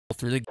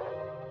through the...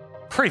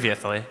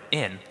 Previously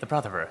in the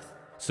Brotherverse.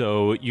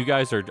 So you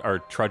guys are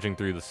trudging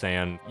through the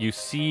sand. You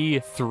see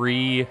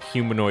 3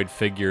 humanoid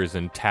figures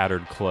in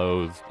tattered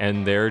clothes,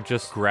 and they're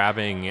just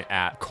grabbing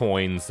at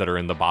coins that are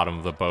in the bottom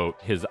of the boat.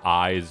 His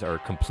eyes are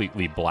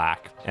completely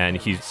black, and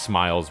he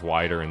smiles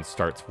wider and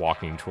starts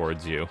walking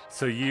towards you.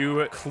 So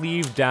you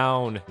cleave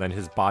down, then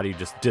his body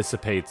just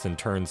dissipates and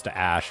turns to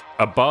ash.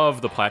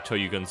 Above the plateau,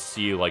 you can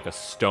see like a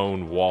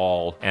stone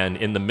wall, and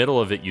in the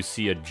middle of it, you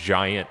see a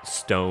giant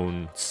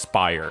stone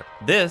spire.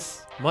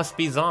 This must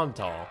be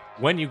Zamtal.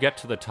 When you get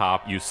to the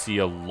top, you see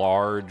a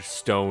large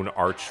stone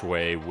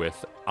archway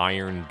with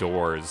iron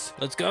doors.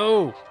 Let's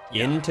go!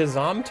 Into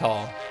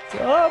Zamtal.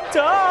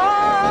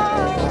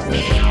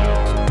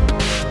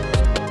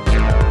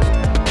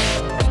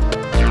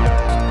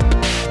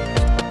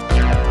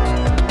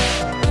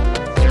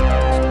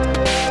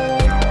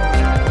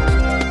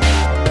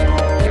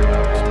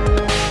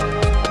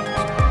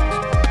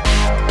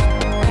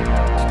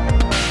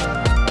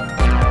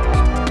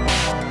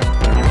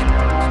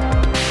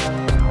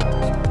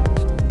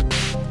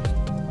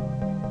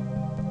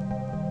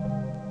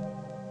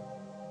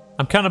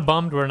 I'm kind of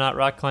bummed we're not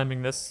rock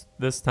climbing this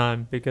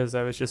time because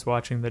I was just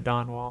watching the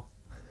Dawn Wall.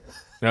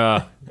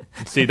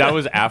 See, that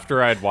was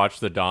after I'd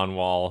watched the Dawn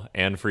Wall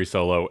and Free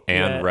Solo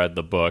and read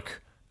the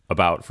book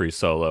about Free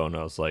Solo, and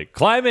I was like,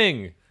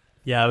 climbing!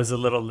 Yeah, I was a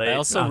little late. I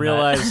also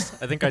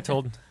realized, I think I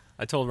told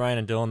Ryan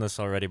and Dylan this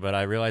already, but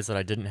I realized that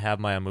I didn't have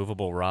my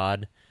immovable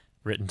rod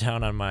written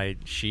down on my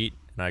sheet,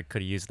 and I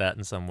could have used that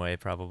in some way,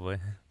 probably.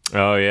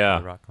 Oh, yeah.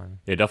 Rock climbing.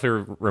 Yeah,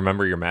 definitely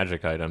remember your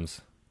magic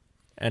items.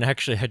 And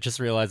actually, I just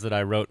realized that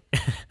I wrote...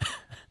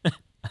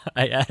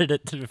 I added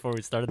it before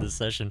we started this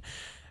session,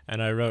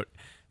 and I wrote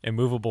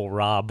immovable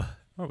Rob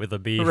with a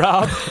B.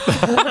 Rob.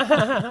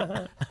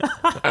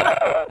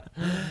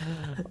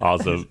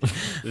 Awesome.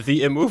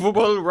 The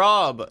immovable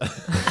Rob.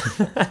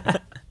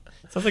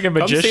 Sounds like a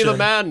magician. Come see the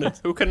man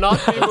who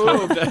cannot be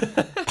moved.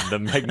 The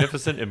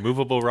magnificent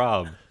immovable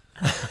Rob.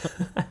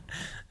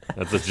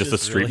 That's just a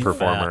street really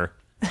performer.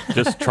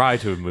 Just try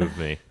to move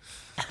me.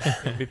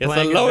 It's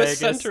the lowest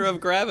center of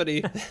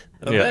gravity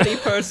of any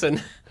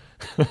person.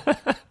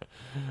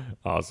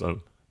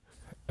 Awesome.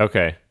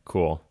 Okay,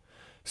 cool.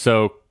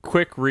 So,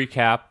 quick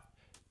recap.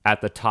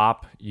 At the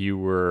top, you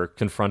were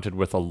confronted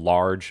with a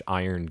large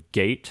iron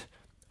gate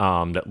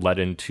that led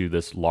into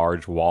this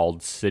large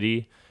walled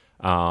city.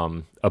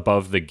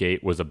 Above the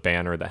gate was a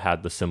banner that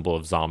had the symbol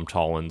of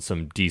Zamtal, and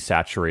some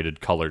desaturated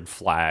colored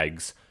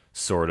flags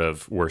sort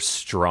of were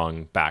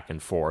strung back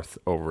and forth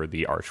over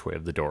the archway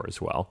of the door as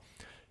well.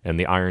 And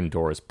the iron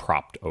door is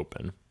propped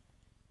open.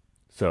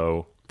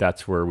 So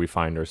that's where we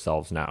find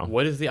ourselves now.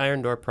 What is the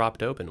iron door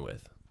propped open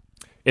with?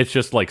 It's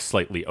just like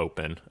slightly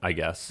open, I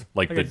guess.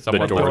 Like the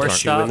doors aren't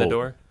shoe in the full.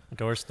 door.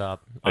 Doorstop.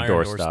 A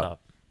doorstop.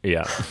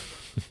 Yeah.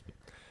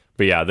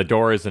 But yeah, the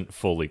door isn't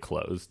fully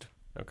closed.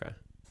 Okay.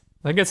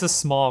 I think it's a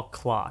small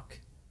clock,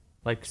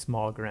 like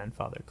small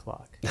grandfather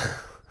clock.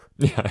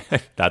 Yeah,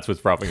 that's what's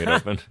propping it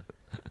open.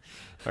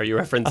 Are you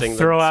referencing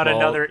Throw the out small,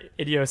 another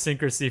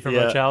idiosyncracy from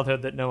my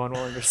childhood that no one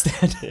will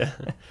understand.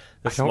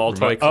 the small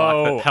toy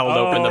clock that held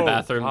open the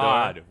bathroom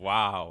God. door?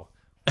 Wow.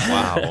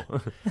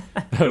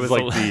 That was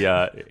like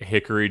the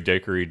Hickory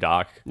Dickory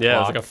Dock Yeah, it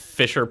was clock. like a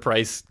Fisher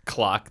Price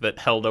clock that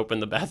held open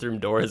the bathroom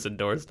door as a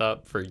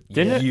doorstop for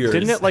years.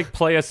 Didn't it like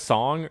play a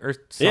song or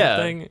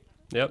something?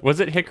 Yep. Was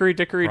it Hickory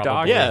Dickory Dock?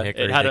 Probably Yeah,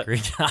 Hickory it had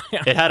Dickory Dock.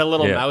 It had a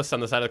little Yeah. mouse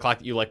on the side of the clock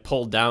that you like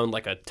pulled down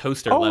like a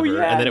toaster Oh, lever,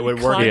 yeah, and then it you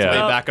would work its climbed way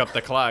up. back up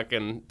the clock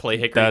and play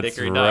Hickory That's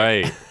Dickory Dock.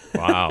 right.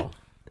 Wow.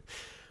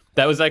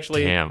 That was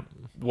actually Damn.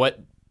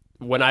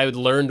 when I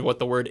learned what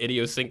the word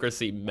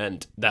idiosyncrasy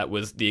meant, that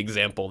was the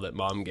example that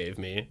Mom gave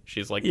me.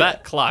 She's like,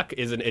 that clock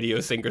is an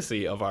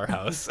idiosyncrasy of our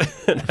house.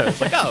 And I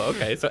was like, oh,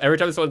 okay. So every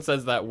time someone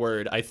says that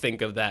word, I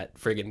think of that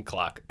friggin'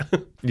 clock.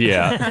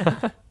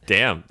 Yeah.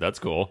 Damn, that's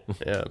cool.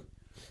 Yeah.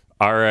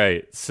 All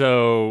right.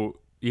 So,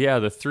 yeah,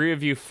 the 3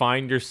 of you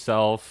find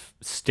yourself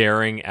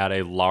staring at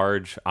a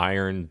large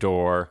iron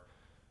door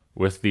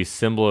with the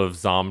symbol of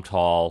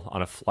Zamtal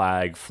on a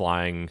flag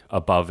flying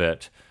above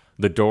it.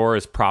 The door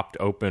is propped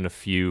open a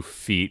few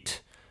feet,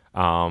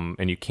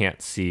 and you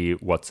can't see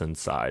what's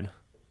inside.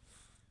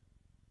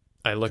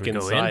 I look Should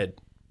we go inside.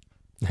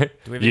 Do we have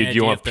any You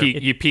idea want if they're-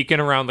 you peeking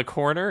around the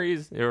corner, or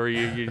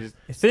you just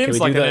It seems we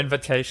like do an that?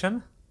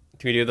 invitation.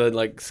 Can we do the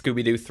like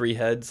Scooby-Doo 3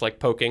 heads, like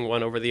poking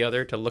one over the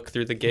other to look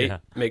through the gate, Yeah.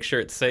 make sure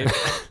it's safe?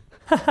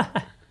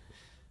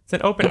 It's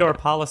an open door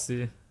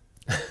policy.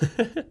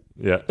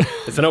 yeah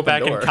It's an open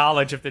Back door. in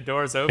college, if the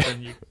door's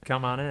open, you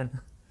come on in.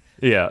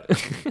 yeah.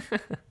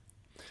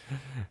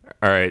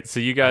 All right, so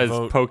you guys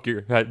vote- poke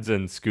your heads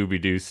in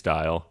Scooby-Doo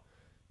style.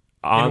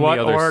 On In what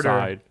the other order?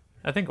 side,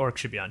 I think orc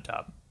should be on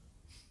top.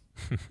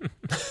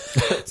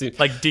 See,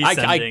 Like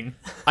descending.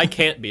 I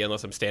can't be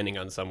unless I'm standing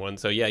on someone.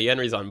 So yeah,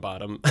 Yenri's on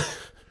bottom.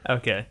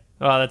 Okay.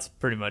 Well, that's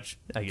pretty much,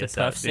 I guess,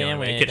 tough that's the only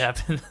way it could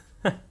happen.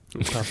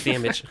 Tough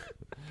damage.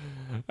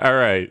 All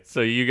right,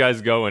 so you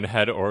guys go in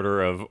head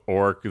order of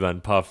Orc,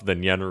 then Puff,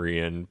 then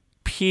Yenri, and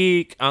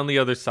peek on the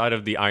other side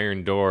of the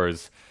iron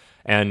doors.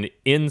 And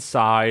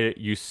inside,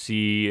 you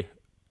see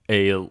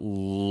a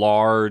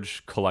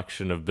large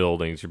collection of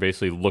buildings. You're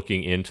basically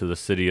looking into the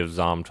city of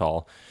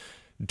Zamtal.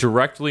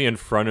 Directly in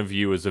front of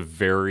you is a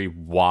very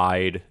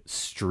wide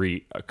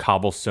street, a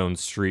cobblestone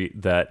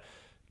street that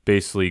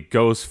basically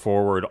goes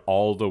forward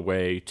all the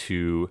way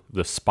to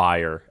the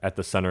spire at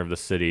the center of the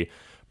city.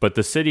 But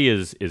the city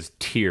is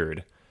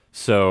tiered.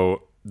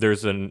 So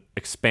there's an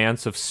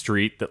expanse of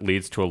street that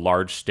leads to a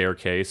large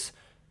staircase,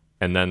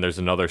 and then there's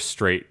another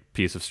straight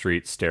piece of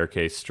street,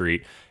 staircase,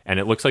 street, and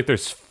it looks like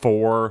there's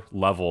 4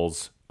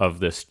 levels of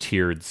this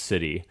tiered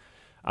city.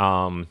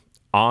 On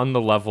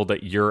the level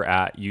that you're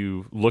at,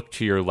 you look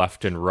to your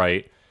left and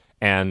right,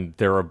 and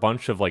there are a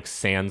bunch of like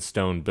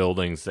sandstone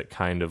buildings that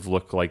kind of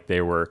look like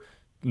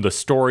the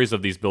stories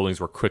of these buildings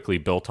were quickly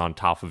built on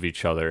top of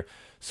each other.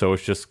 So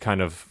it's just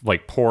kind of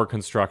like poor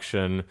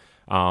construction.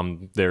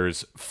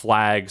 There's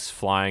flags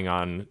flying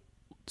on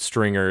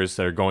stringers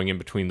that are going in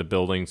between the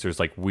buildings. There's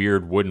like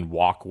weird wooden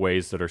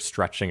walkways that are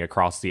stretching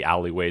across the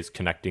alleyways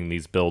connecting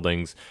these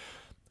buildings.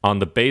 On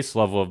the base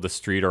level of the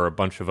street are a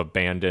bunch of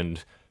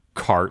abandoned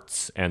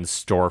carts and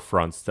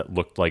storefronts that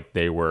looked like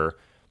they were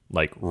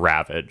like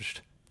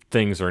ravaged.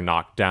 Things are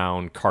knocked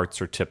down,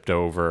 carts are tipped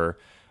over,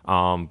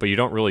 but you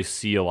don't really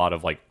see a lot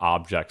of like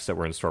objects that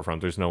were in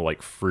storefront. There's no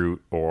like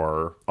fruit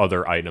or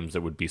other items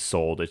that would be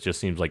sold. It just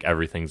seems like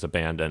everything's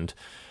abandoned.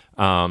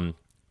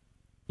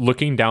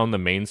 Looking down the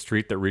main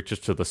street that reaches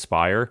to the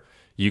spire,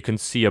 you can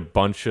see a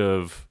bunch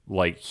of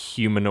like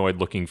humanoid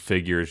looking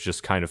figures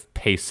just kind of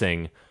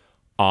pacing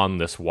on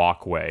this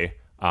walkway.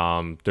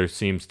 There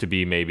seems to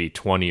be maybe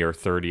 20 or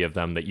 30 of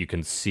them that you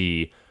can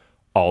see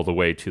all the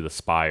way to the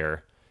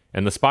spire.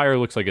 And the spire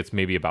looks like it's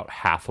maybe about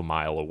half a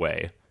mile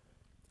away,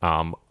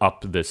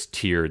 up this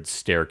tiered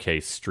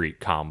staircase street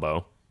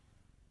combo.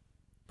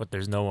 But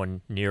there's no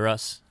one near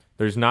us.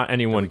 There's not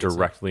anyone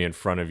directly in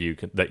front of you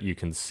that you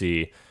can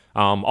see.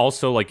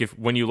 Also, like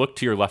when you look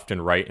to your left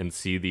and right and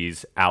see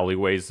these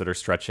alleyways that are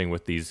stretching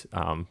with these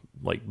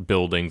like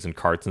buildings and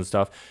carts and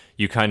stuff,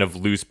 you kind of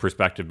lose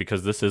perspective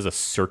because this is a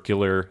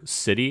circular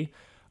city.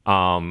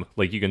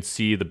 Like you can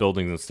see the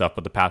buildings and stuff,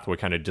 but the pathway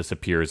kind of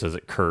disappears as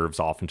it curves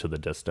off into the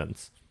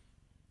distance.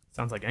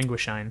 Sounds like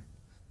Anguishine.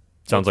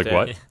 Sounds like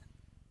what?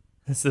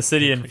 It's the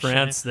city in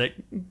France that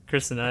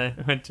Chris and I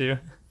went to.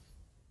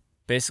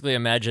 Basically,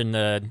 imagine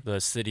the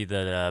city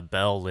that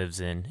Belle lives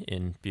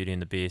in Beauty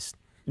and the Beast.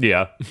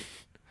 Yeah.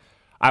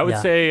 I would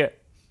say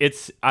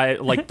I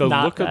like the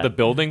look of the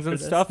buildings and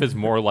stuff is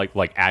more like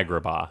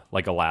Agrabah,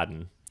 like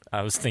Aladdin.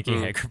 I was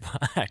thinking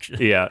Agrabah,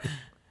 actually. Yeah.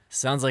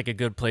 Sounds like a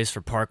good place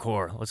for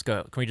parkour. Let's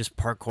go. Can we just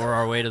parkour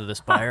our way to the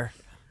spire?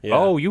 Yeah.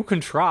 Oh, you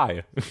can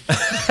try.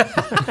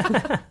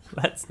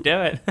 Let's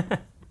do it.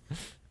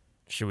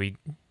 Should we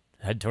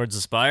head towards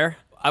the spire?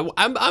 I'm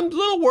a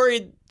little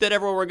worried that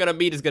everyone we're gonna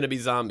meet is gonna be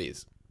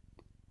zombies.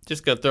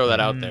 Just gonna throw that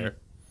out there.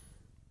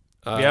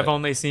 We have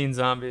only seen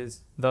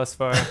zombies thus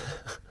far.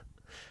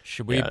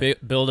 Should we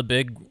build a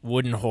big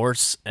wooden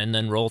horse and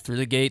then roll through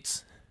the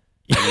gates?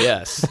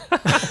 Yes.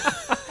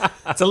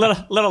 It's a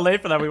little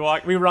late for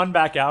that. We run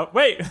back out.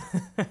 Wait,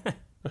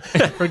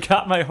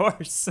 forgot my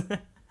horse.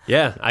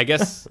 Yeah, I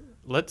guess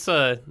let's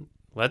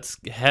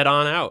head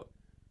on out.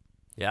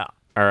 Yeah.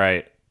 All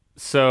right.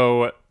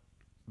 So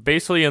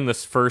basically in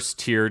this first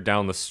tier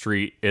down the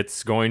street,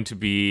 it's going to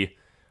be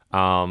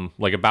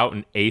like about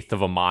 1/8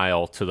 of a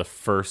mile to the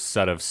first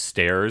set of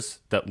stairs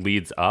that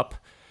leads up,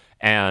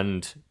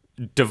 and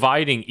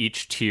dividing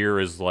each tier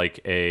is like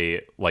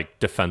a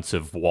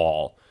defensive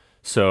wall.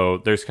 So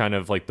there's kind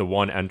of like the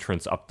one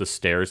entrance up the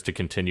stairs to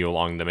continue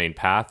along the main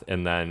path,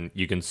 and then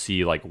you can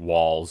see like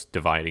walls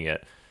dividing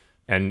it.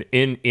 And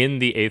in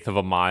the 1/8 of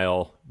a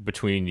mile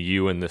between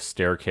you and this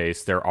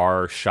staircase, there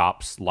are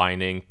shops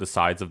lining the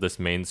sides of this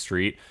main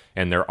street,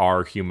 and there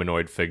are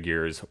humanoid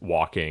figures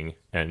walking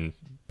and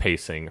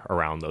pacing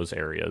around those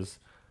areas.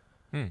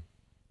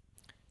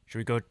 Should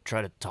we go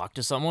try to talk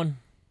to someone?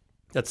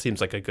 That seems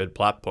like a good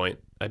plot point.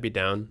 I'd be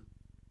down.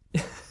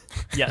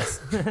 Yes.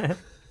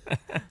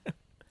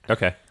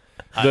 Okay.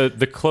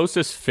 The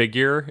closest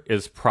figure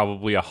is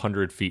probably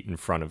 100 feet in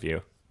front of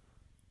you.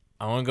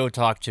 I want to go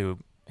talk to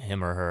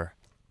him or her.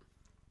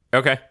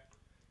 Okay.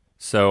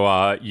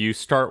 So you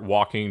start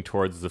walking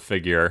towards the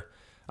figure.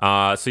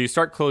 So you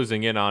start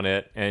closing in on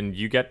it, and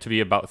you get to be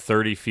about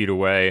 30 feet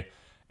away,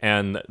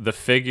 and the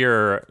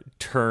figure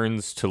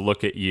turns to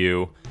look at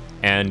you,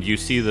 and you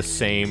see the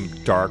same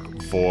dark,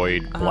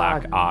 void,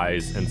 black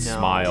eyes and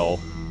smile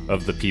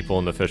of the people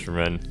in the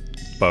fisherman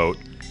boat.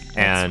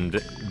 And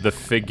the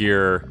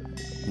figure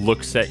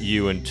looks at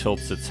you and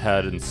tilts its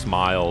head and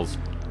smiles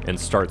and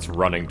starts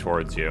running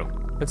towards you.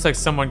 Looks like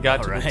someone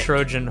got to the right.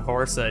 Trojan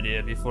horse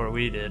idea before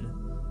we did.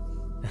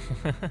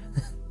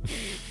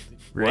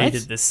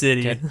 Raided the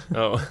city.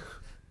 Oh.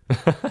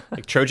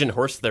 Like Trojan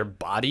horse their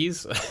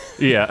bodies?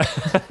 Yeah.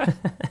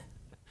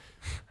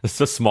 It's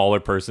a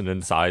smaller person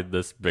inside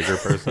this bigger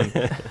person.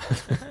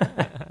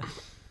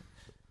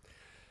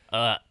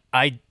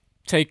 I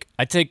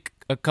take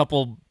a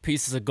couple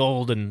pieces of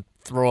gold and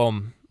throw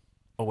them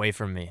away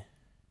from me.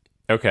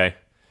 Okay.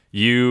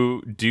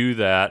 You do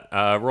that.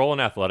 Roll an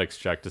athletics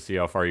check to see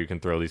how far you can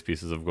throw these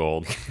pieces of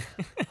gold.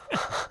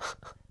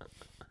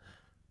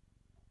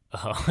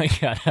 Oh,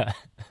 I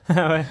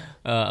got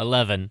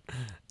 11.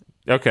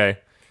 Okay.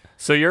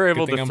 So you're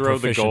able thing to I'm throw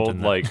the proficient gold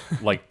in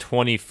that. like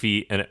 20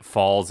 feet, and it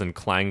falls and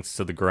clangs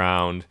to the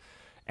ground.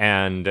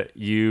 And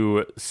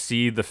you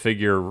see the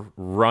figure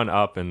run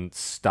up and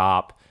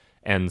stop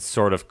and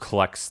sort of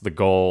collects the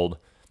gold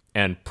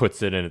and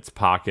puts it in its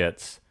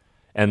pockets.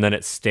 And then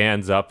it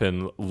stands up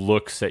and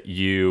looks at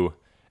you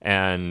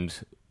and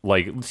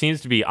like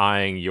seems to be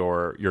eyeing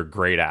your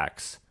great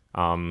axe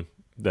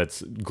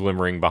that's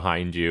glimmering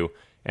behind you,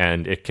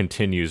 and it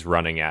continues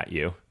running at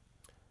you.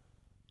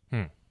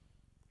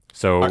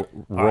 So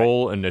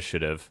roll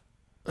initiative.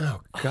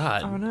 Oh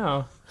God! Oh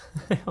no.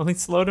 Only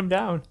slowed him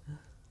down.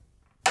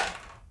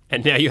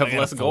 And now you have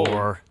less gold.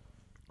 4.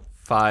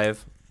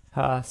 5.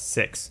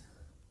 6.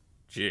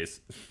 Jeez.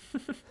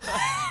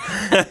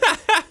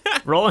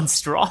 Rolling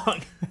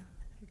strong.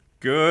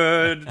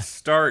 Good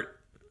start.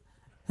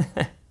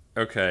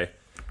 Okay.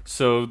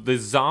 So the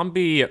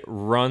zombie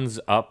runs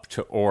up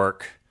to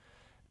Orc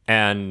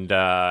and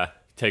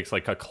takes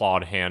like a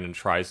clawed hand and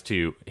tries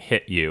to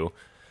hit you.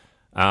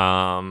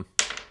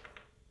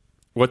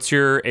 What's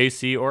your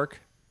AC, Orc?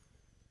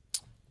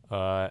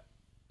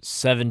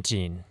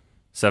 17.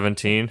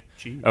 17?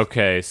 Jeez.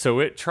 Okay, so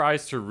it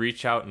tries to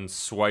reach out and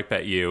swipe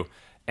at you,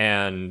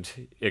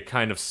 and it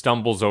kind of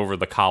stumbles over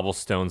the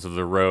cobblestones of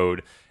the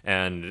road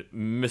and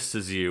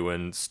misses you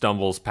and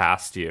stumbles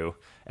past you.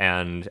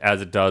 And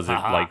as it does, it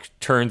like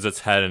turns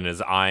its head and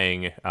is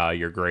eyeing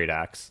your great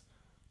axe.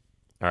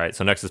 All right,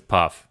 so next is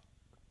Puff.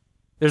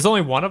 There's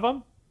only one of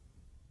them?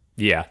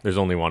 Yeah, there's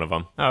only one of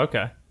them. Oh,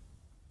 okay.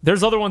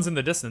 There's other ones in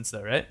the distance,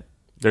 though, right?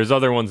 There's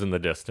other ones in the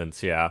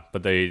distance, yeah,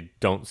 but they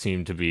don't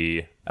seem to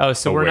be. Oh,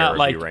 so we're aware not of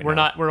like you right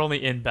now. we're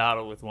only in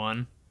battle with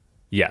one.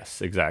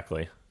 Yes,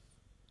 exactly.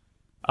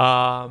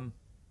 I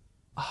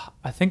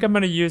think I'm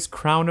gonna use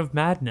Crown of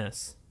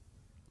Madness.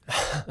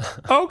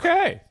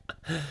 Okay.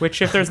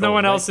 Which, if there's no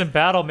one else in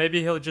battle,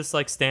 maybe he'll just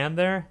like stand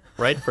there.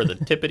 Right for the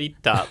tippity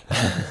top.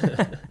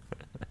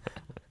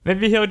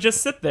 Maybe he'll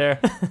just sit there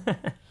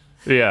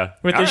Yeah.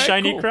 with All his right,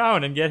 shiny cool.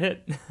 crown and get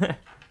hit.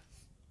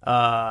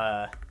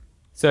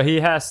 So he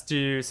has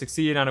to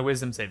succeed on a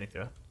Wisdom saving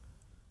throw.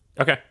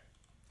 Okay.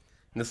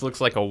 This looks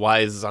like a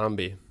wise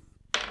zombie.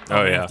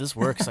 Oh, Man, yeah. if this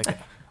works, like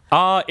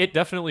It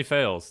definitely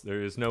fails.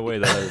 There is no way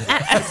that is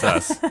a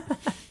success.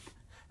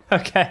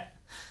 Okay.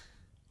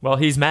 Well,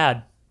 he's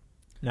mad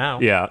now.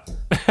 Yeah.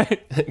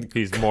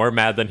 He's more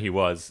mad than he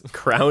was.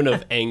 Crown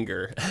of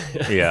anger.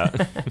 Yeah.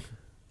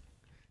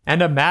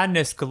 And a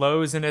madness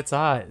glows in its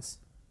eyes.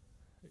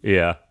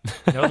 Yeah.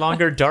 No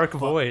longer dark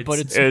voids. but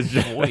it's It's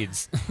just-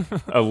 voids.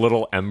 A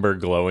little ember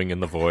glowing in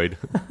the void.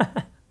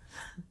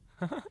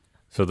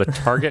 So the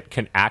target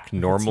can act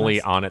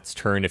normally on its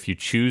turn if you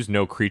choose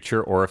no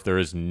creature or if there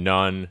is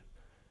none,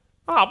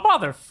 oh,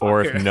 motherfucker.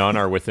 or if none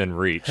are within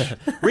reach.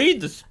 Read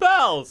the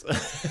spells.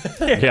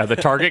 Yeah, the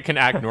target can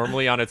act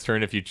normally on its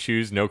turn if you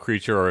choose no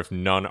creature or if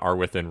none are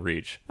within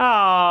reach.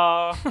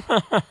 Oh.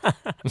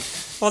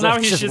 Well, now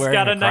he's just just wearing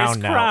got a a nice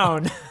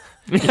crown crown.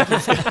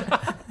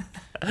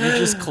 You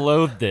just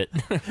clothed it.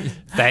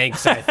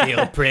 Thanks, I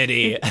feel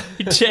pretty.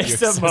 He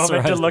takes You're a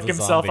moment to accessorized look as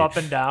a himself zombie. up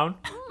and down.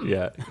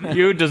 Yeah.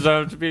 You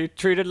deserve to be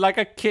treated like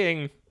a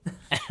king.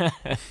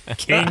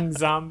 King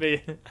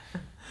zombie.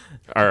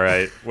 All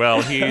right.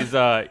 Well, he has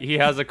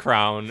a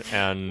crown,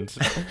 and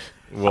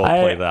we'll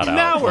play that out.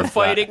 Now we're once that-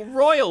 fighting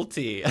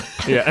royalty.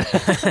 Yeah.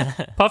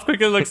 Puff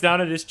quickly looks down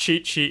at his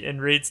cheat sheet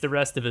and reads the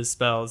rest of his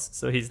spells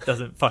so he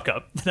doesn't fuck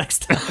up the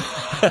next time.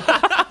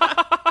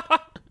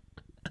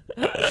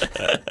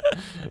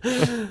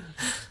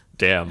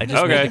 Damn. I just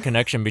made Okay. the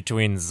connection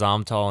between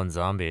Zamtal and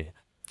zombie.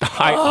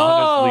 I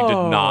honestly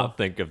did not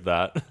think of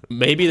that.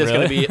 Maybe there's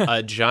Really? going to be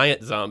a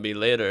giant zombie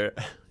later.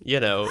 You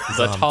know,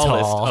 the Zamtal.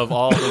 tallest of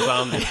all the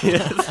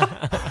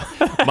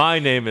zombies. My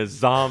name is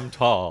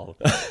Zamtal.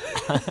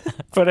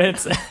 But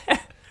it's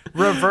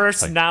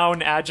reverse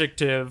noun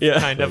adjective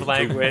kind of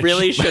language.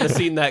 Really should have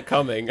seen that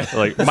coming.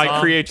 Like my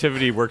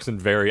creativity works in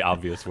very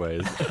obvious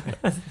ways.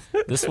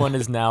 This one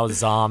is now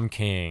Zom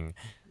King.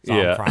 Zom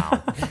Yeah.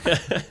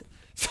 Crown.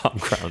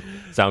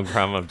 Sound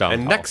crown of downfall.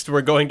 And next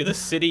we're going to the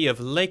city of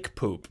Lake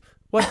Poop.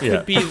 What could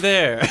Yeah. be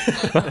there?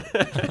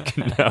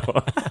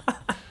 No.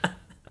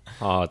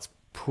 Oh, it's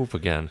poop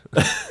again.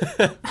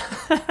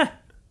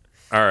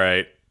 All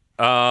right.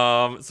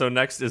 So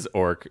next is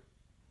Orc.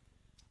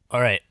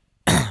 All right.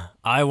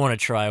 I want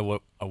to try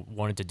what I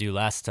wanted to do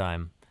last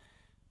time.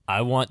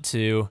 I want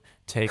to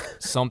take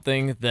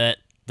something that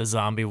the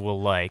zombie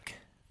will like.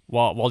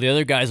 While the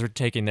other guys were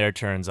taking their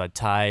turns, I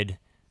tied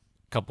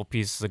a couple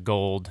pieces of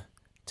gold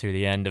to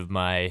the end of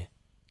my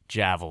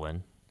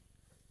javelin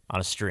on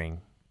a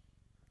string.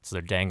 So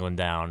they're dangling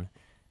down.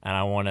 And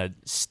I want to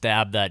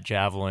stab that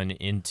javelin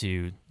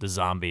into the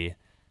zombie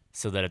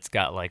so that it's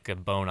got like a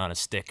bone on a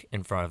stick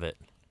in front of it.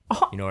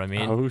 You know what I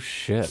mean? Oh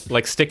shit.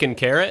 Like stick and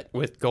carrot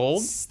with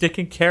gold? Stick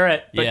and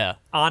carrot, but Yeah.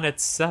 on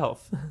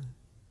itself.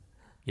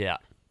 Yeah.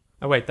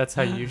 Oh, wait, that's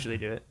how you usually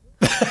do it.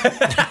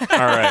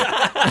 All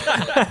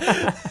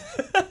right.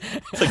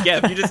 It's like, yeah,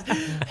 if you just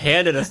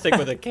hand it a stick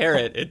with a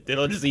carrot,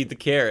 it'll just eat the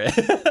carrot.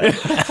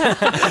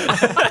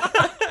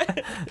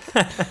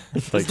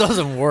 This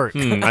doesn't work.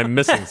 I'm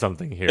missing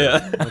something here.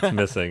 Yeah. What's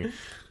missing?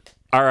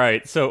 All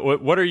right. So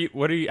what are you?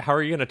 How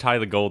are you going to tie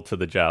the gold to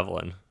the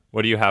javelin?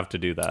 What do you have to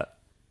do that?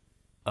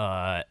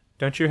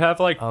 Don't you have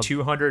like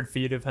 200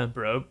 feet of hemp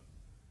rope?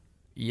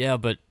 Yeah,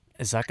 but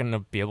is that gonna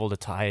be able to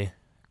tie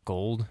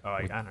gold? Oh,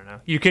 I don't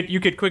know. You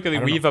could quickly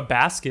weave a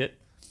basket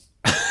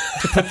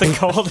to put the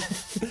gold.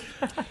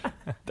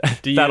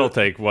 That'll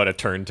take what a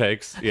turn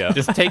takes. Yeah.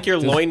 Just take your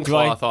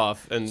loincloth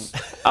off and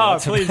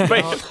Please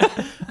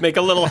don't. make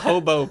a little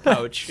hobo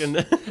pouch. And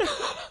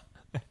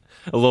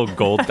A little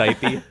gold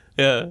diaper.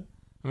 yeah.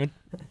 I'm gonna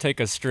take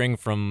a string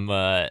from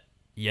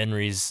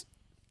Yenri's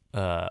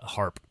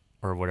harp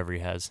or whatever he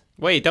has.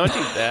 Wait, don't do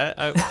that.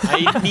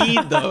 I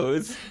need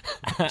those.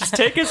 Just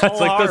take his That's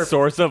whole like the harp.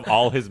 source of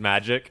all his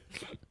magic.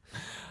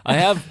 I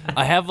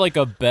have like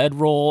a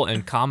bedroll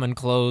and common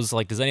clothes.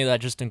 Like, does any of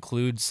that just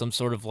include some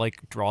sort of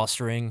like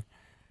drawstring?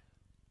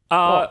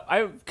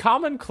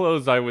 Common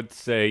clothes, I would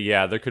say,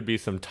 yeah, there could be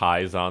some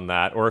ties on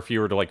that, or if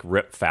you were to like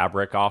rip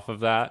fabric off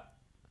of that.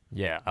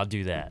 Yeah, I'll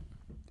do that.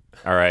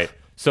 All right.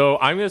 So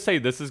I'm going to say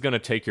this is going to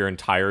take your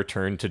entire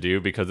turn to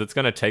do because it's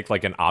going to take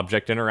like an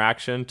object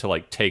interaction to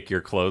like take your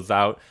clothes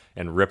out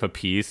and rip a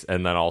piece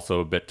and then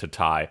also a bit to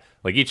tie.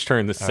 Like each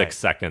turn is 6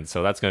 seconds,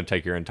 so that's going to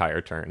take your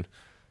entire turn.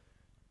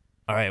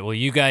 All right, well,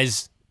 you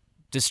guys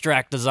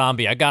distract the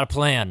zombie. I got a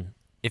plan.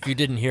 If you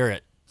didn't hear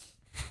it.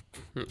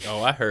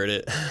 Oh, I heard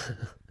it.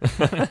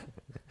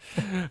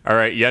 All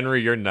right,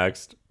 Yenri, you're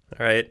next.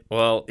 All right.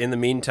 Well, in the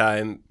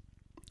meantime,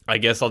 I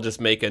guess I'll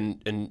just make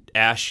an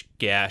ash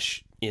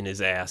gash in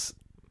his ass.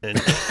 And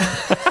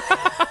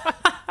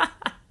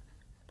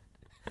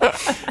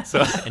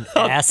so An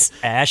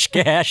ash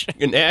gash.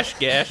 an ash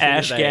gash. in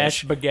Ash his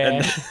gash ass.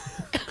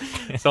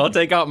 bagash. So I'll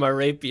take out my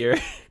rapier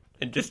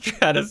and just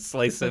try to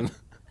slice him.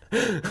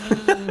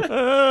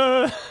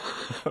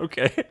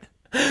 Okay.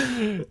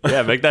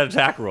 Yeah, make that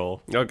attack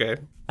roll. Okay.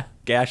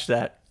 Gash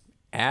that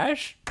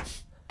ash.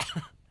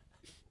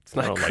 It's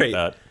I not don't great.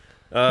 like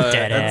that.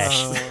 Dead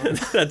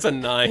ash. That's a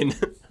 9.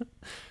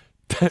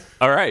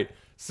 All right.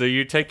 So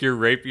you take your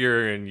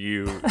rapier and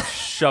you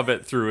shove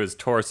it through his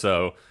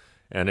torso,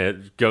 and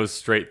it goes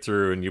straight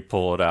through, and you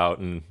pull it out,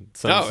 and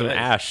some nice.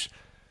 ash.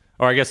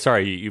 Or I guess,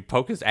 sorry, you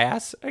poke his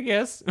ass, I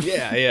guess?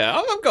 Yeah.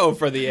 I'm going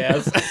for the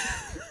ass.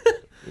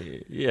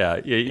 Yeah,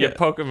 you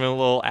poke him and a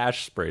little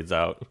ash sprays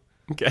out.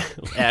 Okay.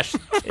 Ash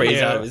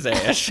sprays out of his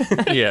ash.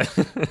 Yeah.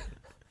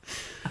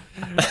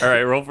 All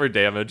right, roll for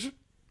damage.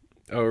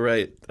 Oh,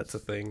 right. That's a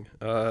thing.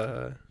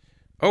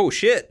 Oh,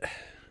 shit.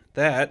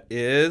 That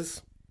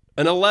is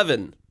an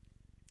 11.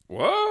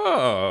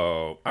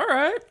 Whoa. All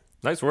right.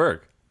 Nice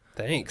work.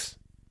 Thanks.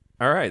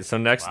 All right, so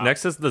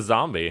next is the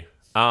zombie.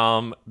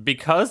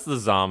 Because the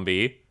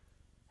zombie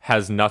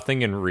has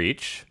nothing in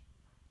reach,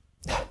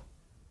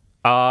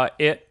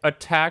 it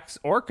attacks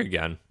Orc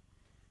again.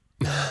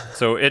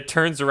 So it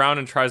turns around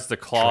and tries to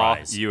claw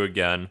you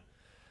again.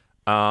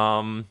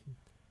 And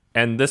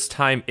this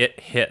time it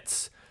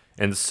hits.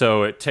 And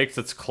so it takes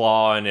its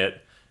claw and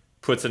it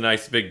puts a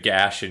nice big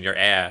gash in your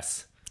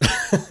ass.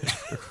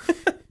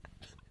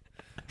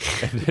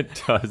 And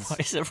it does. Why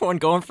is everyone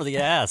going for the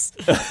ass?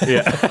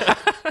 Yeah.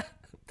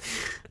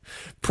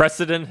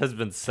 Precedent has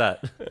been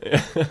set.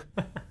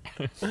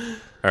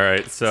 All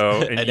right,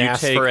 so and An you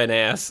ass take for an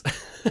ass.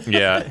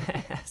 yeah,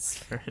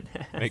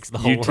 Makes the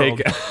whole you world.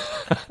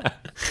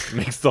 take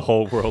makes the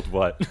whole world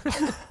what?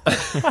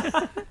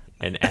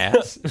 An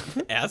ass?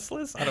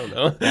 Assless? I don't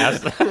know.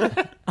 Ass?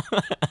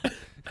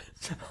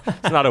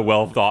 It's not a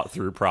well thought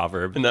through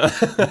proverb. No.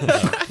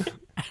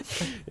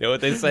 You know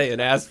what they say? An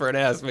ass for an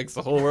ass makes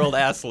the whole world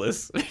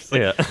assless. It's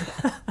like,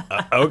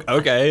 Yeah.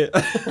 okay.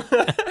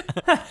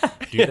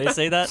 Do they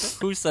say that?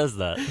 Who says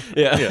that?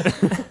 Yeah.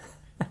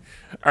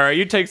 All right,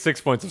 you take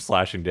 6 points of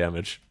slashing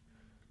damage.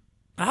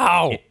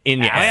 Ow! In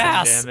your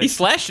ass. ass. He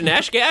slashed an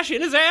ash gash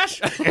in his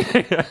ass.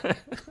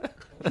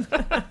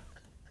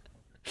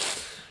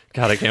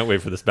 God, I can't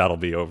wait for this battle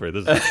to be over.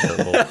 This is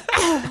terrible.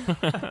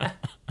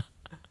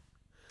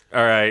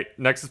 All right,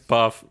 next is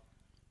Puff.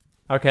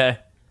 Okay.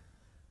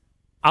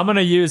 I'm going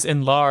to use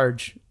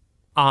enlarge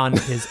on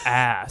his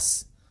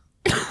ass.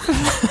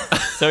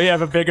 So you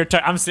have a bigger okay,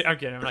 I'm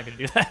not going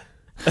to do that.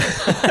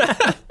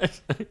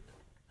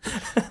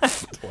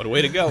 What a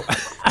way to go.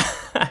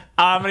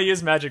 I'm going to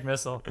use magic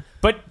missile,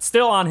 but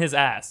still on his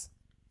ass.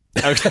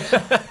 Okay.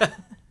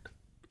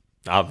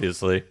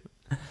 Obviously.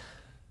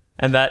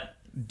 And that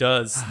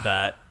does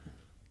that.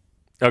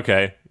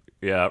 Okay.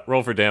 Yeah,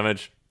 roll for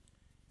damage.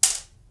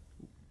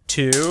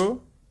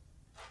 2,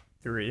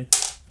 3,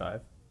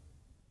 5,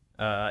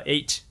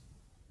 8.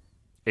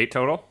 8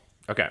 total?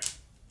 Okay.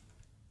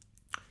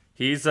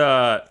 He's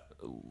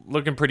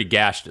looking pretty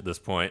gashed at this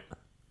point.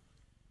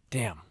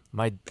 Damn,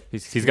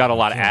 He's got a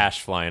lot of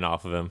ash flying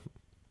off of him.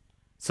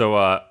 So,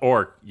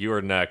 Orc, you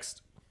are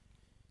next.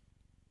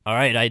 All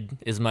right,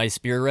 is my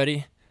spear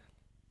ready?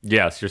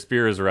 Yes, your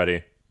spear is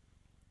ready.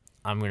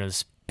 I'm going to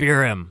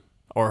spear him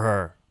or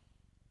her.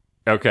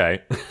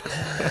 Okay.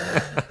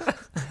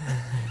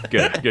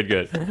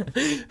 Good.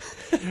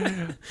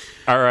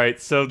 All right,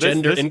 so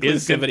Gender this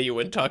inclusivity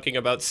when talking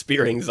about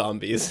spearing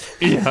zombies.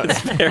 Yeah.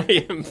 It's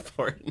very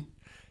important.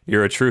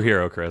 You're a true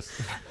hero, Chris.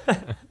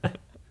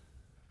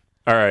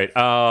 All right,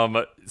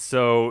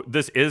 so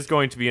this is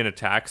going to be an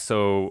attack,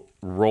 so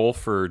roll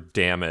for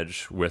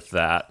damage with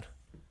that.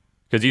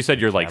 Because you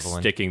said you're like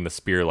Javelin. sticking the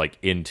spear like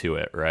into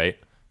it, right?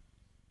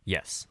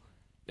 Yes.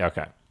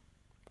 Okay.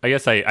 I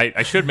guess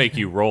I should make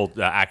you roll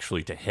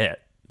actually to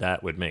hit.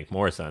 That would make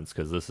more sense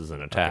because this is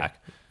an attack.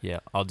 Okay. Yeah,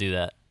 I'll do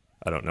that.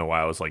 I don't know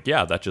why I was like,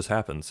 yeah, that just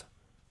happens.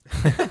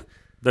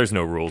 There's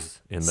no rules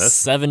in this.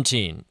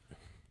 17.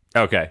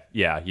 Okay,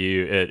 yeah,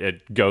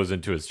 it goes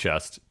into his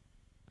chest.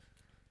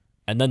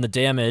 And then the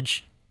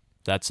damage,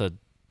 that's a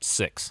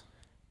 6.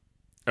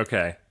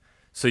 Okay,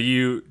 so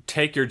you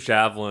take your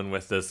javelin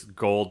with this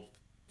gold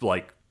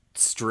like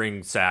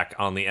string sack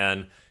on the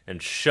end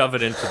and shove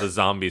it into the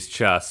zombie's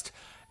chest,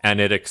 and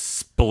it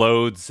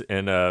explodes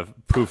in a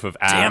poof of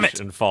Damn ash it.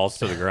 and falls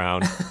to the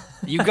ground.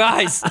 You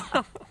guys!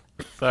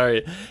 Sorry.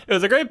 It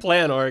was a great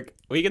plan, Orc.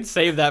 We can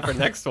save that for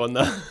next one,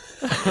 though.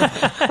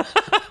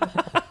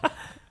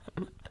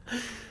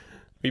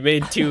 We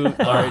made too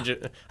large.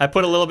 I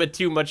put a little bit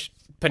too much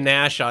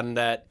panache on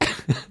that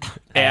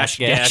ash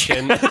gash.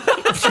 gashin.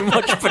 Too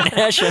much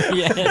panache on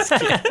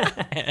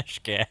the ash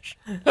gash.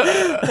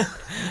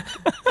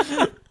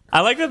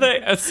 I like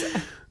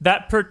that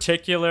that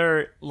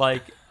particular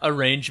like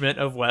arrangement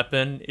of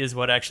weapon is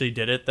what actually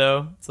did it,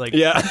 though. It's like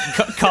Yeah.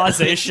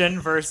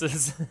 causation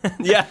versus.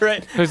 Yeah,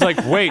 right. He's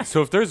like, wait,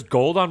 so if there's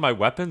gold on my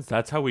weapons,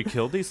 that's how we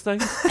kill these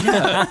things?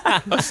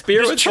 A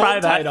spear with Try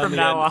gold that tied on from the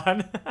now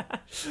end. on.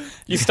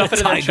 You stuff it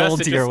in their Tie chest,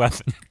 gold it to your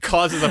just weapon.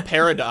 causes a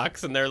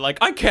paradox, and they're like,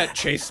 I can't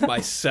chase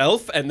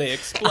myself, and they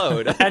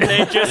explode. And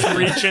they just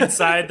reach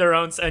inside their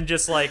own and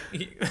just like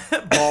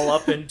ball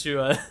up into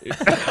a.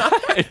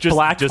 It just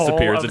Black hole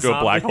disappears of into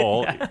a black zombie.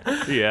 hole.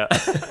 Yeah.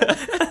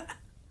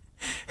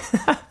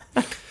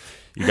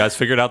 You guys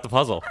figured out the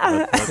puzzle.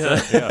 That's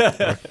it.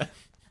 Yeah.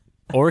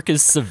 Orc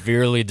is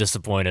severely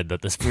disappointed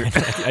that the spear.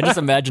 I just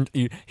imagined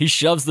he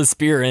shoves the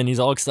spear in. He's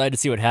all excited to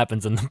see what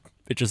happens, and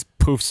it just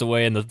poofs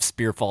away, and the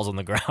spear falls on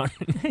the ground.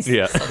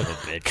 Yeah. Son of a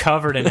bitch.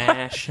 Covered in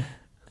ash.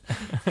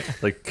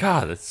 Like,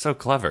 God, it's so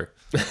clever.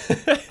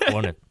 I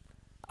want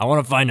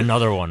to find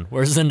another one.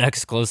 Where's the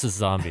next closest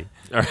zombie?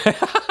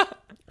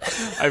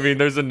 I mean,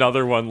 there's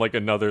another one, like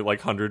another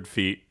 100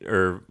 feet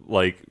or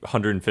like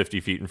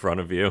 150 feet in front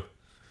of you.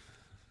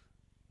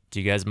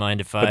 Do you guys mind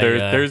if But I?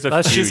 there's a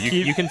let's few. just You,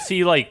 keep- you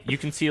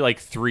can see like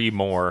 3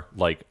 more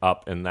like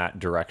up in that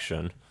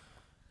direction.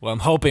 What I'm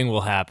hoping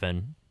will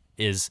happen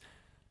is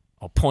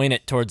I'll point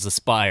it towards the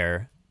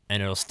spire,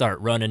 and it'll start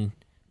running,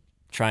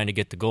 trying to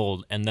get the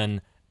gold, and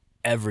then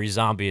every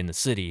zombie in the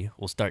city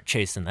will start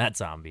chasing that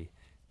zombie,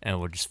 and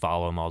we'll just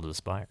follow them all to the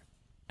spire,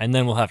 and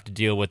then we'll have to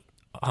deal with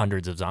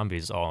hundreds of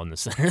zombies all in the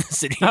center of the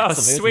city. Oh,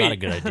 So maybe sweet.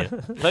 It's not a good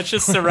idea. Let's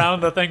just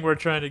surround the thing we're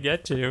trying to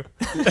get to.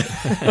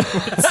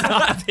 It's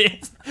not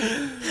these.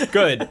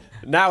 Good.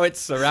 Now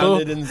it's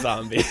surrounded in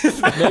zombies.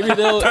 Maybe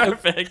they'll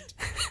Perfect.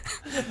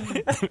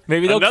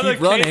 maybe they'll Another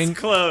keep running. case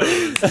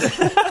closed.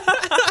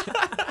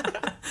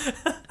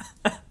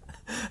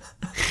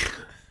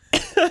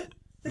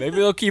 Maybe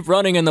they'll keep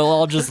running, and they'll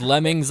all just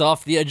lemmings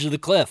off the edge of the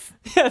cliff.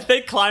 Yeah,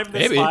 they climb the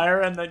Maybe.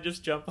 spire and then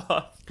just jump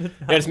off. Yeah,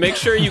 just make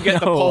sure you get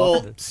the No.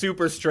 pole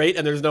super straight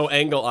and there's no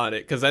angle on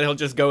it, because then he'll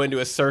just go into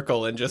a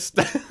circle and just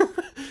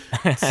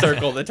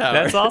circle the tower.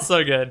 That's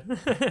also good.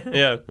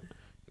 Yeah.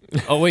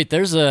 Oh wait,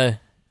 there's a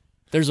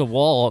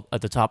wall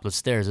at the top of the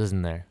stairs,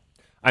 isn't there?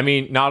 I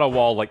mean, not a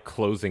wall like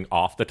closing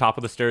off the top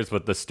of the stairs,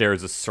 but the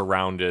stairs is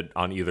surrounded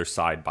on either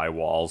side by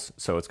walls,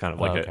 so it's kind of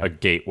like okay. a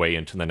gateway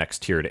into the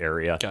next tiered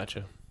area.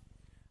 Gotcha.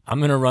 I'm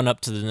gonna run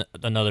up to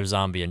another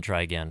zombie and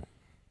try again.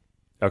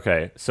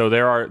 Okay, so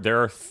there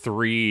are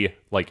 3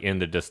 like in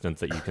the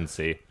distance that you can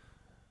see.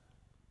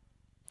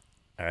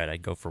 All right, I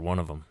go for one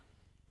of them.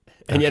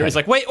 And Yenri's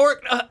like, wait,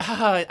 Orc,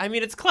 I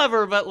mean, it's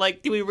clever, but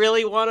like, do we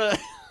really want to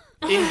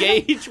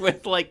engage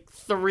with like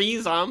 3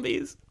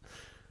 zombies?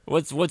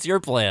 What's your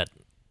plan?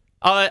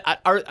 Are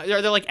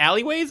there like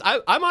alleyways?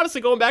 I'm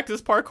honestly going back to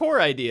this parkour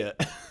idea.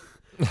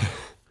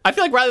 I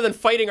feel like rather than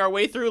fighting our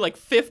way through like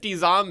 50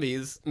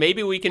 zombies,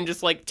 maybe we can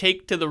just like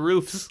take to the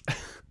roofs.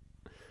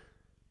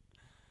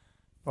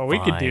 Well, we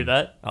could do Fine.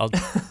 that.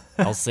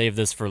 I'll save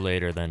this for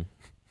later then.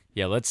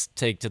 Yeah, let's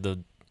take to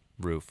the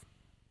roof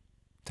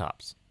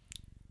tops.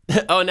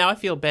 Oh, now I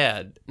feel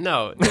bad.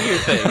 No, do your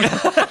thing.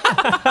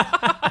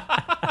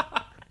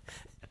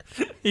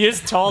 He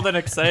is told an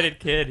excited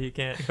kid he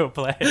can't go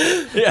play.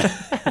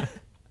 Yeah.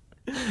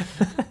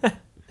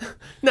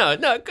 No,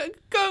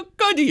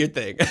 go do your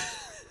thing.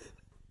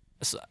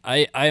 So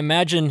I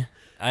imagine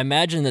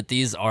that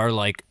these are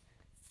like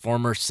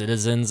former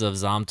citizens of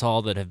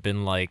Zamtal that have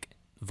been like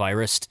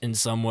virused in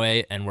some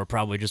way, and we're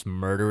probably just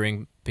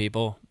murdering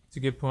people. It's a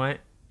good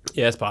point.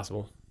 Yeah, it's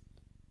possible.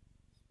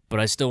 But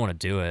I still want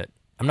to do it.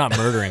 I'm not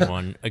murdering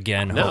one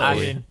again. No, I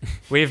hopefully. mean,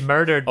 we've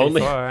murdered Only-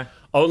 before.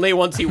 Only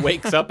once he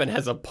wakes up and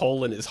has a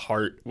pole in his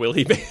heart will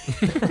he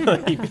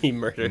be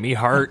murdered. Me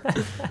heart.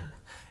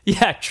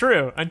 Yeah,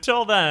 true.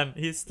 Until then,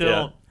 he's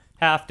still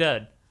half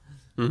dead.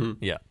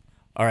 Yeah.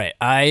 All right.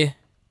 I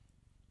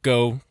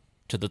go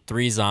to the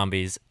 3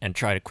 zombies and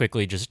try to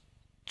quickly just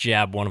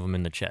jab one of them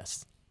in the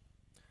chest.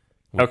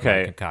 With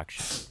my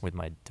concoction, with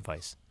my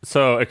device.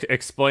 So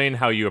explain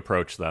how you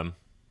approach them.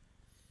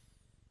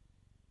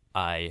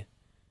 I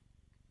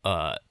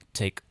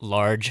take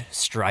large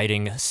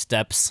striding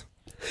steps.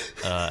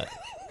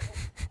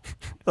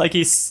 Like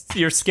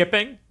you're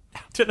skipping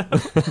to them.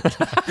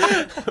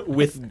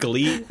 With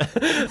glee.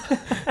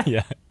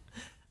 Yeah.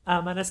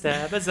 I'm gonna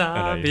stab a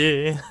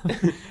zombie.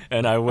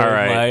 And I wave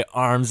my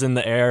arms in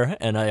the air,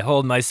 and I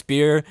hold my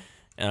spear,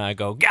 and I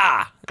go,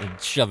 gah! And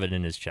shove it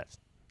in his chest.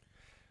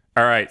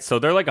 All right, so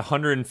they're like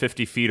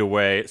 150 feet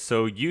away.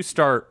 So you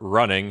start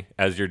running,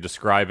 as you're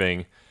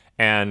describing,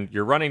 and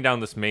you're running down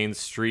this main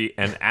street.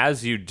 And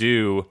as you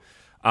do,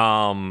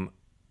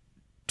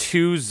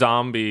 two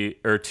zombie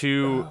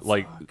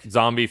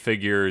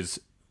figures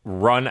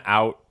run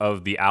out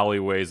of the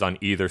alleyways on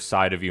either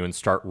side of you and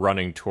start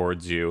running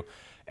towards you.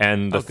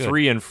 And the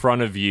 3 in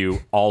front of you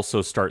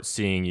also start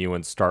seeing you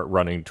and start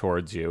running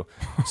towards you.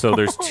 So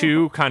there's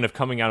 2 kind of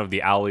coming out of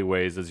the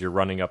alleyways as you're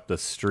running up the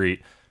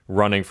street,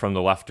 running from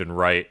the left and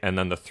right, and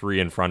then the 3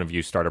 in front of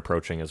you start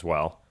approaching as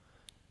well.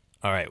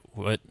 All right,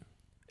 what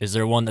is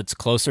there one that's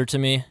closer to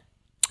me?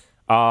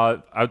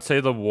 I would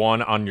say the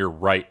one on your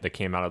right that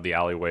came out of the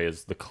alleyway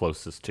is the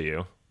closest to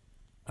you.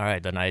 All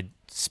right, then I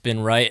spin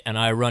right and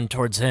I run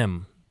towards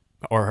him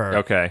or her.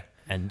 Okay.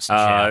 And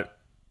jab.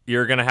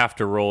 You're gonna have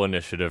to roll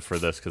initiative for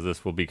this because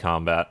this will be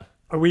combat.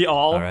 Are we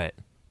all right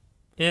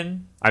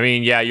in? I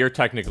mean, yeah, you're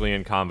technically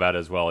in combat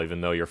as well, even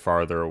though you're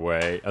farther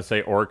away. I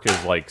say Orc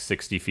is like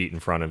 60 feet in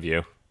front of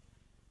you.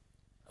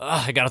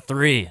 I got a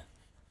 3. I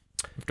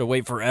have to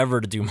wait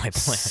forever to do my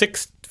plan.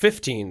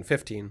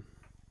 15.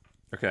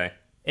 Okay.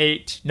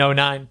 8. No,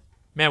 9.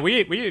 Man,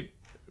 we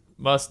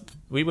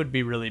would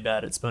be really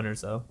bad at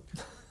spinners though.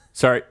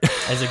 Sorry.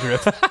 As a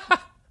group.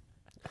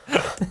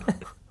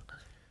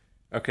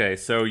 Okay,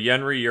 so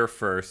Yenri, you're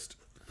first.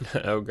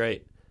 Oh,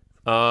 great.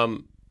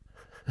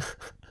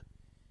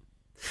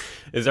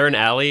 Is there an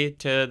alley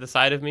to the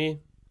side of me?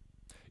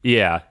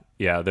 Yeah,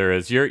 there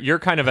is. You're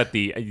kind of at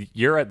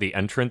the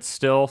entrance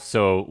still,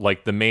 so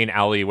like the main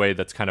alleyway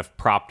that's kind of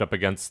propped up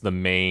against the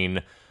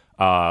main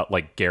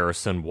like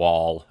garrison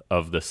wall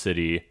of the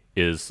city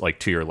is like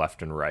to your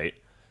left and right.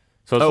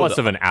 So it's less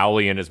of an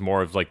alley and is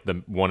more of like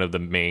one of the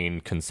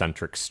main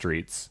concentric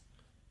streets.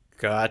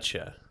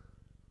 Gotcha.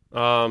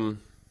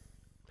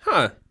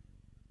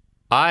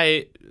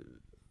 I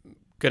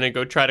gonna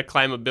go try to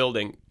climb a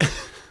building.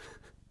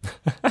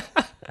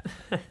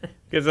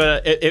 Because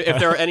if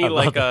there are any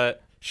like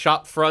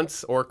shop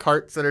fronts or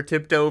carts that are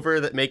tipped over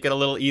that make it a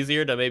little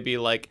easier to maybe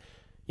like,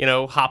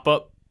 hop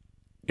up.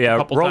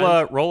 Yeah,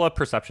 roll a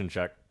perception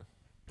check.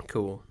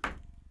 Cool.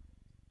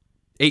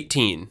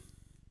 18.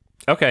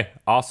 Okay,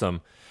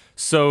 awesome.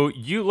 So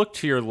you look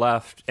to your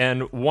left,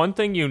 and one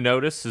thing you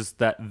notice is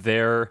that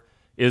there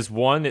is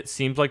one, it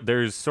seems like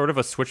there's sort of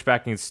a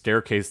switchbacking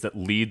staircase that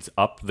leads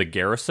up the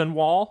garrison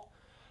wall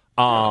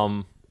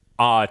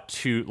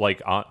to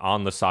like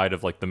on the side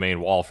of like the main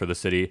wall for the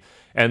city.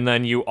 And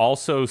then you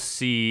also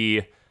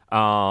see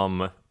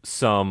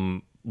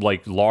some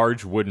like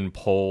large wooden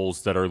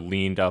poles that are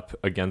leaned up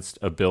against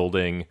a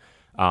building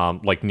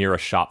like near a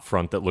shop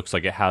front that looks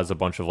like it has a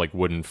bunch of like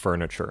wooden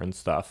furniture and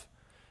stuff.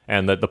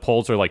 And the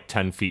poles are like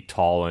 10 feet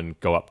tall and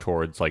go up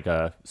towards like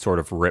a sort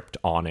of ripped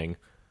awning.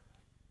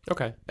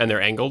 Okay. And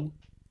they're angled?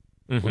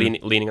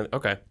 Mm-hmm. Leaning.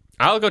 Okay.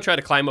 I'll go try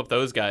to climb up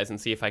those guys and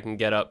see if I can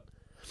get up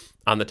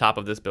on the top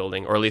of this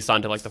building, or at least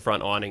onto like the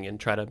front awning, and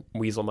try to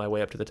weasel my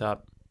way up to the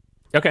top.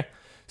 Okay.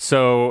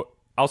 So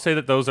I'll say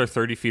that those are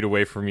 30 feet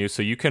away from you,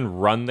 so you can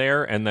run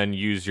there and then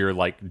use your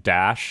like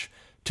dash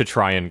to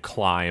try and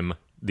climb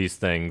these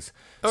things.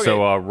 Okay.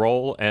 So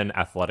roll an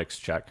athletics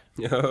check.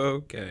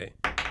 Okay.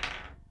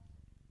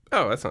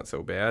 Oh, that's not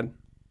so bad.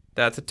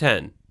 That's a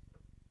 10.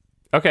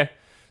 Okay.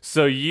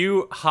 So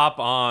you hop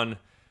on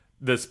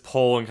this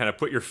pole and kind of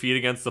put your feet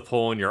against the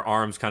pole and your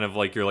arms kind of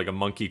like you're like a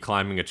monkey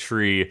climbing a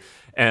tree,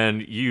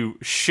 and you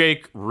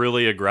shake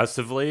really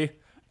aggressively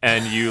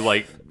and you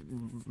like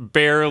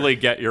barely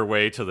get your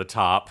way to the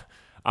top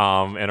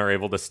and are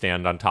able to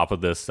stand on top of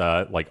this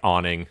like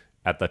awning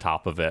at the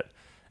top of it.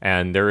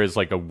 And there is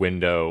like a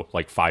window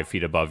like 5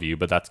 feet above you,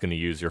 but that's going to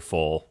use your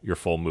full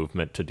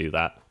movement to do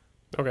that.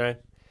 Okay.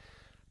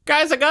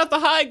 Guys, I got the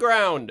high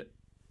ground.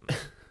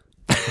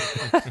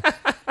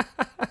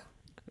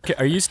 Okay,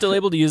 are you still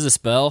able to use a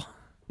spell?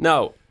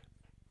 No.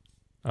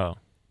 Oh.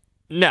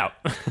 No.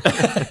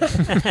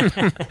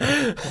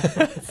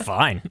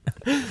 Fine.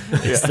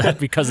 Is that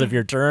because of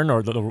your turn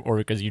or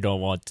because you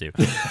don't want to?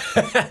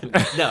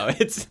 No,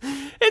 it's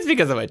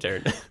because of my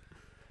turn.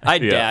 I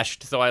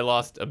dashed, so I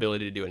lost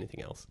ability to do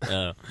anything else.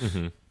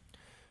 Mm-hmm.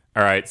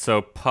 All right,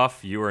 so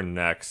Puff, you are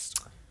next.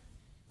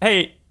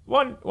 Hey,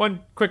 one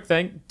quick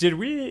thing. Did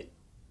we,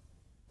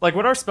 like,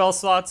 would our spell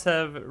slots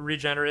have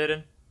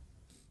regenerated?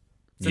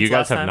 You guys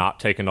last have time? not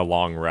taken a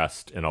long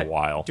rest in a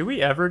while. Do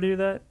we ever do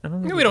that? I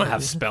don't think We don't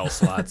have spell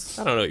slots.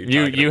 I don't know what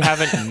you're talking You about.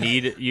 haven't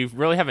needed. You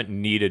really haven't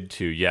needed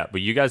to yet,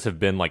 but you guys have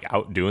been like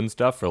out doing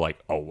stuff for like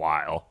a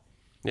while.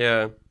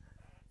 Yeah.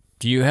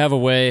 Do you have a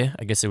way?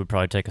 I guess it would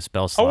probably take a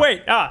spell slot. Oh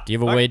wait, Do you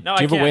have a way? No,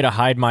 do you have I a way can't. to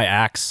hide my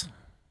axe?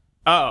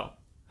 Oh,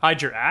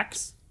 hide your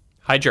axe.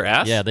 Hide your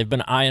ass? Yeah, they've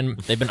been eyeing.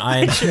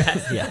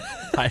 Yeah,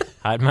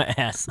 hide my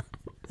ass.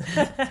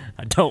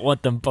 I don't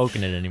want them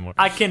poking it anymore.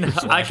 I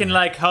can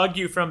like hug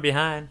you from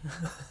behind.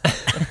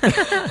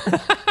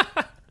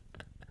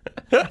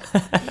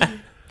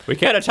 We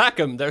can't attack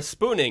them. They're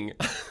spooning.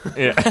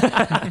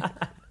 Yeah.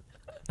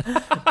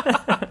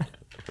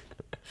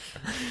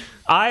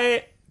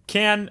 I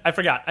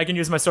forgot. I can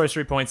use my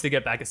sorcery points to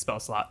get back a spell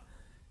slot.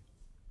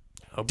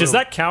 Oh, Does boom.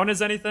 that count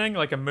as anything?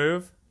 Like a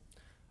move?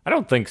 I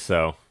don't think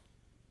so.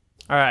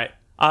 All right.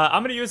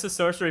 I'm going to use a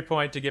sorcery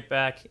point to get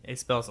back a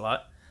spell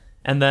slot.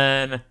 And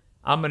then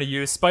I'm going to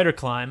use Spider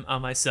Climb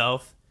on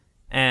myself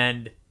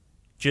and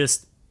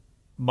just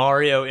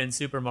Mario in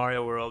Super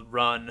Mario World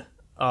run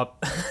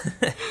up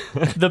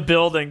the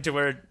building to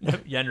where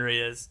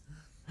Yenri is.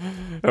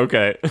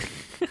 Okay.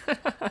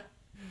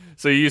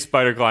 So you use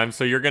spider climb,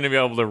 so you're going to be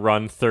able to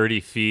run 30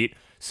 feet.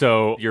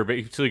 So you're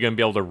basically going to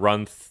be able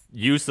to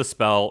use the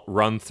spell,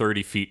 run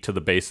 30 feet to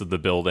the base of the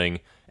building,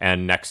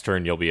 and next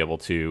turn you'll be able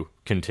to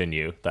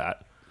continue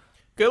that.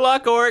 Good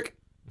luck, Orc.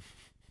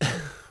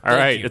 All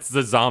right, you. it's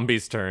the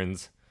zombies'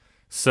 turns.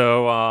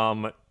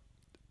 So,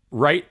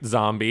 right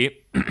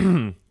zombie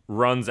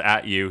runs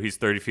at you. He's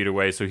 30 feet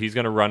away, so he's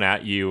going to run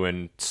at you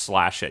and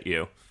slash at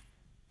you.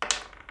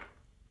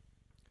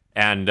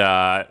 And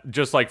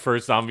just like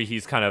first zombie,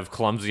 he's kind of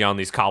clumsy on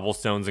these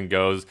cobblestones and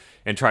goes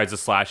and tries to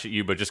slash at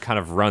you, but just kind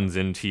of runs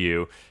into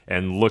you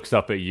and looks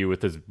up at you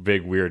with this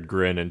big weird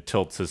grin and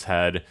tilts his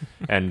head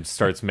and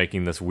starts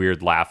making this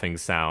weird laughing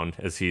sound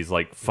as he's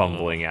like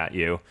fumbling at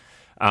you.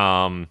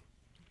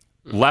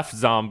 Left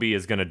zombie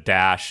is going to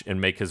dash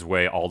and make his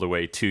way all the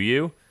way to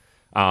you,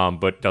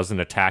 but doesn't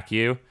attack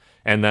you.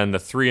 And then the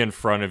three in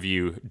front of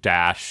you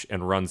dash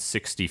and run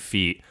 60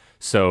 feet.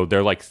 So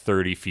they're like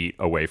 30 feet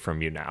away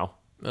from you now.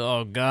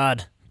 Oh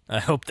God, I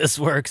hope this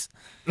works.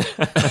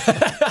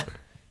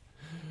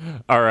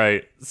 All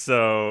right,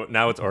 so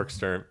now it's Orc's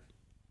turn.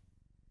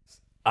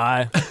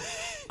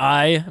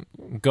 I'm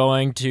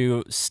going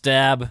to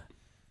stab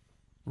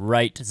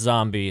right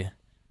zombie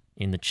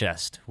in the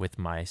chest with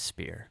my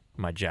spear,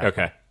 my javelin.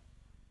 Okay,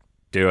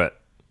 do it.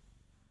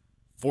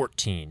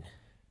 14.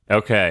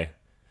 Okay,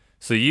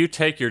 so you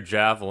take your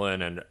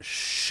javelin and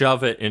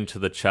shove it into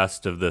the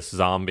chest of this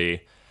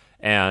zombie,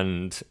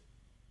 and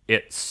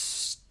it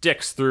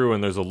sticks through,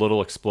 and there's a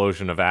little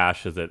explosion of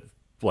ash as it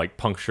like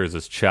punctures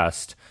his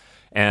chest,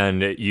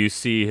 and you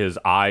see his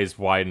eyes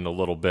widen a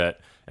little bit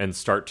and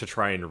start to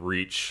try and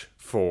reach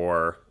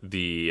for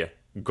the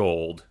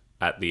gold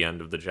at the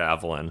end of the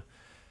javelin.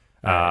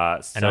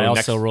 And So I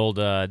also next- rolled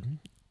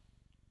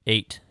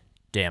 8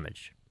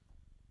 damage.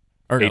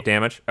 Or no, 8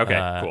 damage.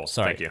 Okay, cool.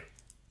 sorry. Thank you.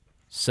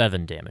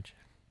 7 damage.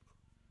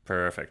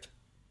 Perfect.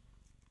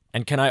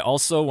 And can I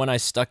also, when I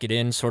stuck it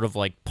in, sort of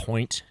like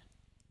point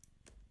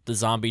the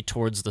zombie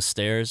towards the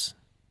stairs?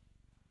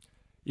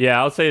 Yeah,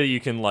 I'll say that you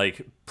can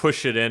like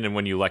push it in, and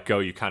when you let go,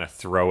 you kind of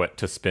throw it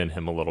to spin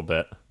him a little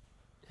bit.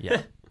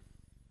 Yeah.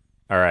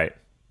 All right,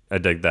 I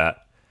dig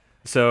that.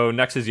 So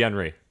next is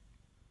Yenri.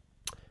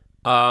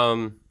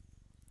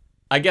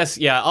 I guess,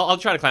 yeah, I'll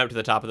try to climb up to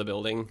the top of the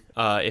building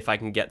if I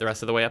can get the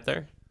rest of the way up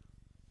there.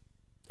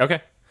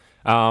 Okay.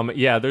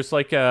 Yeah,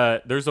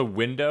 there's a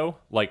window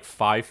like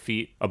 5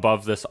 feet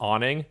above this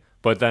awning,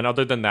 but then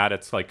other than that,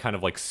 it's like kind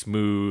of like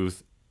smooth,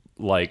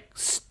 like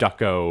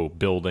stucco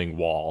building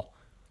wall.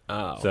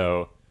 Oh.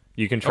 So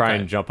you can try Okay.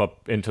 and jump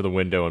up into the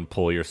window and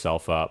pull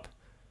yourself up.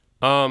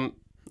 All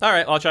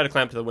right, I'll try to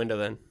climb to the window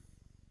then.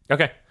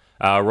 Okay.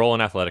 Roll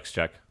an athletics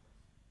check.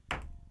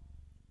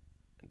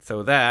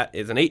 So that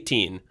is an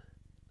 18.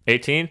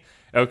 18?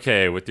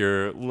 Okay, with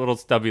your little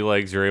stubby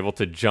legs, you're able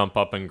to jump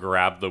up and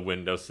grab the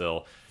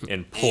windowsill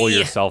and pull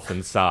yourself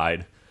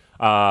inside.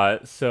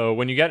 So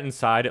when you get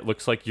inside, it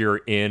looks like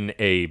you're in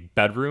a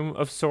bedroom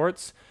of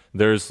sorts.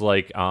 There's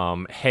like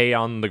hay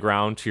on the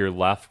ground to your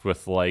left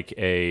with like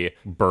a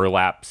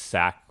burlap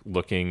sack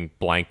looking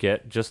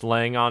blanket just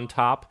laying on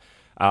top.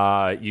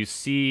 You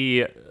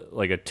see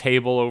like a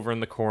table over in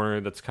the corner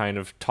that's kind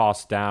of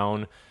tossed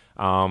down.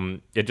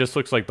 It just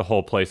looks like the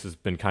whole place has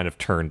been kind of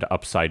turned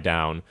upside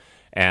down.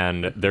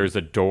 And there's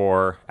a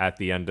door at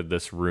the end of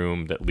this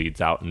room that leads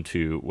out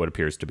into what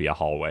appears to be a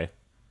hallway.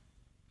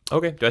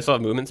 Okay, do I still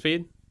have movement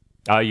speed?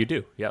 You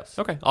do, yes.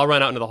 Okay, I'll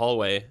run out into the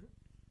hallway.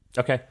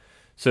 Okay.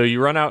 So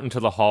you run out into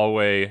the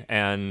hallway,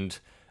 and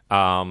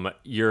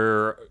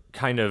you're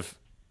kind of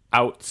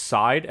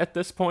outside at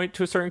this point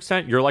to a certain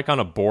extent. You're like on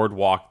a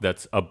boardwalk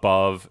that's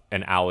above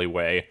an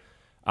alleyway,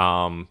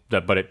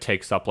 but it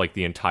takes up like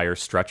the entire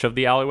stretch of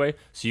the alleyway.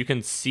 So you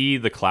can see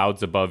the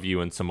clouds above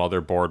you and some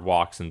other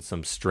boardwalks and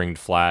some stringed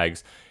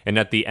flags. And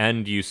at the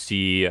end, you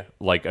see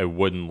like a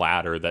wooden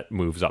ladder that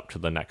moves up to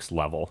the next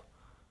level.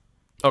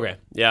 Okay,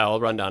 yeah, I'll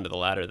run down to the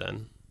ladder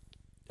then.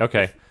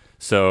 Okay.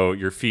 So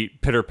your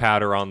feet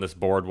pitter-patter on this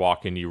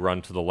boardwalk, and you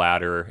run to the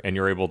ladder, and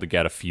you're able to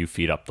get a few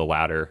feet up the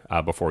ladder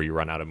before you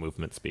run out of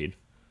movement speed.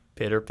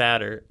 Pitter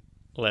patter.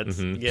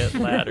 Let's get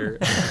ladder.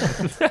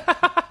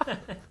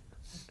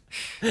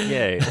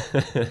 Yay.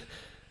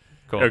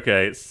 Cool.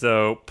 Okay,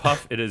 so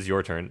Puff, it is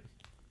your turn.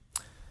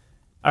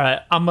 All right,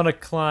 I'm gonna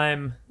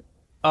climb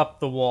up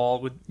the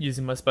wall with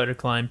using my spider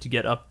climb to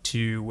get up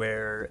to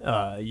where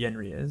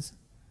Yenri is,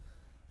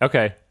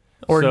 Okay.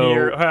 or so,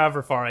 near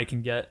however far I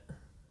can get.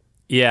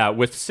 Yeah,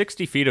 with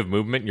 60 feet of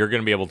movement, you're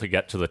going to be able to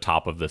get to the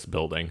top of this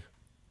building.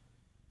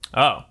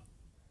 Oh,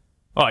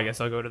 I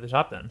guess I'll go to the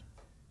top then.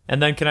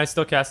 And then can I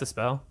still cast a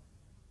spell?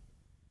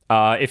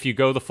 If you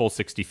go the full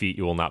 60 feet,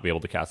 you will not be able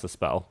to cast a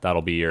spell.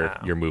 That'll be your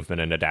Wow. your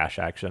movement and a dash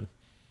action.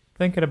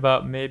 Thinking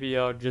about maybe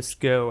I'll just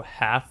go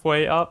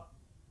halfway up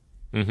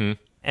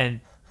and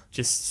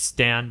just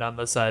stand on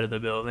the side of the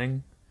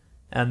building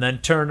and then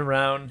turn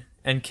around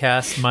and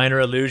cast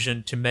Minor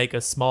Illusion to make a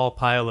small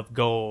pile of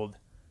gold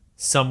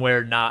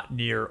somewhere not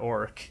near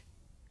Orc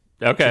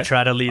Okay. to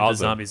try to lead the Awesome.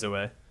 zombies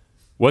away.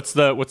 What's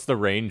the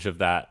range of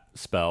that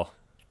spell?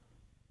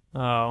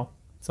 Oh,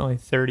 it's only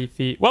 30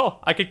 feet. Well,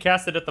 I could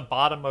cast it at the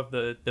bottom of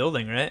the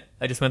building, right?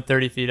 I just went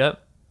 30 feet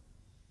up.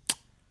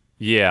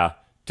 Yeah.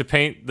 To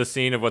paint the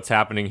scene of what's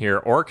happening here,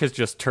 Orc has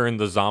just turned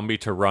the zombie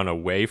to run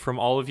away from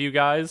all of you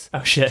guys.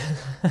 Oh, shit.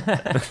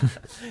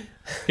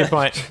 Good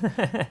point.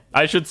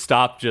 I should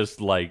stop just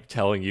like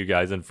telling you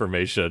guys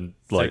information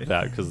like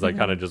that because I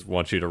kind of just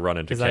want you to run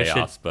into 'Cause I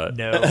chaos. should But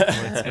know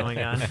what's going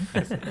on.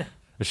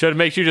 it should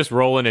make you just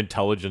roll an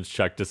intelligence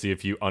check to see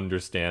if you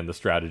understand the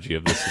strategy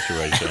of this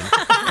situation.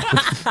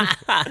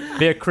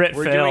 Be a crit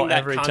We're fail doing that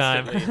every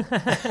time.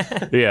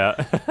 constantly.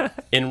 Yeah.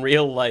 In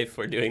real life,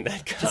 we're doing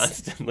that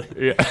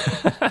constantly.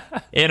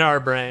 In our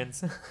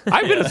brains.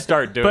 I'm going to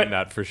start doing But-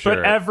 that for sure.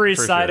 But every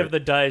for side sure. of the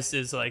dice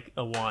is like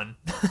a 1.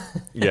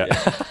 Yeah.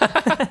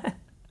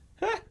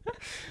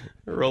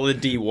 Roll a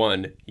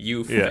D1.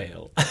 You Yeah.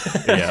 fail.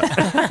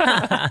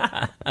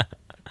 Yeah.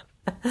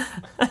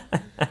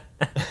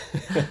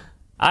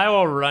 I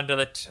will run to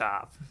the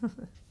top.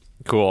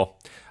 Cool.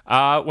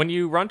 When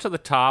you run to the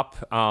top,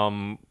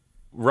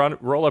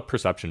 roll a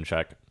perception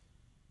check.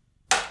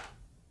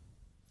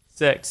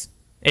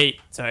 8.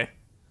 Sorry.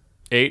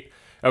 8.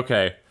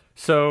 Okay.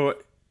 So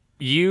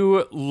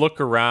you look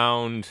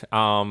around,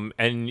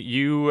 and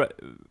you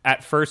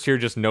at first here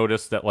just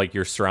notice that like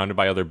you're surrounded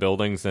by other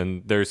buildings,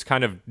 and there's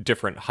kind of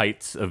different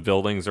heights of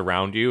buildings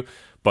around you,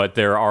 but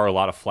there are a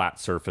lot of flat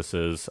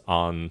surfaces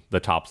on the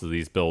tops of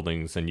these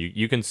buildings, and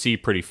you can see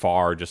pretty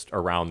far just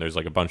around. There's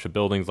like a bunch of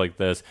buildings like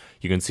this.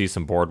 You can see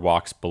some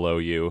boardwalks below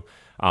you.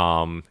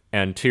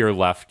 And to your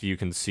left, you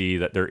can see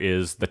that there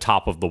is the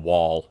top of the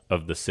wall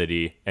of the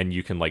city, and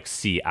you can like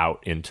see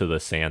out into the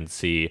sand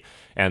sea,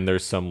 and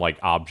there's some like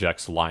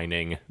objects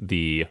lining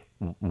the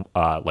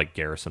like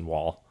garrison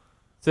wall.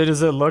 So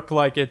does it look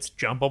like it's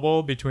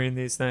jumpable between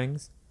these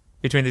things?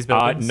 Between these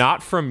buildings?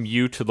 Not from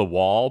you to the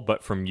wall,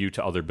 but from you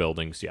to other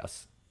buildings,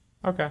 yes.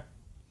 Okay.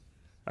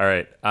 All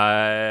right,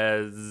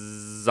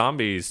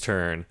 zombie's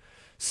turn.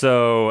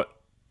 So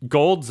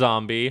Gold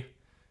Zombie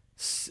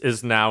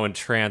is now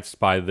entranced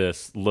by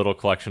this little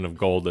collection of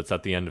gold that's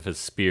at the end of his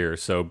spear.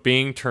 So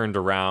being turned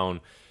around,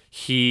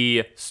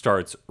 he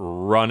starts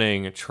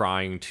running,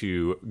 trying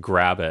to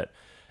grab it.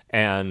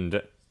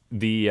 And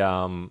the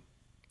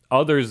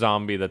other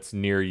zombie that's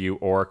near you,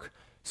 Orc,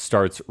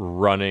 starts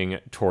running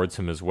towards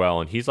him as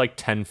well. And he's like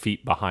 10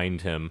 feet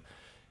behind him.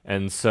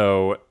 And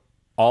so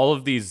all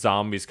of these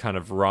zombies kind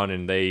of run,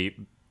 and they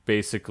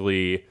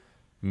basically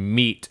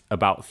meet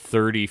about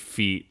 30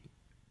 feet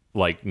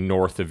like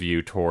north of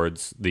you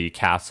towards the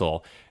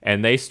castle,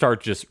 and they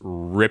start just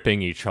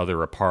ripping each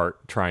other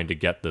apart trying to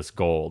get this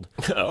gold.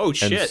 Oh,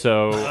 shit. And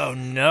so Oh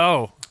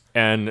no.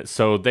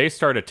 they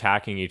start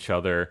attacking each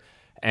other,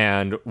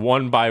 and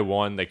one by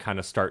one they kind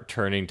of start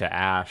turning to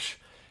ash,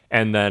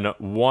 and then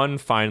one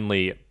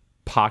finally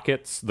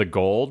pockets the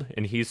gold,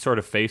 and he's sort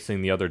of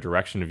facing the other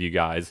direction of you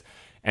guys,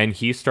 and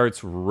he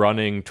starts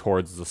running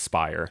towards the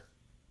spire.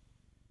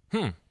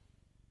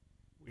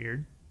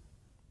 Weird.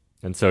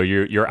 And so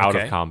you're out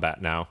Okay. of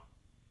combat now.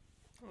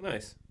 Oh,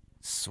 nice.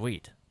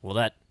 Sweet. Well,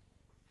 that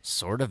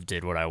sort of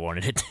did what I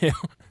wanted it to.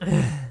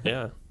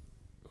 Yeah.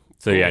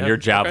 So yeah, and yeah, your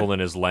okay. javelin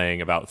is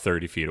laying about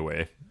 30 feet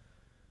away.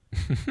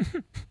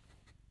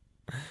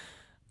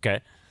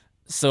 Okay.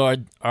 So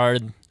are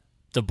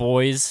the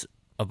boys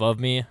above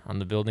me on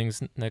the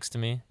buildings next to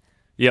me?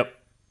 Yep.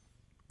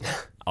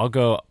 I'll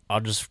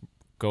just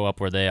go up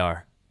where they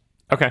are.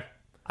 Okay.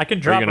 I can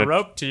drop gonna- a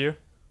rope to you if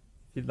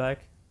you'd like.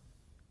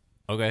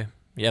 Okay.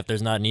 Yeah, if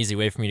there's not an easy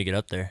way for me to get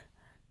up there.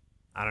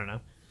 I don't know.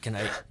 Can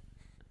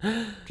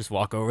I just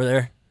walk over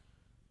there?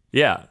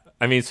 Yeah.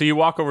 I mean, so you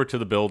walk over to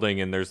the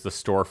building, and there's the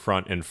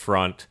storefront in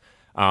front.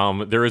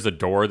 There is a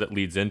door that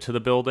leads into the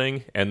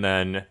building, and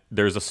then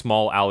there's a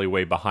small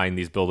alleyway behind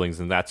these buildings,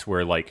 and that's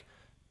where like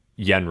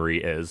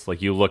Yenri is.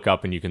 Like you look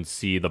up and you can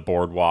see the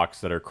boardwalks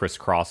that are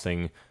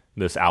crisscrossing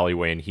this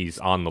alleyway, and he's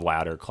on the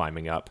ladder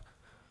climbing up.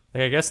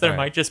 Like, I guess there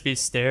Alright. might just be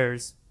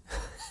stairs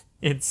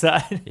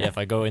inside. Yeah, if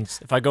I go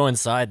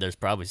inside, there's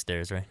probably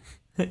stairs, right?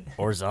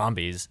 Or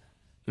zombies.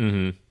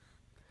 Mm-hmm.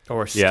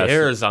 Or Yes.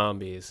 stare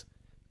zombies.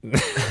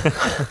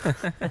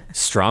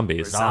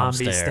 Strombies.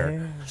 Zombie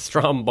stare.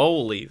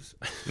 Strombolis.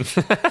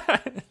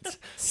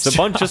 It's a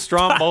bunch of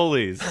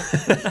Strombolis.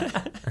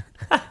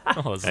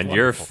 Oh, it's And wonderful.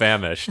 you're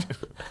famished.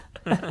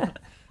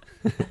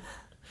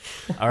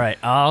 All right,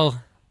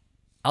 I'll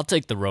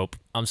take the rope.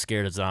 I'm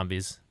scared of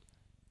zombies.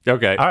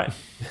 Okay. All right.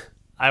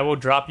 I will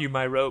drop you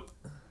my rope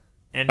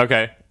and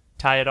Okay.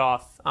 tie it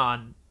off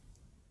on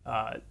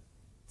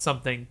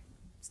something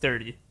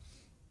sturdy.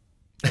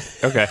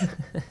 Okay.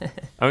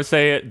 I would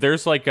say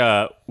there's like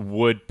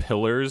wood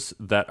pillars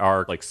that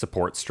are like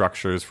support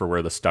structures for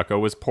where the stucco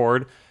was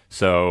poured.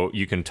 So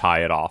you can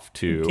tie it off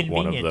to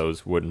one of Convenient.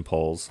 those wooden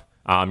poles.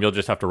 You'll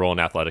just have to roll an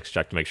athletics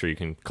check to make sure you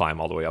can climb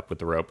all the way up with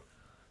the rope.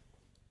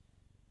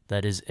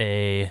 That is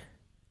a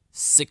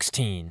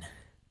 16.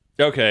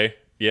 Okay.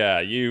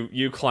 Yeah,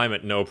 you climb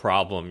it no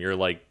problem. You're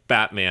like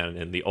Batman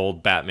in the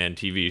old Batman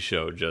TV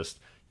show, just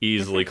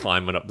easily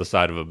climbing up the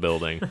side of a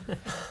building.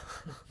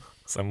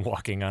 So I'm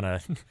walking on a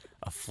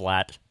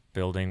flat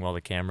building while the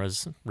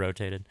camera's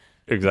rotated.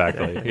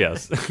 Exactly.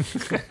 Yes.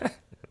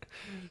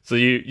 So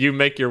you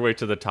make your way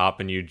to the top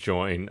and you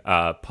join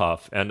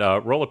Puff and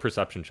roll a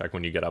perception check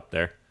when you get up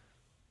there.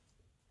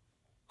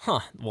 Huh.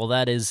 Well,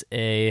 that is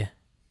a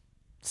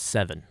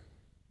 7.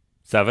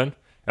 7?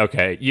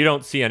 Okay. You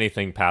don't see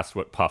anything past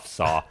what Puff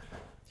saw.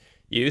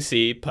 You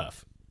see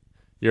Puff.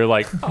 You're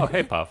like, oh,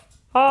 hey, Puff.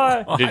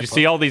 Hi. Did you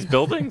see all these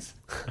buildings?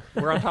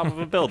 We're on top of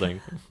a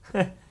building.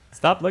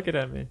 Stop looking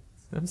at me.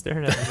 I'm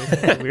staring at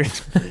you.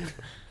 It's weird.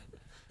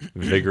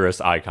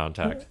 Vigorous eye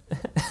contact.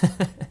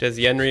 Does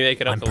Yenri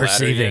make it up I'm the ladder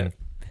perceiving.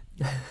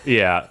 yet?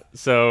 Yeah.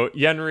 So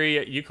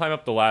Yenri, you climb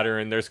up the ladder,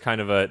 and there's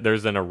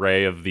there's an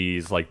array of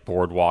these like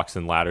boardwalks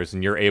and ladders,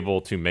 and you're able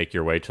to make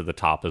your way to the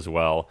top as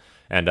well.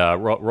 And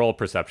roll a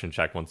perception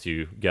check once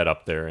you get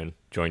up there and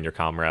join your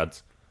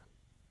comrades.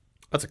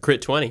 That's a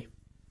crit 20.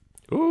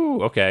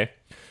 Ooh, okay.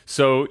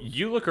 So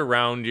you look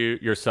around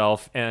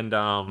yourself, and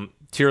to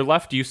your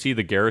left, you see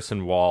the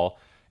garrison wall,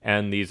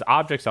 and these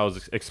objects I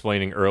was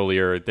explaining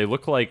earlier. They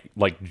look like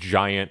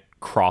giant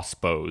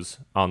crossbows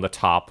on the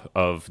top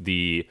of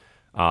the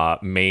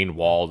main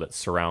wall that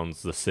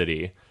surrounds the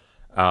city.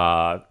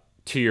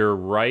 To your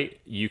right,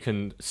 you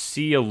can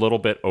see a little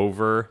bit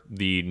over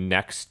the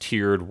next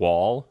tiered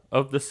wall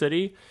of the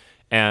city,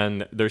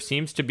 and there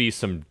seems to be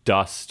some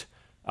dust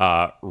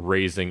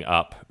raising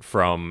up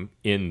from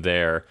in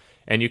there.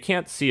 And you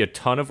can't see a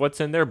ton of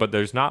what's in there, but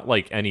there's not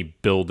like any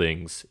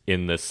buildings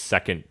in this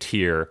second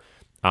tier.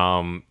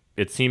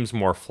 It seems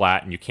more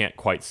flat, and you can't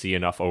quite see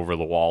enough over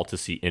the wall to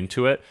see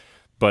into it.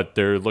 But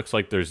there looks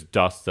like there's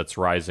dust that's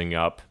rising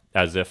up,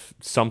 as if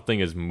something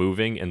is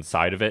moving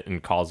inside of it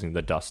and causing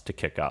the dust to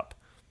kick up.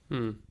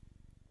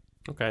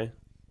 Okay.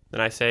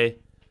 Then I say,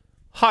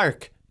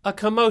 hark, a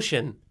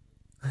commotion.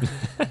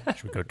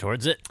 Should we go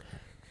towards it?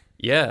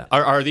 Yeah.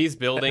 Are these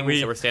buildings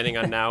We- that we're standing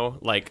on now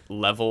like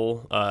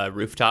level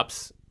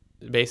rooftops,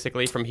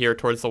 basically, from here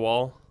towards the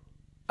wall?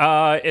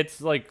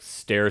 It's like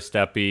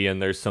stair-steppy,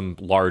 and there's some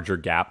larger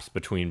gaps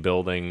between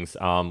buildings.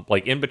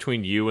 Like in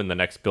between you and the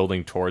next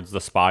building towards the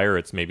spire,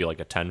 it's maybe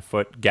like a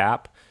 10-foot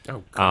gap.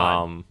 Oh,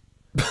 God.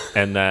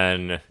 And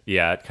then,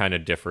 yeah, it kind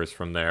of differs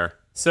from there.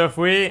 So if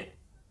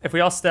we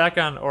all stack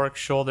on Oric's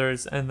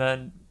shoulders and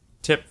then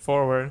tip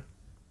forward,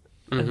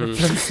 and the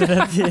person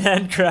at the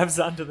end grabs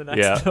onto the next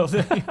Yeah.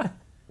 building.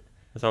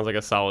 That sounds like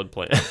a solid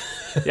plan.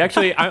 Yeah,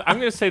 actually, I'm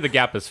going to say the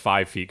gap is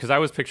 5 feet, because I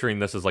was picturing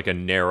this as like a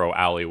narrow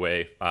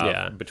alleyway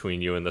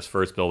between you and this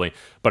first building.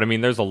 But I mean,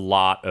 there's a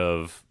lot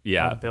of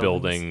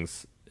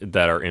buildings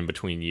that are in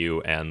between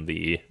you and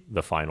the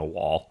final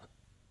wall.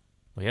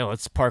 Well, yeah,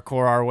 let's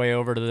parkour our way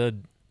over to the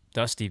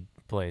dusty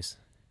place.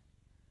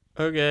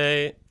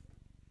 Okay.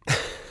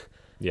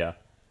 Yeah.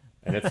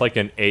 And it's like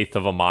an eighth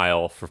of a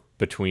mile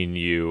between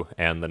you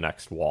and the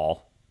next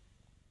wall.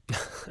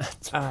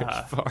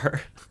 Pretty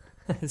far.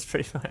 It's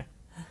pretty fun.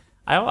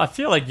 I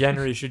feel like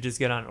Yenri should just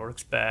get on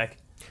Orc's back.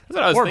 That's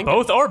what I was Or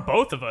thinking.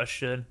 both of us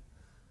should.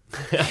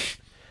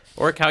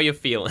 Orc, how you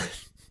feeling?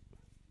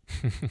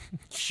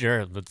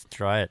 Sure, let's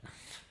try it.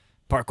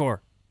 Parkour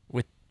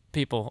with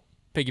people.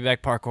 Piggyback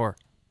parkour.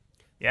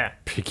 Yeah.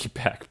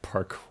 Piggyback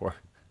parkour.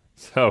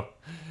 So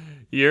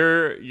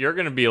you're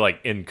going to be like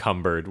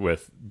encumbered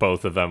with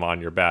both of them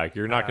on your back.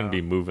 You're not going to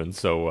be moving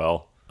so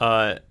well.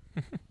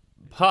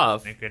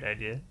 Puff, A good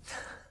idea.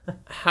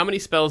 how many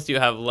spells do you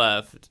have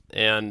left,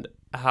 and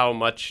how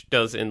much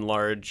does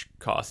enlarge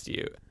cost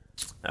you?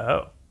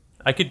 Oh.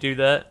 I could do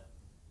that.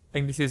 I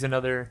can just use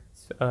another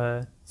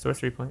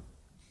sorcery point.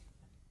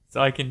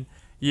 So I can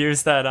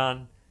use that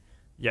on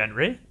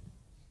Yenri?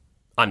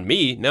 On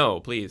me? No,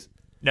 please.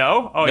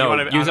 No? Oh, no, you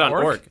want to use it on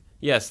Orc.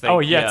 Yes, thank Oh,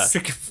 you. yes.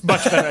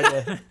 Much better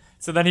idea.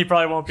 So then he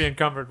probably won't be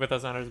encumbered with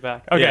us on his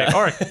back. Okay, Yeah.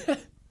 Orc.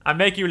 I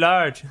make you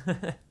large.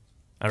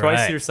 All Twice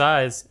right. your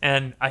size.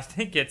 And I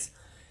think it's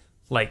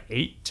like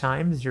 8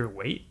 times your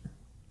weight.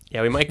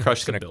 Yeah, we might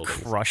crush the Gonna building.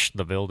 crush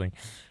the building.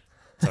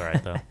 It's all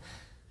right though.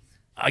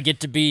 I get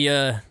to be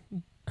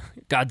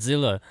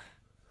Godzilla.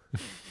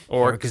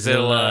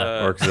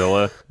 Orczilla.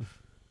 Orczilla.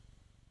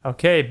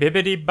 Okay,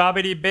 bibbidi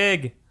bobbidi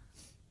big.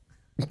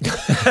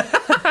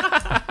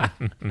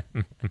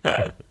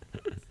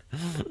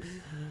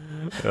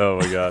 Oh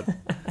my god.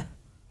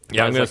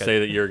 Yeah, I'm it's gonna like say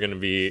that you're gonna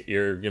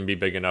be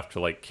big enough to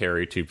like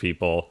carry 2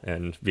 people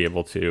and be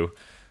able to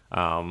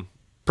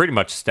pretty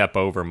much step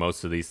over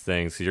most of these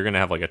things. So you're gonna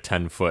have like a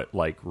 10-foot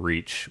like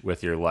reach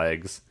with your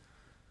legs.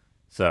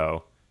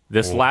 So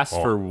this lasts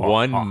for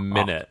 1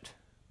 minute.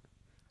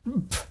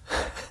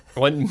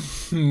 1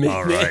 minute.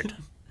 All right.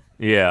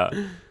 Yeah.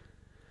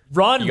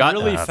 Run got-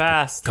 really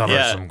fast. Cover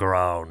Yeah. some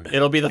ground.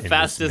 It'll be the in this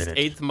fastest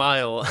minute. 8th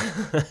mile.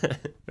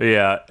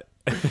 Yeah.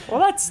 Well,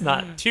 that's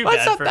not too Well,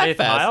 it's bad not for that 8th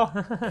fast.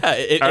 mile. Yeah,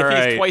 if All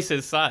right. he's twice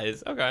his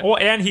size. Okay. Well,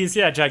 and he's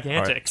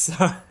gigantic.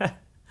 So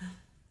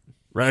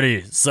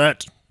Ready,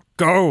 set,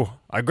 go.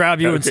 I grab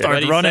you and Okay. start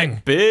Ready, running.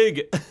 set,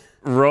 big.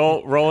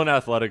 Roll an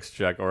athletics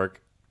check, Orc.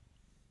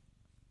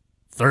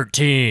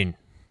 13.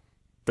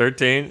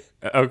 13.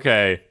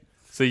 Okay.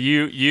 So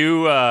you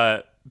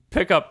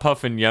pick up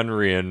Puff and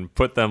Yenri and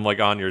put them like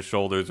on your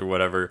shoulders or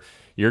whatever.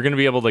 You're gonna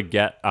be able to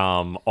get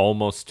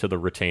almost to the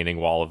retaining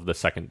wall of the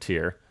second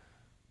tier.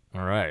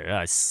 All right.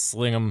 I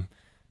sling them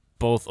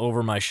both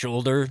over my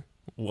shoulder,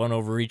 one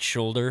over each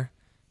shoulder,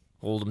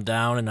 hold them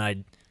down, and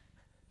I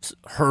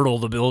hurdle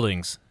the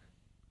buildings.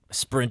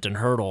 Sprint and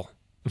hurdle.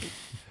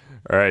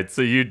 All right,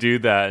 so you do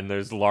that, and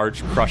there's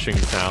large crushing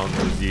sounds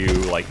as you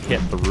like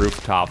hit the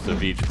rooftops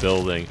of each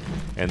building,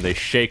 and they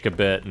shake a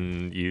bit,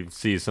 and you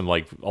see some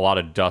like a lot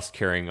of dust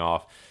carrying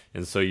off.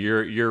 And so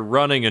you're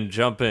running and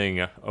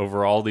jumping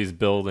over all these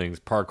buildings,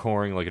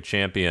 parkouring like a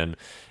champion,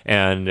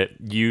 and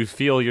you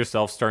feel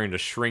yourself starting to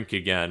shrink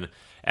again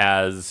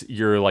as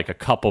you're like a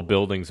couple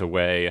buildings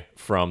away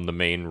from the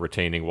main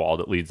retaining wall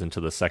that leads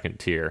into the second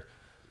tier.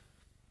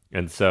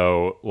 And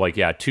so, like,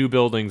 yeah, 2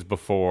 buildings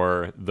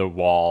before the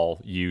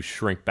wall, you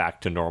shrink back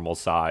to normal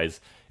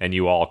size, and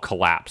you all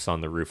collapse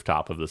on the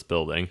rooftop of this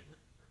building.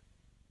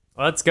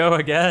 let's go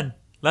again.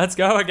 Let's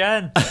go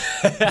again.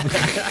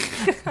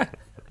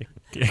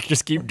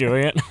 Just keep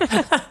doing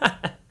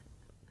it.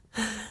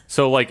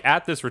 So, like,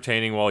 at this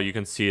retaining wall, you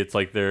can see it's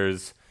like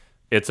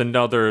it's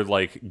another,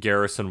 like,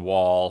 garrison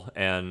wall,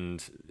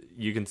 and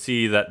you can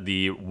see that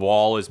the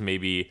wall is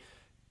maybe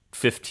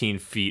 15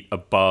 feet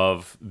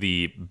above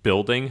the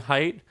building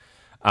height.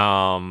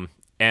 And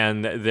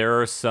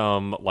there are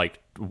some, like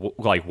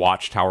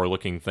watchtower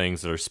looking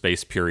things that are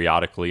spaced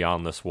periodically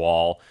on this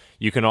wall.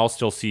 You can all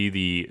still see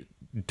the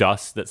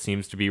dust that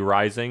seems to be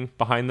rising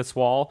behind this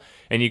wall,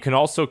 and you can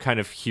also kind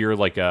of hear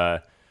like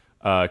a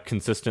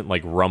consistent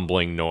like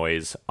rumbling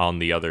noise on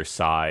the other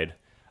side.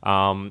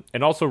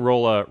 And also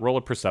roll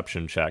a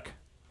perception check.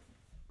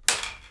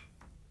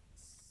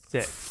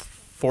 6.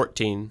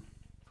 14.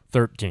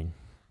 13.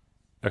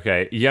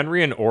 Okay,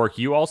 Yenri and Orc,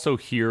 you also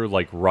hear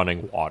like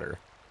running water.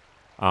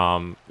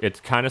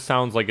 It kind of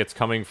sounds like it's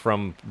coming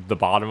from the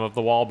bottom of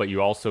the wall, but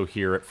you also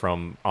hear it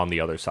from on the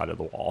other side of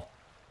the wall.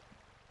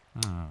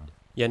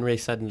 Yenrei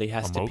suddenly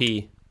has to moat?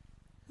 pee.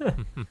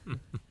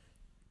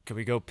 Can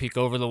we go peek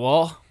over the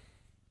wall?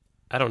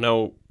 I don't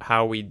know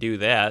how we do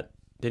that.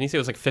 Didn't he say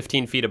it was like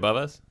 15 feet above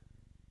us?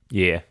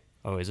 Yeah.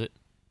 Oh, is it?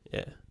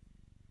 Yeah.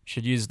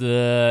 Should use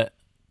the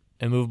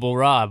immovable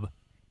rod.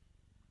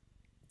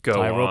 Go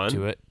Tie a on. rope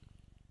to it.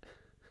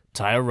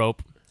 Tie a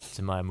rope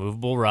to my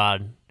immovable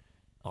rod.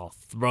 I'll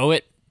throw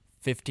it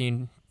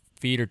 15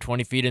 feet or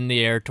 20 feet in the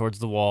air towards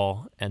the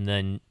wall, and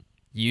then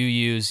you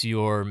use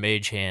your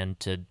mage hand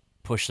to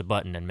push the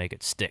button and make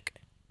it stick.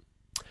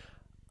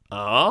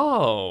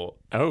 Oh.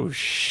 Oh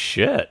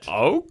shit.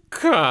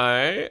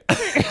 Okay.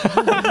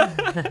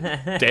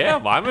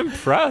 Damn, I'm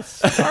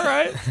impressed. All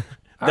right.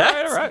 All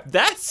right.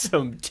 That's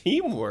some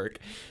teamwork.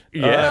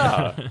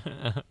 Yeah.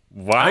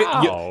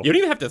 Wow. You don't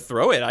even have to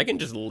throw it. I can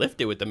just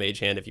lift it with the mage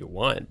hand if you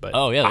want. But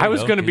Oh, yeah. I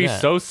was going to be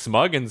so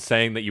smug in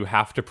saying that you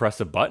have to press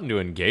a button to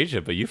engage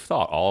it, but you've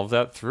thought all of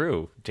that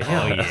through.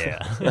 Damn. Oh, yeah.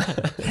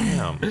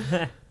 Damn.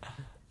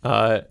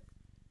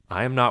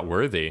 I am not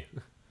worthy.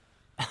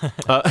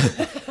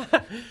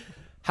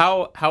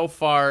 how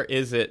far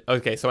is it?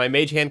 Okay, so my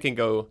mage hand can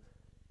go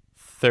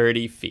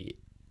 30 feet.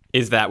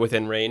 Is that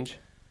within range?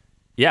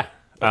 Yeah.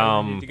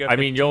 need to go I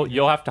mean,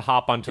 you'll have to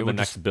hop onto the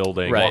next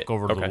building. Right. Walk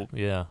over to Okay. the...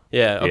 Yeah.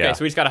 Yeah. Okay. Yeah.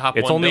 So we just got to hop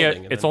It's one only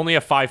building. it's only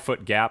a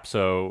 5-foot gap,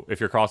 so if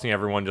you're crossing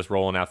everyone, just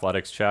roll an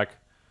athletics check.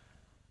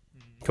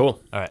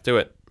 cool. All right. Do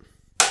it.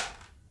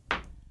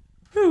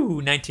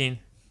 Ooh, 19.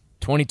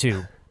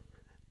 22.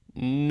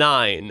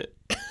 9.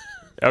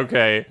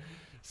 Okay,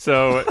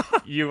 so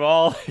you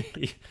all,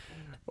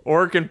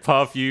 Orc and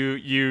Puff,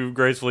 you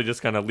gracefully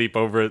just kind of leap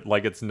over it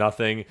like it's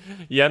nothing.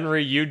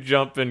 Yenri, you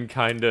jump and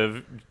kind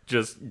of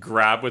just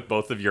grab with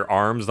both of your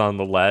arms on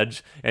the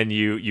ledge, and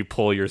you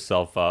pull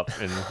yourself up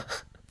and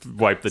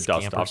wipe the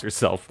dust off Scampers.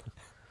 yourself.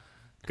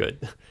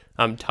 Good.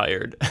 I'm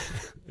tired.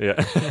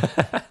 Yeah.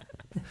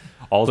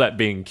 All that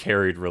being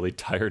carried really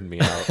tired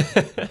me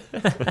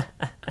out.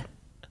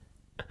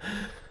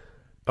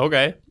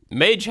 Okay.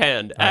 Mage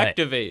hand, All right.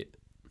 activate.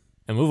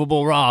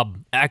 Immovable Rob,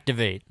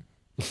 activate.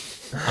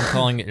 I'm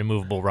calling it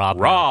immovable Rob.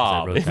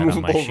 now, 'cause I wrote that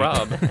on my Immovable sheet.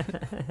 Rob.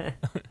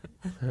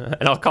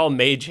 And I'll call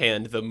Mage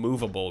Hand the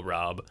movable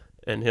Rob,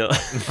 and he'll.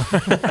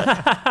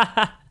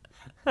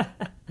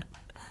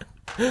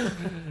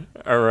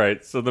 All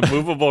right, so the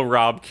movable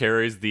Rob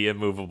carries the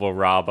immovable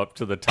Rob up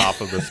to the top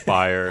of the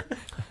spire,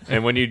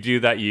 and when you do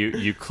that,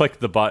 you click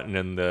the button,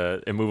 and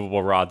the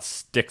immovable rod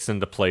sticks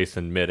into place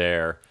in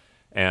midair,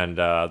 and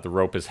the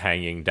rope is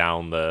hanging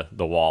down the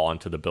wall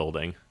onto the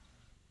building.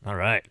 All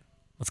right,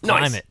 let's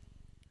climb Nice. it.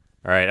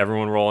 All right,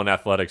 everyone roll an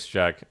athletics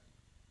check.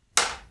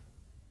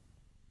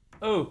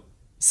 Oh,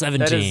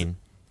 17.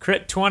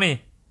 crit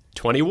 20.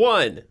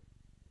 21.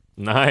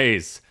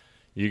 Nice.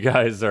 You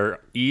guys are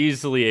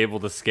easily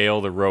able to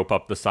scale the rope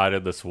up the side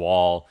of this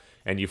wall,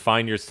 and you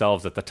find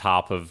yourselves at the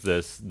top of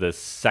this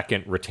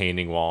second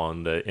retaining wall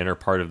in the inner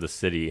part of the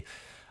city.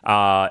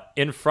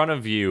 In front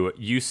of you,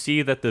 you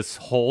see that this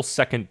whole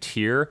second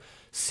tier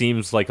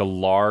seems like a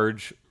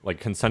large, like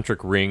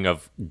concentric ring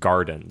of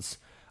gardens,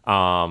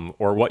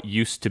 or what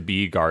used to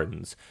be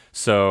gardens.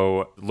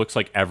 So it looks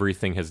like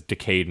everything has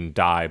decayed and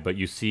died, but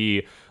you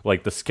see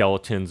like the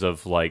skeletons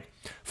of like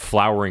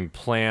flowering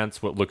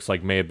plants, what looks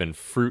like may have been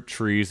fruit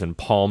trees and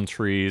palm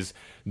trees.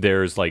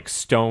 There's like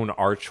stone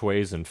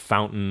archways and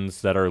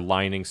fountains that are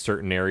lining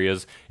certain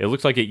areas. It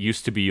looks like it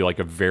used to be like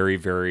a very,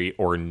 very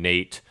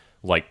ornate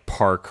like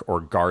park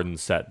or garden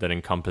set that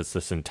encompassed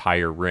this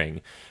entire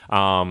ring.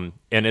 And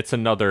it's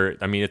another,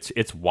 I mean,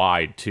 it's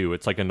wide too.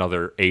 It's like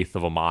another eighth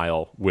of a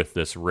mile with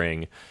this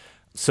ring.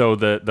 So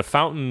the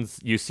fountains,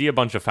 you see a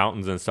bunch of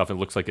fountains and stuff. It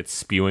looks like it's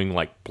spewing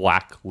like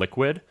black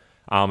liquid.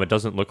 It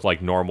doesn't look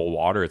like normal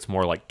water. It's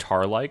more like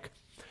tar-like.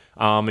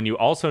 And you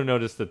also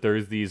notice that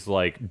there's these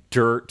like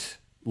dirt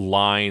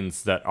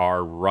lines that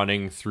are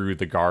running through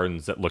the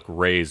gardens that look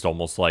raised,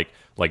 almost like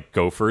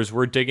gophers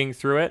were digging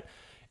through it.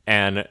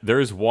 And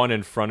there's one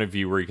in front of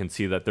you where you can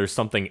see that there's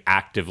something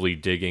actively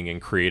digging and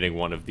creating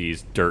one of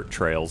these dirt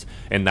trails,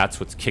 and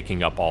that's what's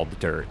kicking up all the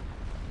dirt.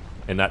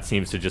 And that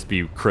seems to just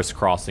be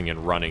crisscrossing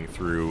and running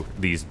through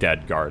these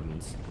dead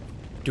gardens.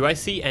 Do I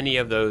see any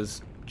of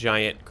those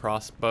giant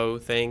crossbow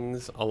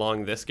things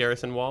along this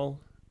garrison wall?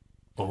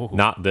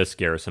 Not this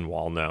garrison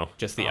wall, no.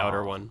 Just the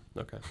outer one?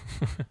 Okay.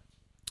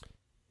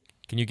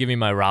 Can you give me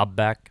my Rob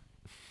back?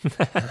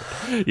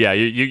 Yeah,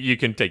 you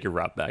can take your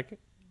route back.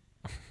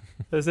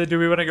 I said, do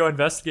we want to go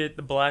investigate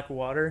the black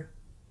water?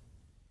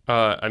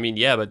 I mean,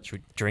 yeah, but Should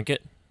we drink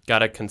it?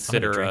 gotta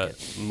consider drink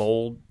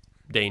mold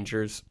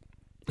dangers.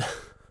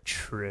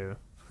 True.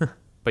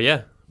 But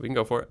yeah, we can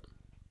go for it.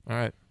 All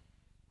right.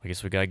 I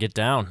guess we gotta get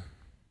down.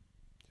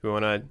 Do we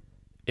want to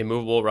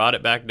immovable rod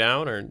it back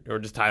down, or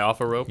just tie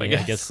off a rope? I Yeah,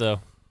 guess. I guess so.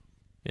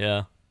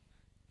 Yeah.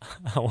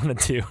 I want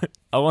to do it.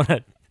 I want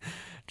to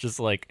just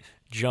like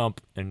jump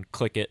and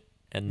click it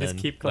and Just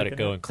then keep let it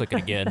clicking go it. and click it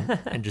again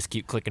and just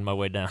keep clicking my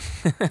way down.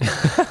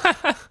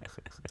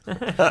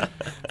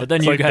 But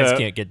then you like guys the-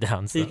 can't get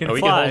down. So. You can Oh,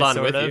 we can fly, hold on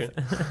sort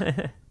with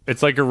of.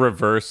 It's like a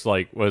reverse,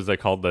 like, what is it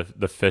called?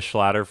 The fish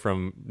ladder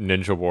from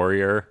Ninja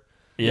Warrior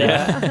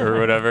Yeah. or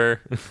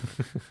whatever.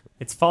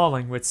 It's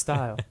falling with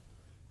style.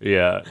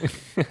 Yeah.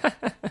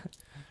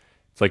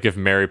 It's like if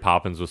Mary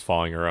Poppins was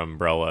following her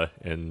umbrella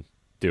and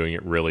doing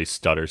it really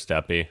stutter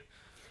steppy.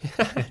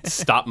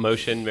 Stop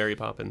motion, Mary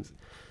Poppins.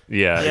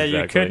 Yeah,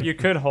 Yeah, exactly. you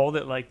could hold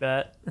it like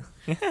that,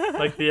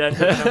 like the end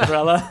of an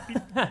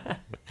umbrella.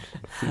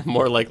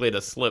 More likely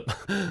to slip.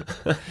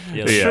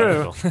 Yeah, Yeah.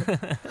 True.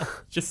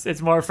 Just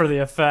it's more for the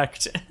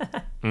effect.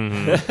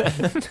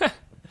 I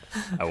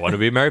want to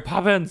be Mary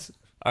Poppins.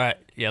 All right.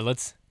 Yeah,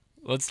 let's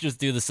just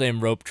do the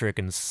same rope trick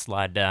and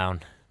slide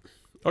down.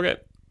 Okay.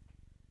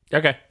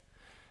 Okay.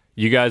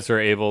 You guys are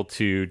able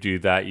to do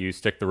that. You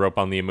stick the rope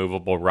on the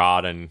immovable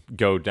rod and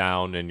go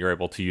down, and you're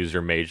able to use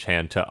your mage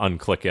hand to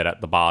unclick it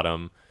at the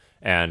bottom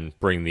and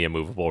bring the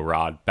immovable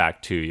rod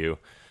back to you.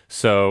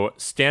 So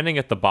standing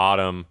at the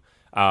bottom,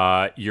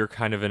 you're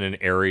kind of in an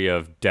area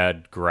of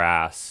dead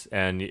grass,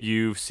 and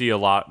you see a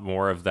lot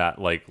more of that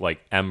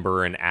like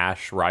ember and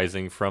ash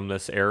rising from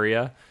this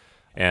area.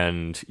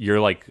 And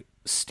you're like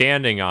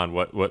standing on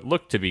what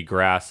looked to be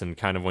grass, and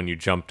kind of when you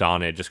jumped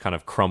on it, it just kind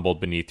of crumbled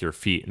beneath your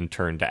feet and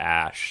turned to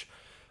ash.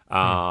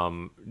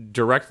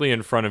 Directly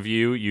in front of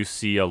you, you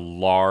see a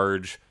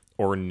large,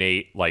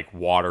 ornate like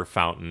water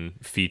fountain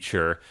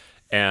feature,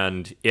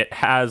 and it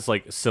has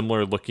like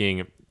similar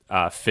looking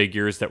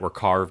figures that were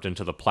carved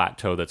into the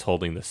plateau that's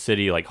holding the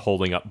city, like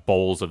holding up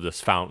bowls of this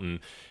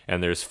fountain.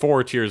 And there's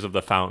 4 tiers of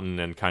the fountain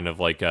and kind of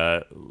like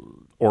a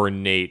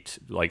ornate,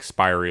 like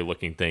spiry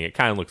looking thing. It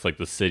kind of looks like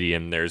the city,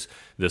 and there's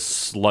this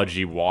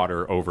sludgy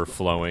water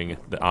overflowing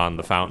on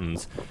the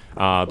fountains.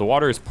 The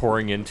water is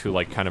pouring into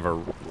like kind of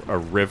a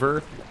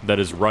river that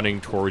is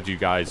running towards you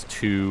guys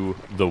to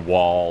the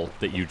wall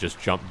that you just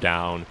jumped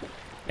down,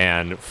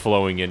 and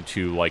flowing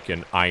into like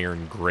an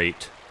iron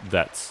grate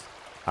that's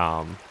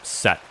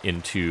set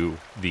into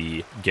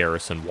the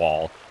garrison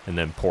wall and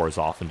then pours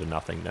off into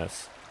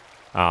nothingness.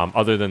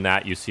 Other than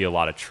that, you see a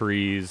lot of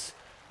trees.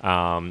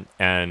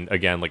 And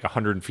again, like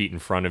 100 feet in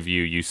front of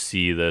you, you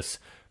see this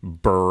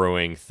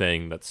burrowing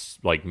thing that's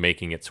like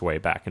making its way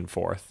back and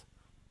forth.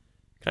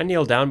 Can I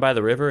kneel down by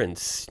the river and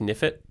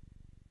sniff it?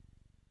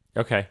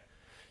 Okay.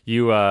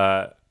 You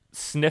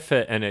sniff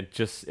it, and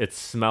it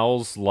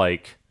smells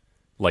like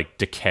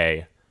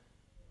decay.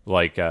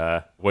 Like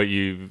what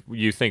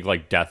you think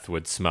like death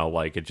would smell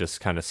like. It just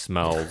kind of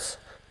smells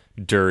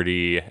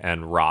dirty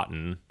and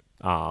rotten,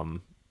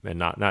 and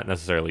not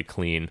necessarily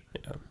clean.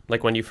 Yeah.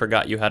 Like when you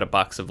forgot you had a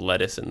box of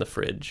lettuce in the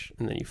fridge,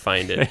 and then you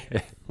find it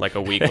like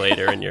a week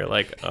later, and you're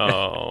like,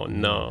 oh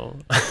no.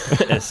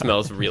 It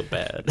smells real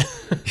bad.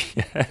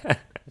 Yeah.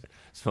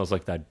 Smells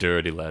like that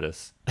dirty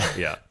lettuce.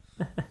 Yeah.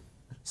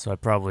 So I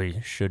probably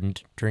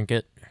shouldn't drink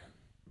it.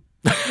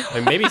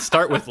 And maybe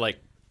start with like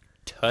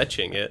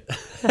touching it.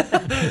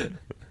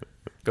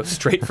 Go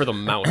straight for the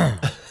mouth.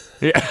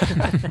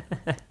 Yeah.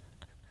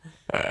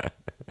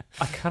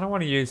 I kind of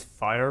want to use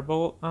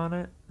firebolt on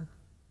it.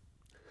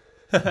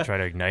 Try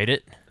to ignite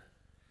it.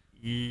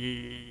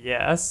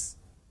 Yes.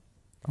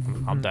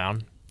 I'm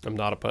down. I'm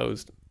not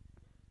opposed.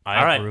 I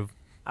All right. approve.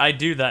 I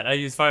do that. I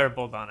use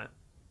firebolt on it.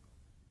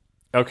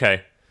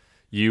 Okay.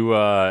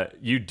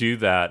 You do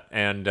that,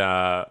 and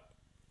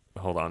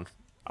hold on.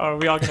 Are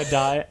we all gonna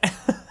die?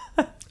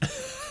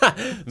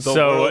 The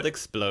So- world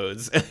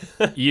explodes.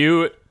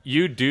 You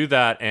do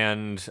that,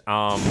 and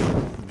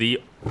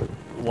the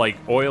like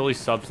oily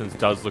substance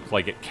does look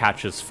like it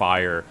catches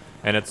fire,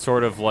 and it's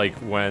sort of like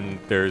when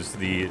there's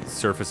the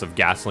surface of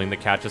gasoline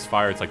that catches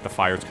fire. It's like the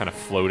fire's kind of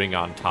floating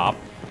on top,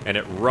 and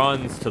it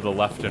runs to the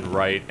left and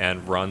right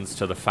and runs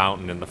to the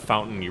fountain, and the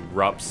fountain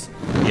erupts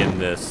in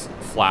this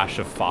flash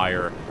of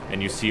fire,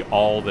 and you see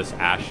all this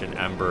ash and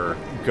ember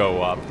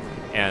go up,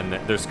 and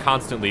there's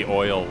constantly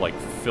oil like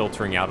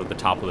filtering out of the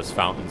top of this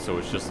fountain, so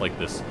it's just like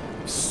this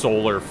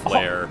solar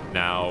flare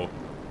now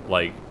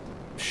like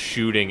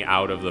shooting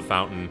out of the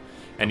fountain,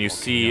 and you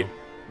see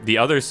the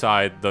other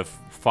side, the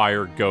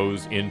fire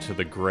goes into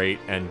the grate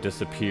and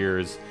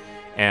disappears,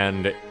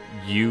 and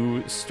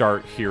you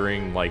start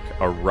hearing like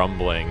a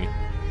rumbling,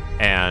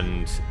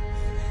 and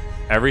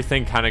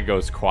everything kind of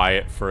goes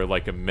quiet for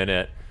like a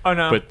minute. Oh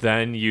no. But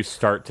then you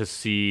start to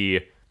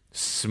see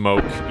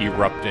smoke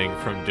erupting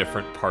from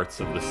different parts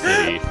of the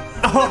city.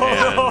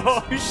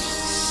 Oh,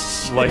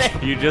 And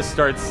like you just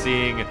start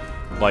seeing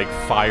like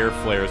fire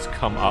flares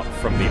come up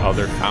from the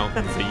other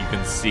fountains that you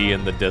can see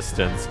in the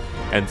distance,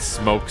 and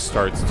smoke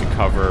starts to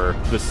cover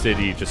the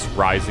city, just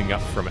rising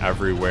up from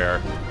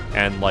everywhere.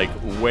 And like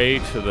way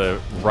to the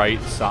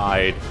right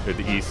side or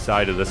the east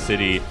side of the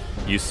city,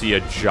 you see a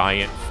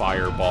giant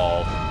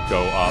fireball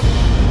go up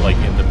like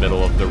in the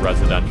middle of the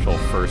residential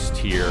first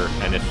tier,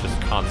 and it's just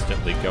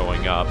constantly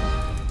going up.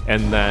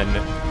 And then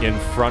in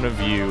front of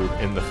you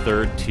in the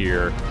third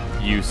tier,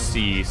 you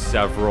see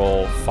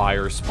several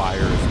fire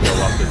spires go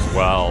up as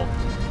well.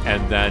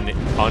 And then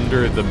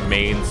under the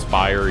main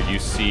spire, you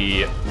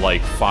see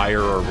like fire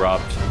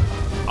erupt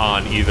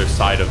on either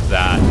side of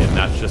that, and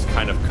that's just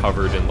kind of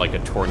covered in like a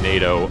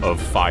tornado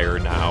of fire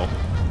now.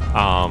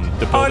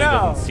 The building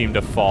doesn't seem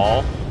to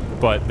fall,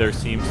 but there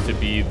seems to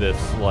be this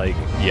like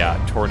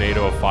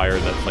tornado of fire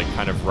that's like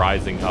kind of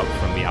rising up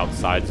from the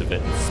outsides of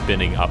it and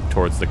spinning up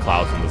towards the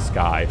clouds in the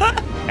sky.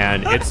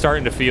 And it's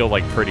starting to feel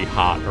like pretty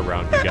hot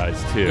around you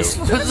guys too. This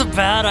was a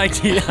bad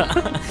idea.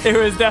 it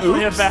was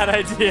definitely a bad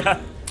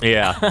idea.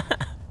 Yeah.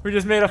 We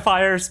just made a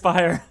fire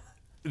spire.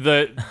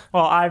 Well,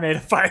 I made a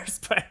fire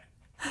spire.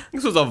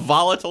 This was a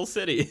volatile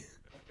city.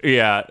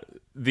 Yeah.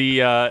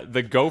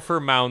 The gopher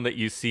mound that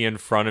you see in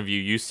front of you,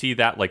 you see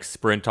that like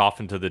sprint off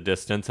into the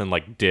distance and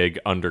like dig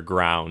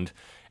underground,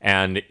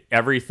 and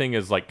everything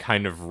is like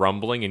kind of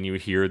rumbling, and you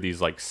hear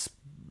these like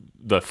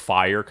the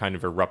fire kind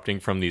of erupting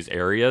from these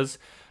areas.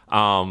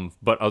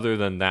 But other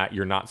than that,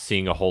 you're not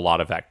seeing a whole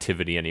lot of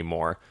activity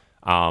anymore.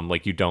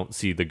 Like you don't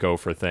see the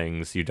gopher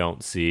things, you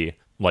don't see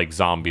like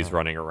zombies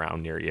running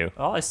around near you.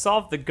 Well, I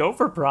solved the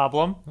gopher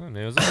problem. Oh, man,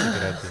 it was a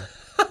good idea.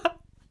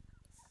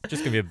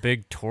 Just gonna be a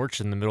big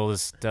torch in the middle of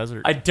this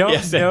desert. I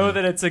don't know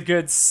that it's a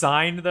good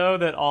sign, though,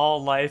 that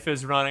all life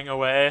is running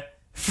away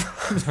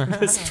from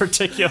this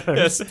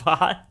particular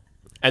spot.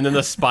 And then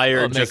the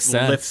spire makes just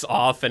sense. lifts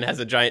off and has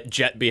a giant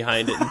jet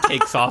behind it and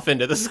takes off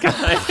into the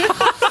sky.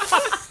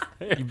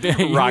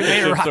 You Rocket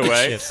made a ships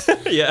away.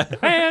 ship. Yeah.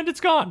 And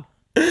it's gone.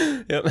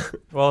 Yep.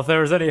 Well, if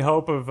there was any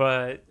hope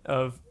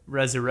of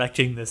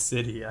resurrecting the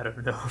city, I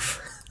don't know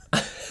if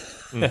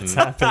that's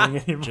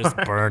happening anymore. Just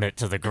burn it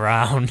to the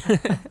ground.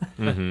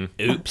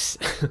 Oops.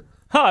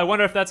 Huh, I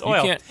wonder if that's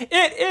oil. can't-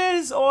 It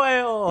is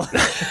oil!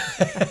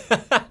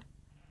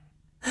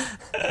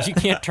 You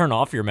can't turn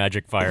off your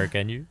magic fire,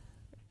 can you?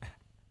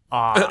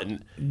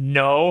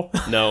 No.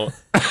 No.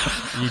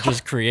 You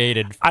just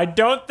created. I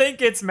don't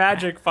think it's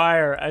magic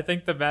fire. I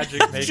think the magic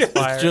makes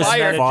fire. just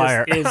and then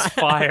fire. It just is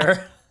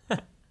fire.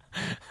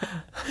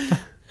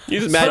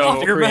 Use magic off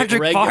to your create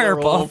magic regular fire,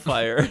 old Buff.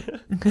 fire.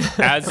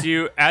 As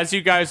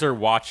you guys are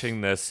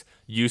watching this,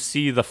 you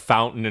see the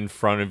fountain in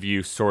front of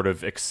you sort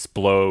of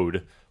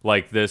explode.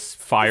 Like this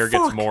fire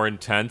gets more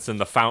intense, and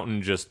the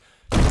fountain just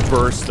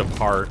bursts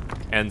apart,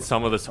 and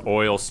some of this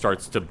oil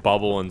starts to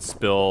bubble and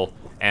spill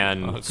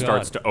and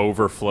starts to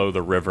overflow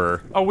the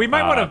river. Oh, we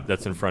might want to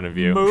that's in front of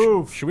you.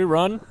 move. Should we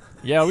run?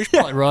 Yeah, we should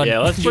probably run. Yeah,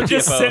 let's We're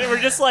just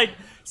GTFO. like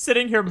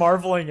sitting here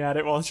marveling at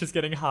it while it's just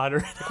getting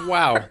hotter.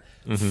 Wow.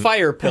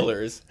 Fire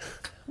pillars.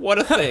 What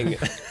a thing.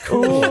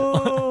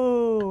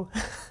 Ooh.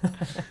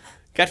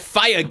 Got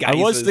fire geysers.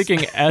 I was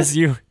thinking as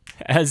you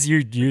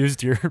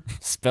used your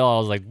spell, I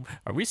was like,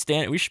 "Are we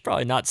stand? We should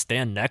probably not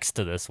stand next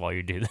to this while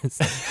you do this."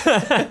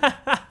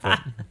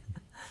 But,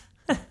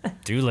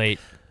 too late.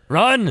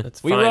 Run!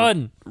 That's we fine.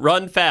 run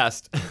Run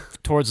fast.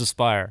 towards the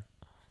spire.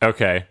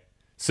 Okay.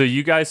 So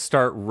you guys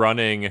start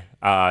running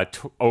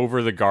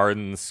over the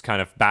gardens,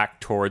 kind of back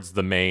towards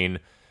the main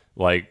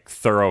like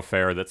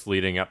thoroughfare that's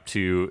leading up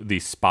to the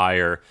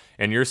spire,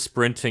 and you're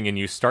sprinting and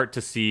you start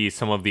to see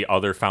some of the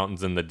other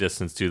fountains in the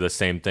distance do the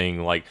same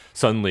thing, like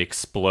suddenly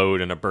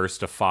explode in a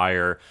burst of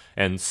fire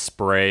and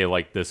spray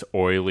like this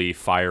oily,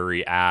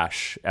 fiery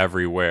ash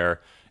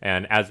everywhere.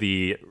 And as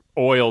the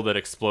oil that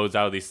explodes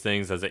out of these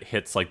things, as it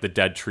hits like the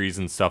dead trees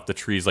and stuff, the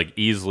trees like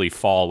easily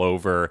fall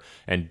over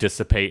and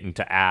dissipate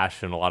into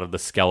ash, and a lot of the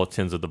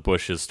skeletons of the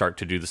bushes start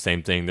to do the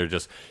same thing. They're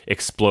just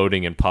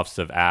exploding in puffs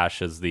of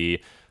ash as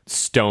the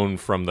stone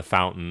from the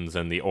fountains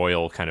and the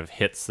oil kind of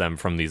hits them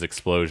from these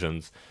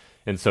explosions.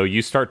 And so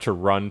you start to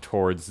run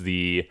towards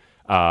the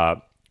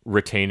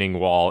retaining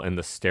wall and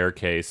the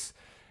staircase,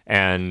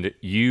 and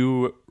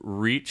you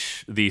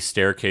reach the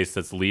staircase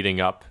that's leading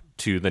up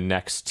to the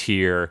next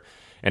tier.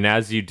 And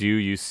as you do,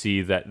 you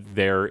see that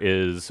there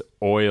is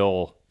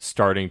oil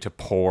starting to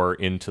pour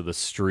into the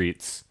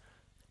streets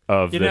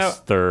of this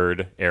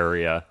third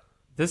area.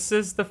 This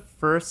is the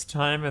first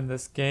time in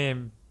this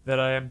game that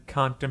I am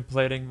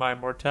contemplating my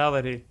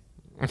mortality.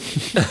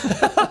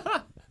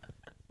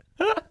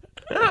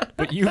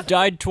 But you've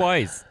died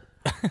twice.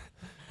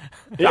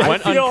 I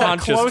went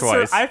unconscious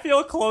twice. I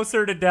feel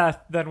closer to death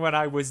than when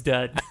I was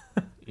dead.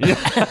 Yeah,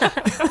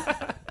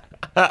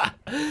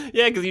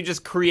 because you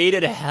just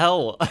created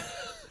hell.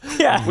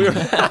 Yeah.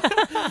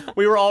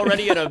 We were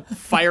already in a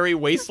fiery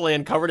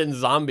wasteland covered in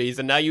zombies,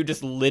 and now you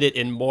just lit it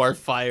in more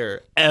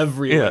fire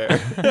everywhere.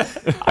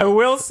 I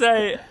will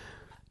say,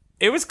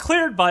 it was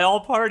cleared by all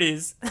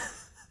parties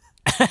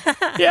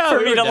Yeah, for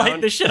we me were to down.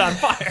 light this shit on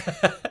fire.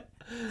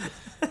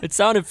 It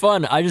sounded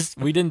fun.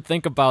 We didn't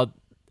think about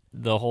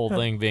the whole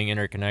thing being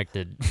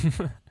interconnected.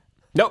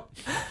 Nope.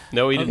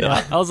 No, we did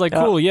not. I was like,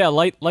 cool, yeah,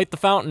 light the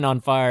fountain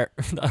on fire.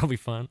 That'll be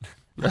fun.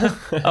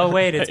 Oh,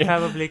 wait, it's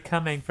probably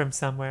coming from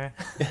somewhere.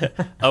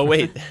 Oh,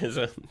 wait, there's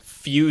a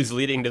fuse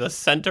leading to the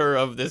center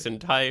of this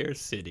entire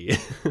city.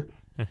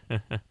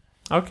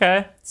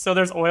 Okay, so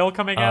there's oil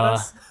coming at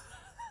us?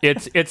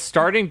 It's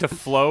starting to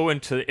flow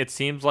into, it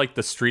seems like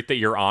the street that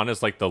you're on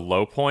is like the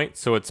low point,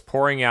 so it's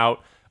pouring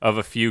out of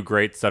a few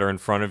grates that are in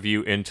front of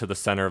you into the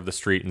center of the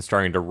street and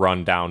starting to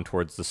run down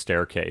towards the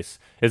staircase.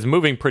 It's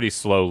moving pretty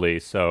slowly,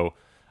 so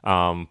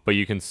but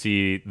you can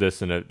see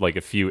this in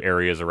a few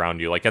areas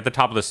around you. Like at the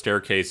top of the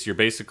staircase, you're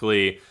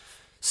basically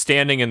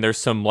standing, and there's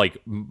some like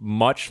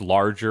much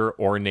larger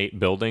ornate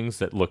buildings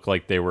that look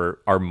like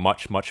are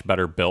much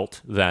better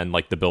built than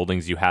like the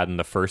buildings you had in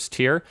the first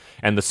tier,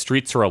 and the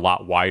streets are a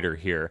lot wider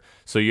here.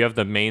 So you have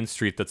the main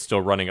street that's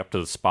still running up to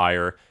the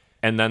spire,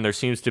 and then there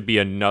seems to be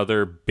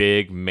another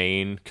big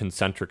main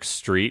concentric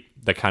street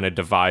that kind of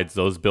divides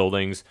those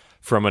buildings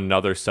from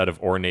another set of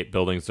ornate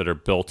buildings that are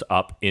built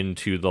up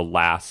into the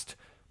last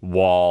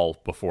wall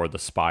before the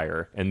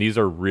spire. And these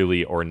are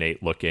really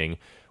ornate looking,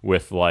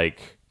 with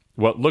like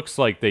what looks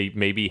like they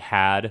maybe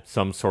had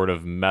some sort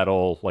of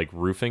metal like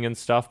roofing and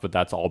stuff, but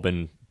that's all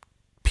been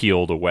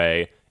peeled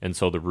away, and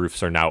so the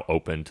roofs are now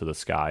open to the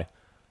sky.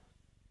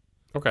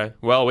 Okay,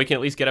 well, we can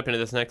at least get up into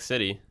this next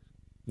city.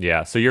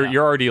 Yeah, so you're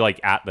already like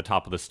at the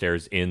top of the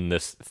stairs in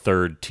this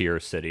third tier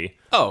city.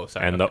 Oh,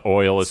 sorry. And okay. the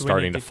oil is So we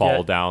starting need to to fall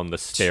get down the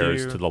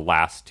stairs to- to the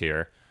last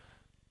tier.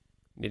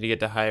 Need to get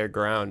to higher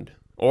ground.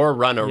 Or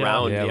run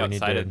around Yeah, the we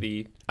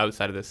need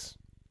outside of this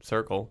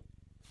circle.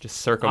 Just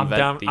I'm circumvent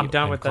down, the... I'm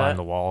down And with climb that.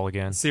 the wall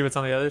again. See what's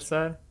on the other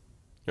side?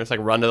 Just like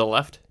run to the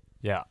left.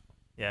 Yeah.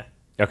 Yeah.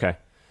 Okay.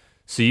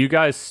 So you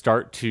guys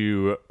start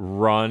to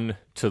run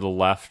to the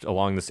left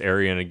along this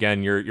area, and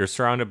again, you're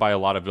surrounded by a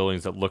lot of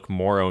buildings that look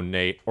more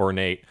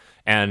ornate.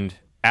 And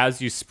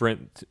as you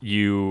sprint,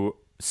 you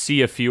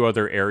see a few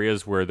other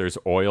areas where there's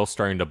oil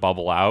starting to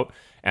bubble out,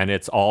 and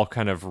it's all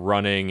kind of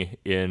running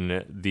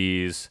in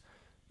these,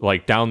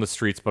 like down the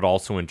streets, but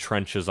also in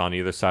trenches on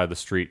either side of the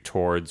street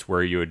towards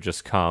where you had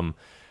just come.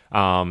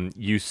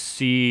 You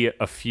see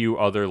a few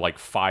other like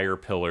fire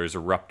pillars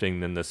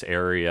erupting in this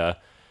area,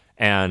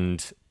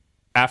 and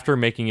after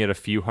making it a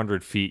few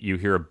hundred feet, you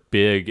hear a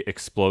big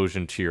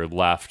explosion to your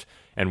left,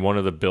 and one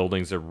of the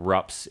buildings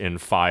erupts in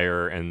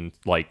fire and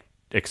like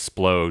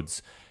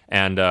explodes.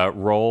 And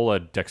roll a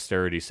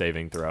dexterity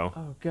saving throw.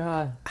 Oh,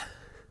 God.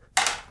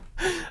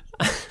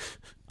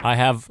 I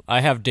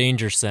have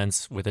danger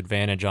sense with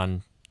advantage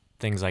on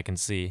things I can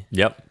see.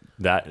 Yep,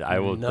 that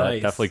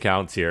Nice. definitely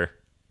counts here.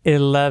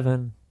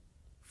 11.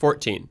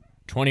 14.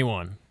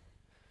 21.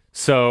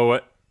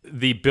 So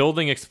the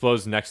building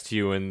explodes next to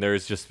you, and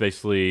there's just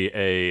basically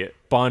a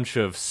bunch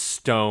of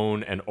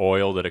stone and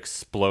oil that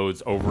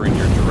explodes over in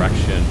your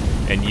direction,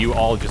 and you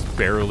all just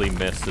barely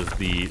miss as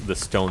the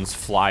stones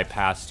fly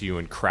past you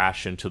and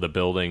crash into the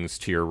buildings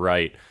to your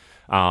right,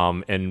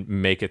 and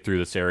make it through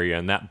this area.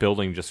 And that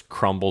building just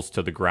crumbles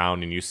to the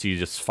ground, and you see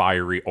just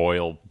fiery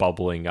oil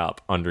bubbling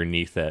up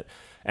underneath it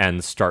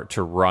and start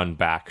to run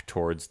back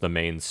towards the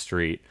main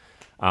street.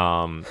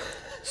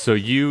 So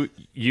you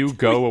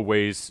go a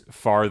ways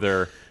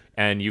farther,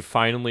 and you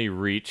finally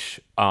reach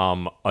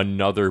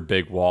another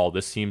big wall.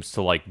 This seems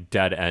to like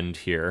dead end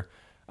here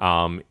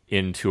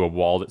into a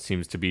wall that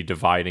seems to be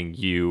dividing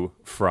you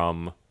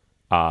from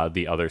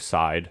the other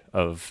side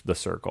of the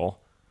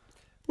circle.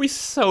 We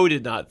so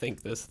did not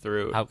think this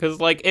through. Because,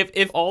 like,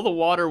 if all the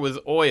water was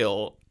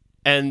oil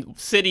and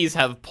cities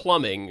have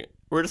plumbing,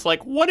 we're just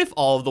like, what if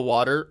all of the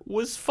water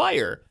was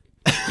fire?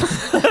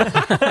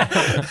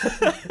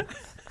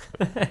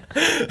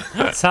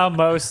 That's how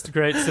most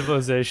great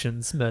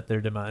civilizations met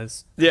their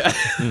demise. Yeah.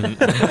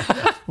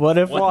 What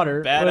if One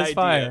water bad was idea.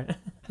 fire?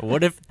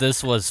 What if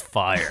this was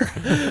fire?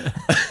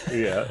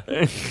 Yeah.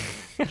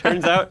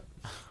 Turns out,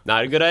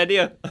 not a good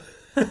idea.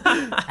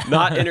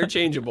 Not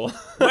interchangeable.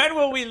 When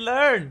will we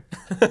learn?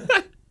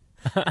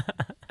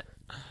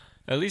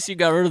 At least you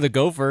got rid of the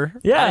gopher.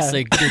 Yeah. I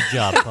say good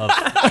job, pup.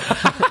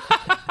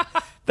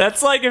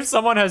 That's like if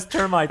someone has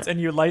termites and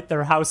you light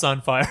their house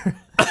on fire.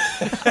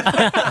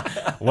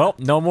 Well,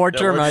 no more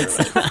termites.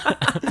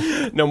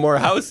 No more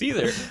house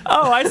either.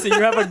 Oh, I see.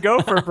 You have a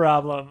gopher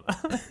problem.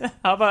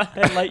 How about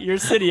I light your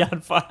city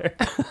on fire?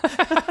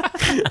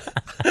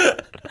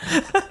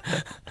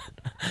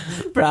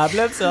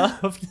 Problem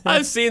solved.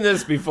 I've seen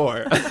this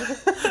before.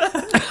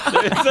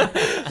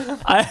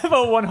 I have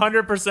a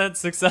 100%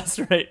 success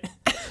rate.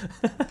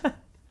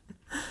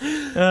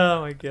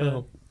 Oh my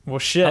god. Well,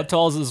 shit. How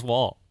tall is this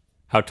wall?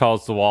 How tall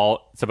is the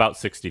wall? It's about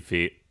 60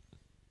 feet.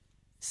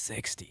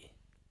 60.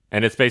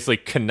 And it's basically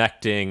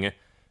connecting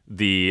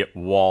the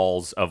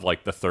walls of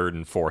like the third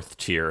and fourth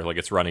tier. Like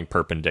it's running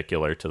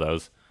perpendicular to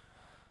those.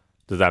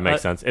 Does that make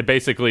sense? It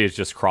basically is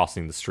just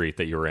crossing the street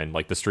that you're in.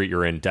 Like the street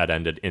you're in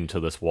dead-ended into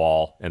this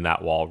wall, and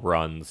that wall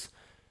runs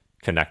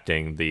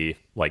connecting the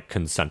like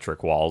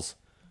concentric walls.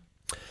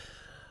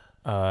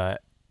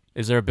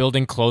 Is there a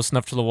building close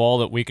enough to the wall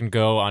that we can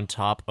go on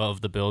top of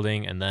the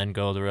building and then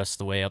go the rest of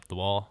the way up the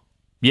wall?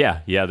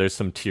 Yeah, there's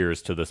some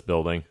tiers to this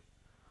building.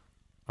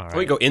 All right.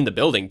 We go in the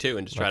building too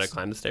and just try to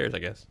climb the stairs, I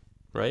guess.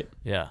 Right?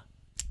 Yeah.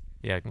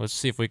 Let's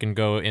see if we can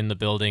go in the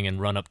building and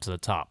run up to the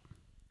top.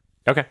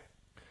 Okay.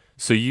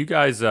 So you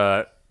guys,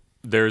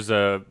 there's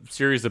a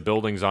series of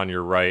buildings on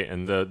your right,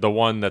 and the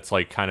one that's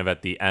like kind of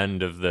at the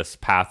end of this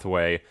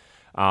pathway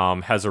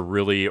has a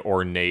really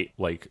ornate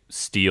like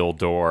steel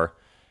door.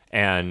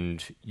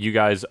 And you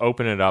guys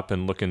open it up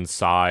and look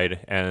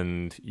inside,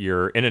 and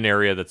you're in an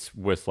area that's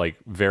with like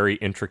very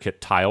intricate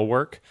tile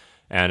work,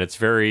 and it's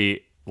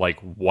very like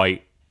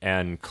white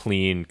and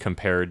clean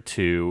compared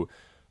to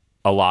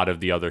a lot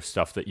of the other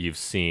stuff that you've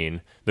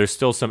seen. There's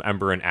still some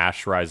ember and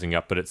ash rising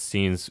up, but it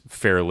seems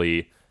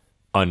fairly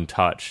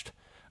untouched.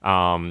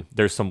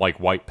 There's some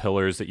like white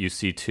pillars that you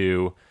see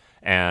too,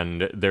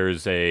 and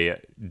there's a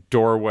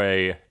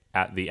doorway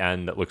at the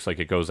end that looks like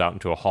it goes out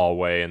into a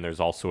hallway, and there's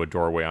also a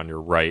doorway on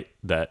your right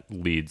that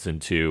leads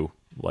into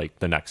like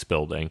the next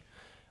building.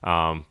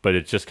 But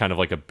it's just kind of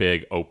like a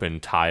big open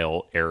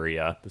tile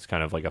area. It's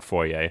kind of like a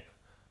foyer.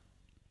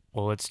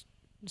 Well, let's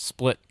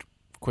split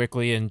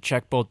quickly and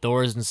check both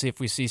doors and see if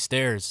we see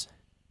stairs.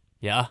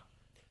 Yeah?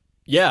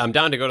 Yeah, I'm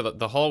down to go to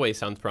the hallway.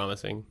 Sounds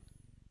promising.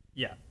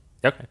 Yeah.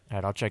 Okay. All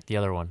right, I'll check the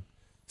other one.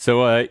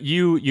 So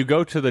you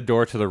go to the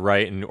door to the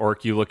right, and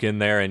Orc, you look in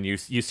there, and you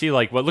see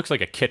like what looks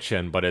like a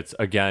kitchen, but it's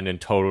again in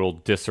total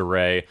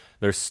disarray.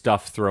 There's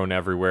stuff thrown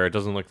everywhere. It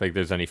doesn't look like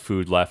there's any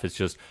food left. It's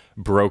just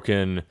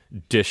broken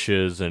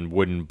dishes and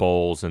wooden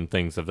bowls and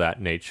things of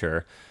that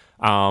nature.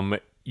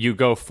 You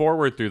go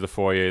forward through the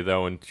foyer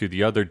though, and to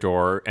the other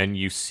door, and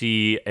you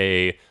see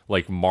a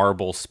like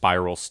marble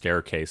spiral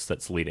staircase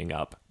that's leading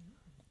up.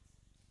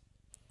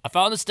 I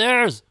found the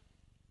stairs!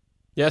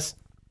 Yes.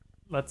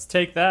 Let's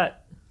take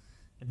that.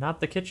 And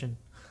not the kitchen.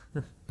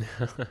 Can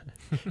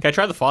I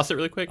try the faucet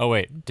really quick? Oh,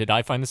 wait. Did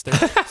I find the stairs?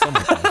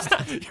 Someone found the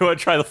stairs. You want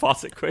to try the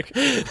faucet quick?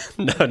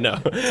 No.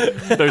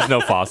 There's no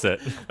faucet.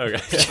 Okay,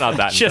 it's not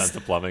that Just- intense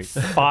of plumbing.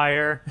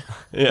 Fire.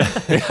 Yeah.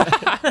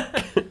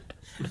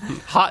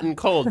 Hot and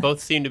cold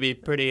both seem to be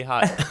pretty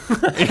hot.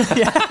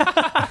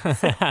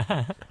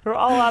 We're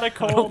all out of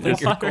cold water.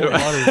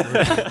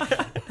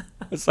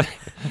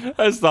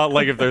 It's not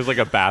like if there's like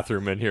a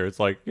bathroom in here. It's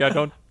like,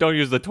 yeah, don't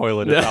use the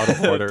toilet. It's out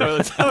of order.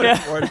 Toilet's out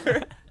of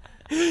order.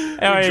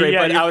 Drape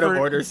an out of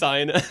order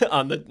sign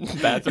on the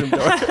bathroom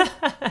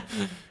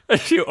door.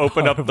 You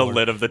open up the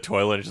lid of the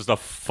toilet, it's just a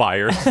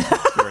fire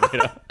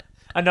tornado.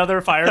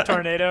 Another fire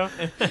tornado.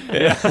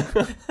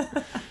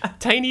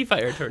 Tiny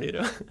fire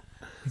tornado.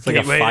 It's like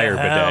a fire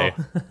bidet.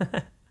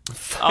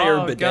 Fire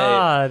Oh, bidet.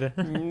 God.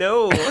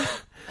 No.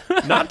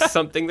 Not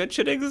something that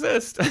should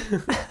exist. A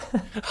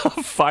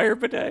fire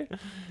bidet?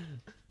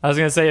 I was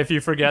gonna say, if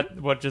you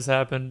forget what just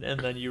happened and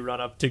then you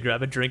run up to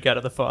grab a drink out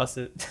of the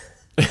faucet.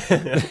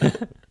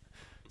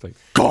 It's like,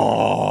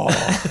 go.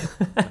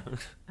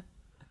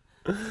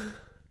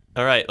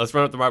 All right, let's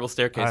run up the marble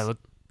staircase. All right,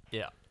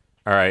 yeah.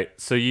 All right,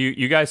 so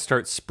you guys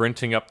start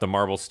sprinting up the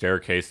marble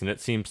staircase, and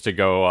it seems to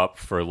go up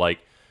for like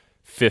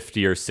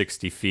 50 or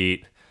 60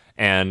 feet.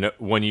 And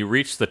when you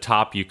reach the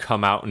top, you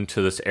come out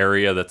into this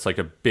area that's like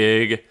a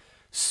big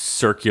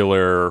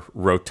circular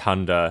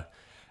rotunda,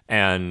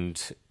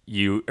 and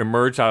you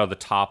emerge out of the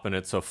top, and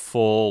it's a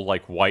full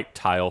like white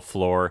tile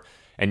floor,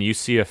 and you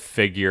see a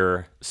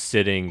figure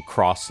sitting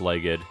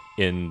cross-legged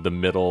in the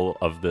middle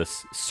of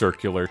this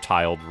circular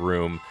tiled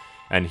room,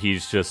 and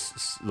he's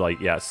just like,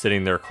 yeah,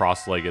 sitting there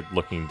cross-legged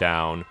looking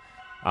down.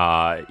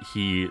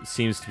 He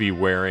seems to be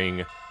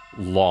wearing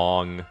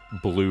long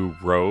blue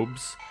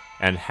robes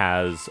and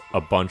has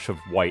a bunch of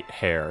white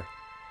hair.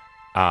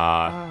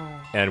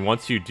 And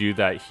once you do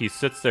that, he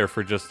sits there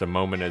for just a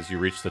moment as you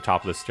reach the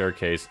top of the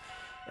staircase,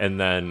 and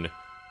then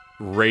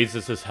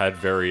raises his head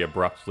very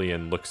abruptly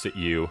and looks at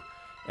you.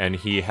 And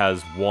he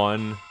has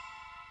one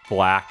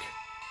black,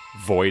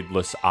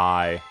 voidless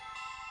eye,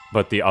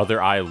 but the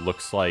other eye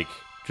looks like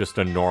just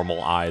a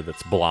normal eye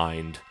that's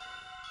blind.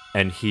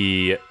 And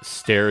he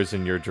stares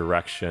in your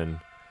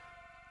direction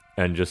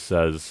and just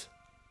says,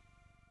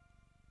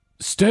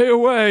 "Stay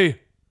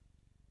away!"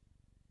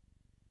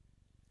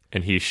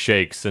 And he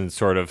shakes and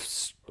sort of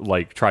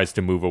like tries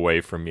to move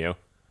away from you.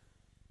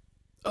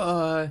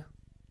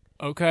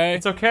 Okay.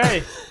 It's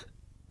okay.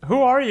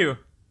 Who are you?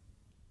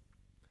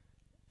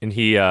 And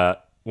he,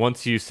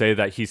 once you say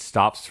that, he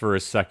stops for a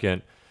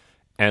second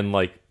and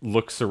like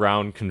looks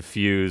around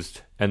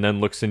confused, and then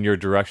looks in your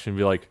direction and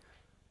be like,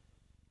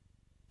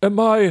 Am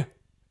I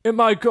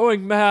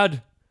going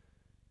mad?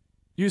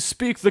 You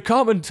speak the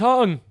common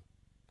tongue."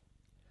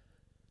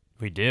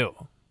 We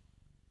do.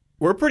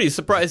 We're pretty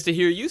surprised to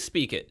hear you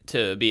speak it,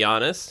 to be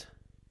honest.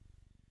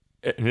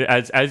 And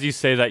as you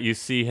say that, you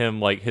see him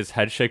like his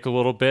head shake a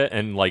little bit,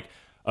 and like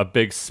a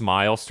big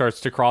smile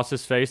starts to cross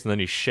his face, and then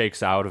he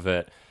shakes out of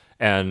it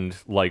and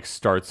like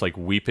starts like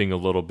weeping a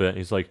little bit. And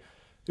he's like,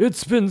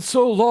 "It's been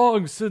so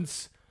long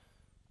since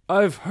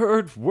I've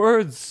heard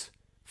words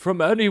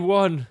from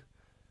anyone.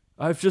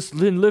 I've just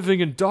been living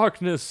in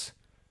darkness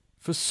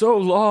for so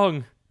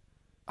long.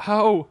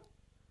 How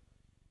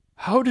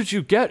did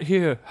you get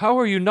here? How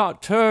are you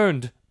not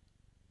turned?"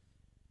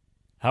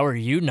 How are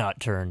you not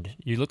turned?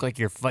 You look like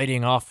you're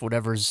fighting off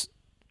whatever's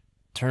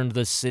turned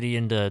this city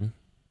into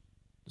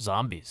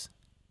zombies.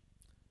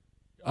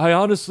 "I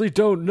honestly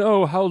don't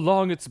know how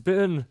long it's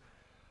been.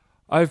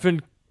 I've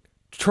been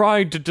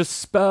trying to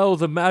dispel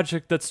the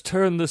magic that's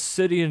turned this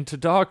city into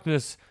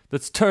darkness,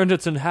 that's turned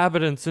its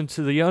inhabitants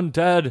into the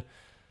undead.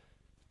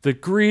 The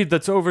greed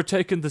that's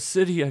overtaken the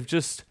city,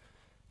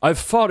 I've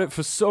fought it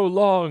for so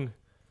long,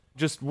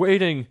 just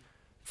waiting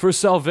for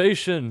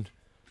salvation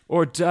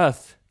or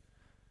death."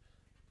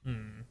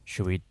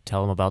 Should we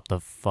tell him about the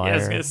fire? Yeah, I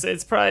was gonna say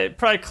it's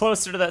probably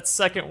closer to that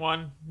second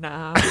one.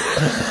 Nah.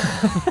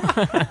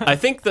 I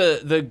think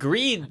the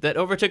greed that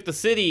overtook the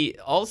city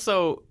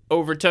also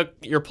overtook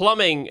your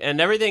plumbing, and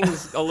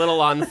everything's a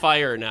little on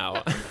fire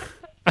now.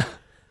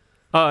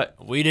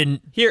 We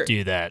didn't Here.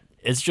 do that.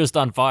 It's just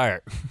on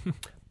fire.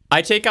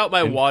 I take out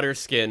my water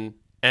skin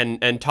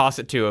and toss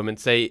it to him and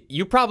say,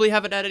 "You probably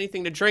haven't had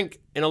anything to drink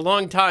in a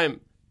long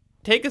time.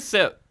 Take a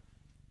sip."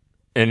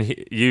 And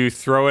you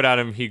throw it at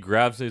him, he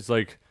grabs it, he's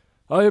like,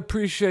 "I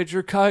appreciate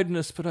your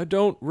kindness, but I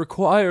don't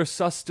require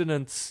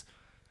sustenance."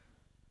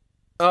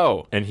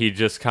 Oh. And he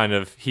just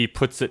he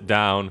puts it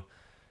down,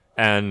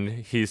 and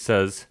he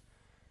says,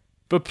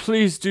 "But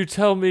please do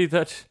tell me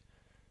that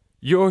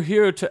you're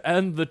here to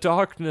end the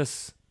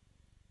darkness."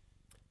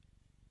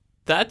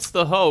 That's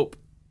the hope.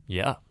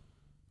 Yeah.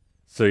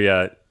 So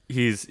yeah,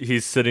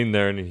 he's sitting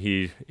there, and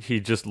he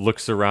just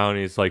looks around, and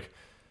he's like,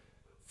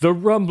 "The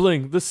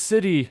rumbling, the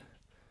city,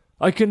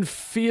 I can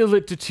feel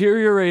it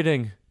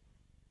deteriorating.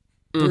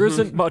 There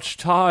isn't much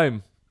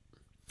time.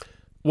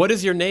 What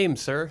is your name,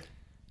 sir?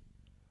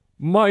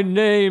 My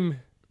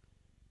name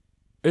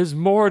is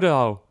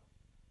Mordo.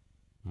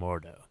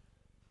 Mordo.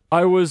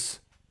 I was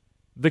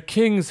the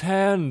king's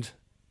hand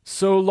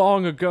so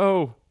long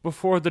ago,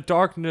 before the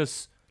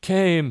darkness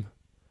came,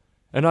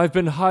 and I've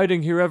been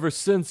hiding here ever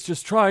since,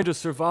 just trying to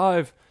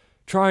survive,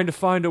 trying to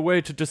find a way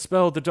to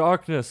dispel the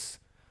darkness."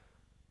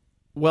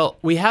 Well,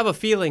 we have a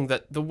feeling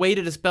that the way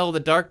to dispel the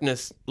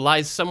darkness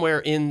lies somewhere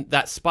in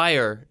that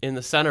spire in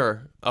the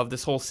center of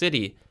this whole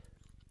city.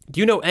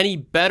 Do you know any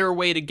better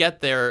way to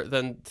get there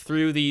than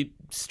through the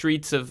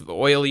streets of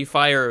oily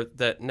fire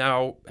that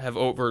now have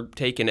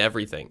overtaken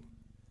everything?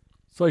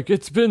 It's like,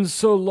 it's been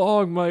so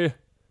long, my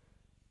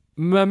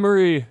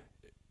memory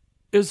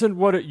isn't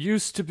what it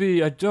used to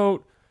be. I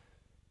don't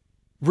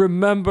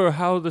remember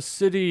how the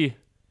city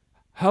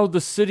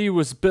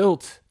was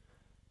built.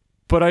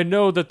 But I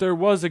know that there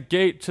was a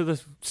gate to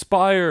the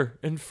spire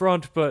in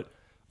front, but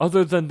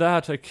other than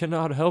that, I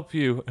cannot help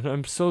you, and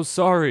I'm so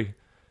sorry.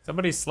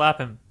 Somebody slap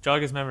him.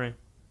 Jog his memory.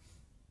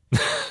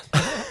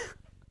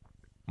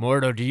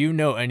 Mordo, do you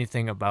know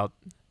anything about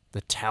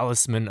The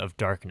Talisman of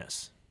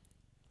Darkness.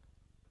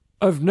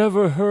 I've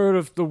never heard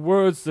of the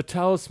words the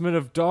Talisman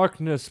of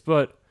Darkness,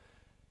 but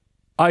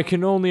I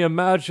can only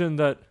imagine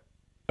that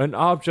an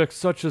object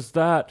such as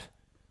that,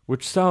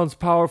 which sounds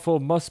powerful,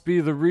 must be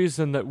the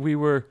reason that we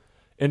were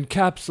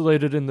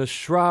encapsulated in the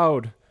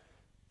shroud.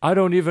 I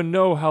don't even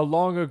know how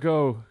long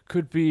ago.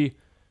 Could be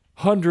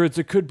hundreds,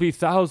 it could be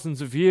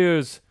thousands of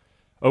years.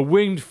 A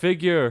winged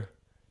figure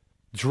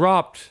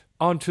dropped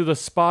onto the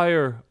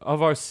spire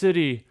of our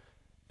city,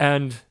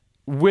 and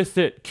with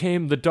it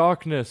came the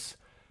darkness.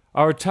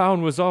 Our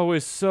town was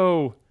always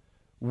so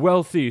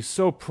wealthy,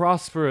 so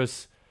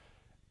prosperous,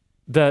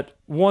 that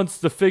once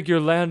the figure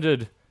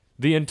landed,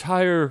 the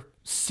entire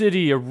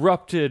city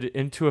erupted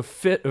into a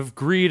fit of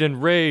greed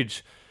and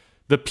rage.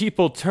 The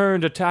people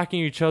turned, attacking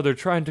each other,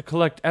 trying to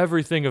collect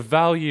everything of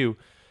value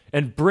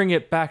and bring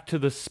it back to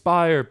the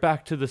spire,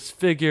 back to this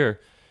figure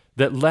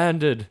that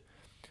landed.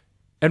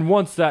 And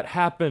once that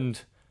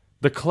happened,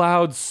 the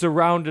clouds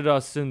surrounded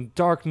us and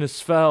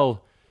darkness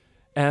fell.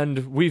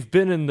 And we've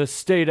been in this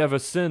state ever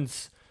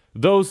since.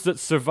 Those that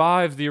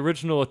survived the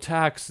original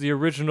attacks, the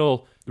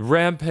original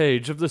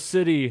rampage of the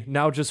city,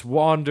 now just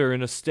wander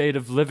in a state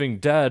of living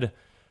dead.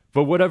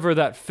 But whatever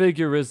that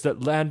figure is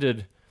that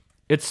landed,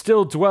 it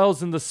still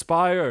dwells in the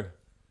spire.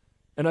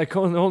 And I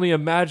can only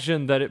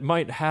imagine that it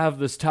might have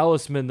this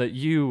talisman that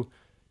you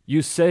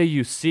say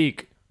you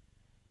seek.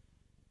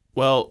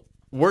 Well,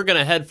 we're going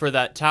to head for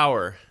that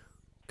tower,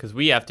 because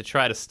we have to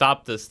try to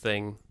stop this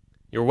thing.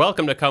 You're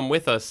welcome to come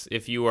with us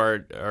if you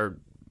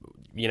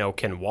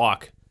can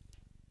walk.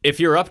 If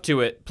you're up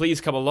to it,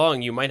 please come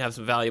along. You might have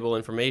some valuable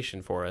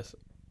information for us.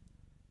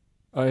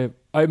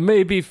 I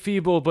may be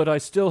feeble, but I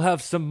still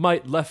have some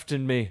might left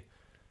in me.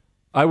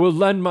 I will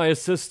lend my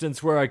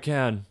assistance where I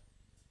can.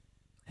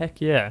 Heck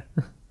yeah.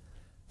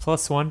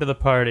 +1 to the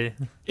party.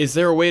 Is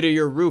there a way to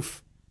your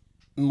roof,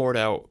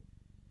 Mordau?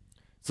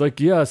 It's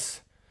like,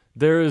 yes,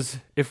 there is.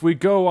 If we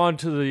go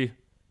onto the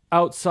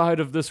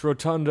outside of this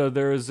rotunda,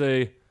 there is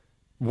a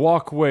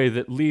walkway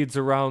that leads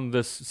around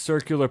this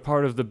circular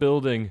part of the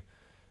building.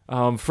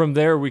 From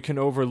there, we can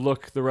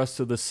overlook the rest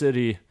of the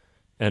city.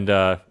 And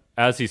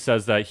as he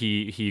says that,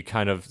 he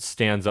kind of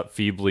stands up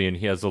feebly, and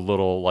he has a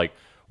little like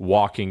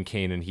walking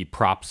cane, and he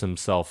props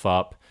himself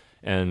up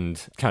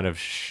and kind of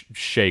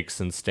shakes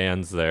and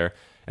stands there.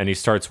 And he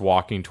starts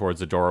walking towards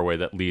the doorway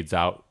that leads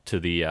out to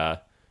the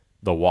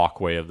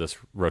walkway of this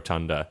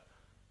rotunda.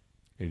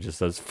 He just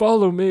says,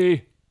 "Follow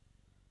me."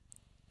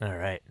 All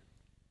right.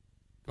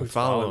 We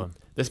follow him.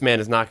 This man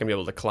is not going to be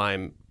able to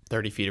climb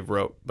 30 feet of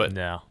rope, but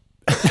No.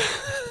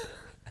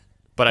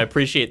 but I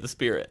appreciate the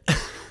spirit.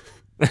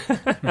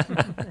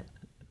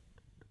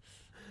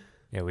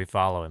 Yeah, we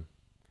follow him.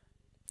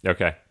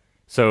 Okay.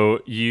 So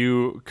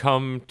you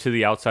come to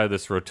the outside of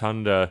this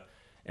rotunda,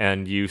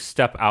 and you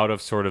step out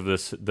of sort of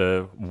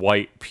the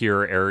white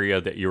pure area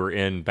that you were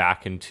in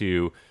back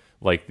into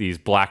like these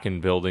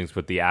blackened buildings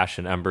with the ash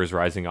and embers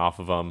rising off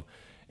of them.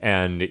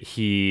 And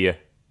he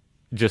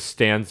just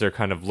stands there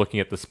kind of looking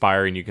at the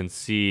spire, and you can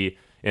see,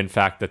 in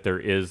fact, that there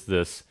is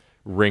this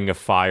ring of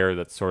fire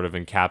that's sort of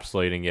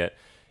encapsulating it.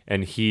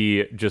 And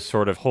he just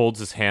sort of holds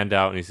his hand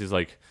out, and he's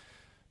like,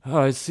 "Oh,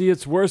 I see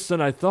it's worse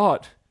than I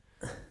thought.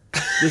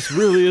 This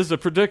really is a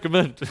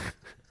predicament."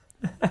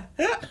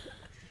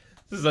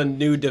 This is a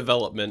new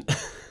development.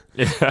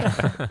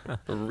 Yeah.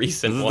 A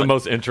recent This is one. the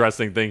most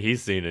interesting thing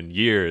he's seen in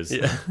years.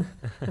 Yeah.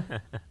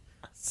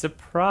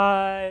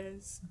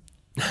 Surprise.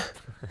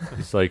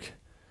 He's like,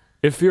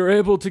 "If you're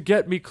able to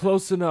get me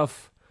close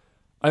enough,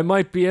 I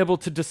might be able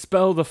to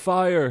dispel the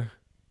fire."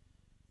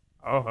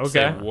 Oh, okay.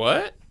 Say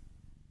what?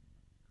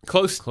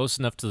 Close. Close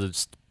enough to the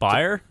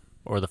spire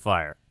or the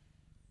fire?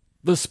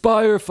 The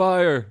spire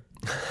fire.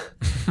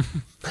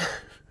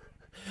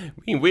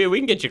 We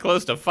can get you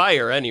close to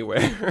fire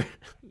anywhere.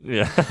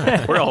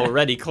 Yeah. We're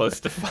already close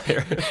to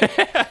fire.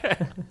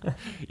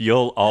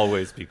 You'll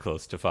always be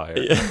close to fire.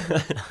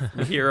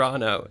 Here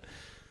on out.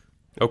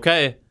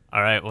 Okay.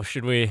 All right. Well,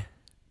 should we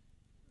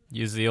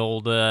use the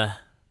old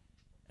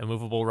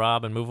immovable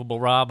Rob and movable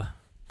Rob?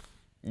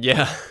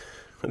 Yeah.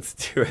 Let's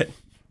do it.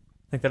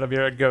 I think that'll be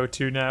our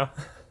go-to now.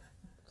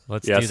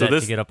 Let's Yeah, do so that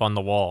this- to get up on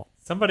the wall.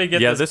 Somebody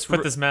get Yeah, this,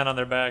 put this man on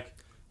their back.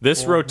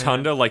 This Old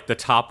rotunda, like the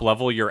top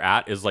level you're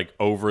at, is like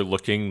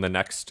overlooking the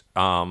next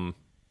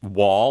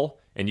wall,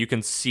 and you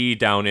can see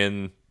down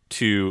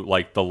into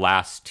like the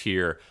last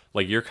tier.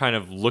 Like you're kind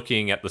of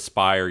looking at the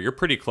spire. You're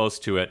pretty close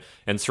to it,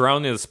 and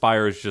surrounding the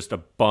spire is just a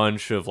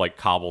bunch of like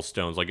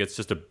cobblestones. Like it's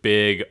just a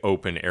big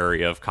open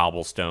area of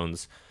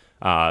cobblestones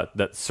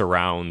that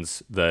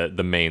surrounds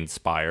the main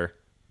spire.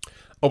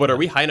 Oh, but are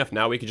we high enough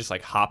now we could just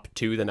like hop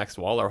to the next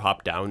wall or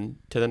hop down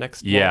to the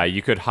next wall? Yeah,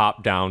 you could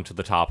hop down to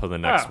the top of the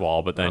next Oh.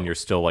 wall, but then you're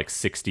still like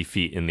 60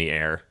 feet in the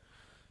air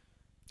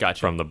Gotcha.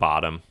 from the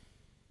bottom.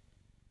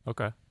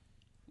 Okay.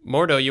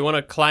 Mordo, you want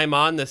to climb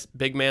on this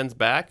big man's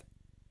back?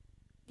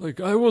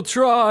 Like, I will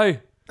try.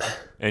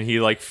 And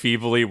he like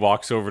feebly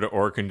walks over to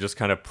Orc and just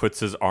kind of puts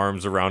his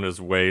arms around his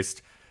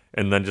waist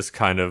and then just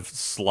kind of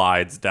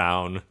slides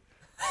down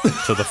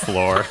to the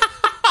floor.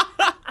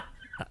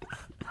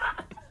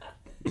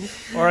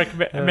 Or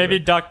maybe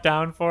duck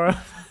down for him.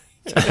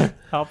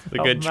 help A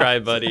good try,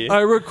 buddy.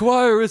 I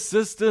require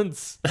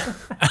assistance.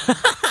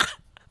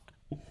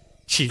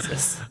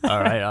 Jesus. All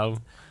right, I'll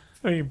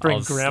You bring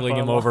I'll Grandpa sling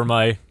him along. over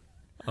my.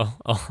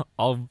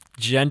 I'll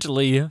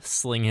gently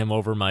sling him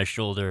over my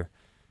shoulder.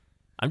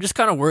 I'm just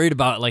kind of worried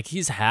about like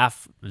he's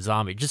half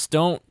zombie. Just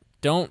don't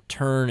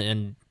turn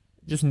and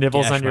Just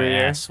nibbles gash on your my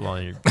ear. ass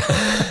while you're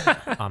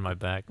on my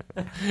back.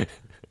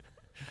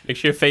 Make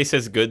sure your face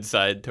has good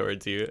side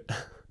towards you,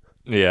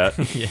 Yeah.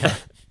 Yeah,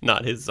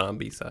 not his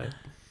zombie side.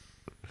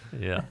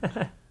 yeah.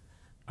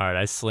 All right,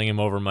 I sling him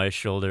over my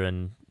shoulder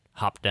and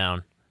hop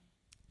down.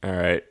 All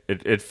right.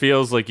 It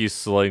feels like you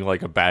sling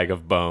like a bag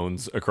of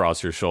bones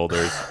across your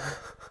shoulders.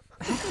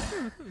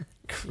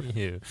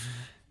 Ew.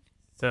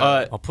 So,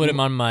 I'll put him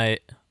on my.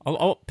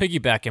 I'll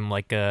piggyback him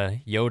like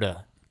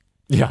Yoda.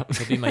 Yeah.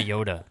 He'll be my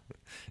Yoda.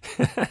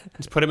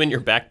 Just put him in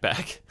your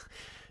backpack.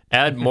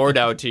 Add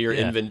Mordau to your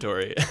Yeah.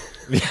 inventory.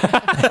 You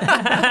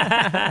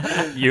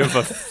have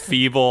a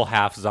feeble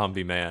half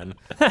zombie man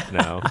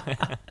now.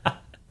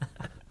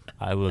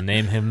 I will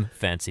name him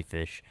Fancy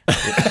Fish.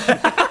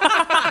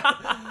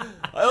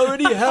 I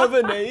already have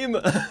a name.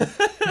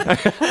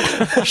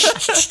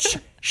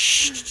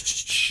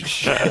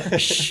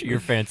 Shh, you're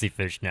Fancy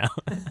Fish now.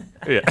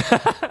 Yeah.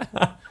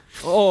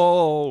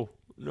 Oh,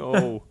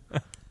 no.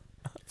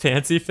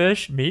 fancy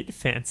fish, meet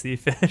fancy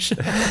fish.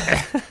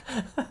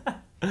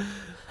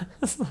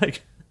 It's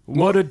like,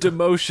 What a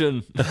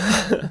demotion.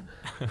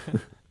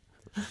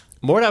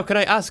 Mordau, can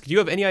I ask, do you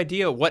have any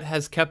idea what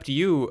has kept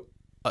you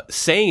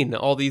sane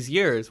all these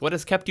years? What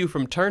has kept you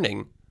from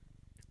turning?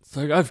 It's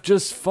like I've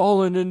just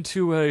fallen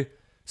into a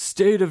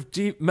state of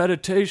deep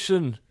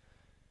meditation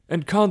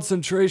and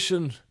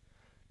concentration,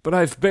 but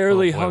I've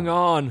barely Oh, boy. hung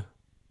on.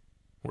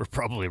 We're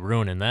probably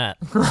ruining that.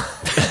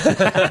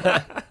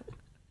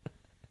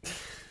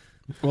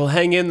 Well,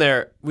 hang in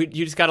there. You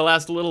just got to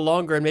last a little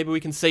longer, and maybe we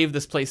can save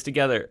this place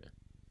together.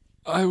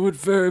 I would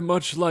very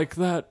much like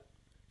that.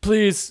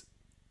 Please,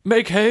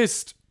 make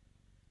haste.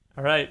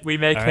 all right, we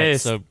make All right,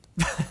 haste. so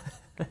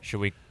should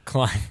we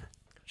climb?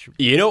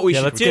 You know what we Yeah,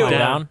 should let's do? go Climb down.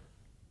 down?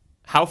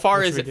 How far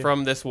What is should it we do?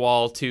 from this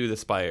wall to the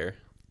spire?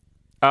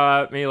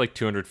 Maybe like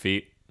 200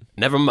 feet.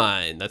 Never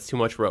mind. That's too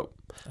much rope.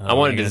 I You're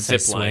wanted to gonna say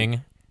zip line.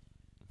 swing.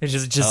 It's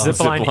just Oh, zip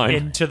line zip line.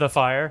 into the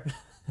fire.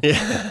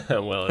 Yeah,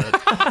 well,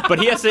 but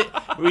he has to.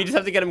 We just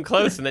have to get him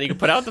close, and then he can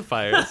put out the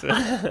fires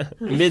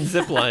mid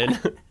zip line.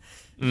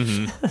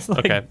 It's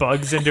like Okay.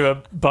 bugs into a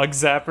bug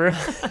zapper.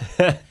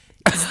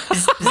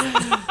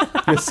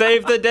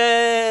 Save the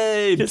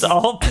day. It's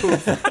all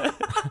poof.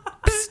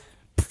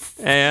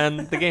 And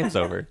the game's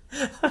over.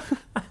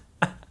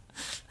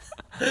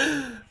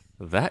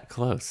 That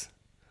close.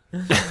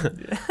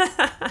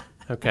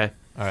 Okay.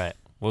 All right.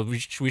 Well, we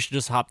should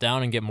just hop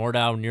down and get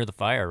Mordau near the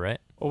fire, right?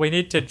 Well, we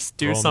need to throw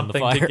do 'em in the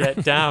something to fire.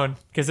 get down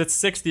because it's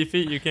 60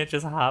 feet. You can't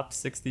just hop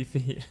 60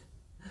 feet.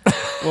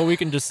 Well, we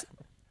can just.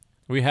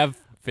 We have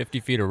 50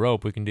 feet of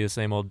rope. We can do the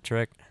same old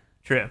trick.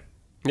 True.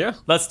 Yeah.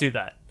 Let's do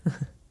that.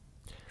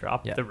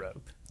 Drop Yeah. the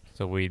rope.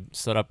 So we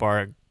set up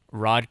our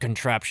rod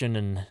contraption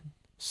and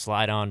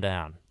slide on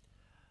down.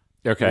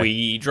 Okay.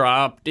 We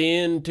dropped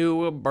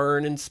into a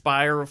burning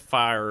spire of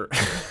fire.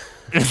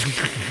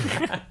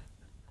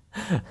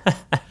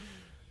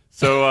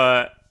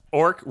 So,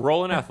 Orc,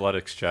 roll an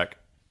athletics check.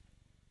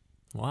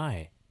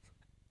 Why?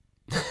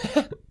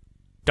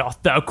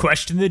 Doth thou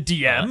question the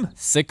DM?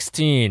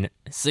 16.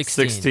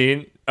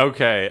 16.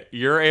 Okay.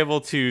 You're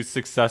able to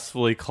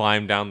successfully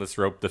climb down this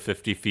rope to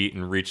 50 feet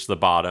and reach the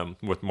bottom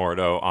with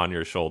Mordo on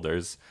your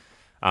shoulders.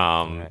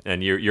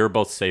 And you're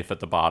both safe at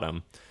the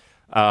bottom.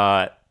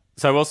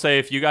 So I will say,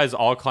 if you guys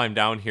all climb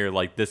down here,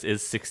 like this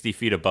is 60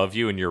 feet above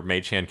you, and your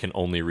mage hand can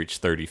only reach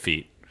 30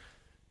 feet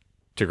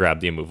to grab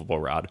the immovable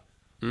rod.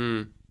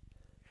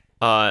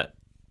 Well,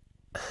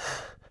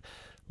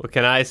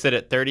 can I sit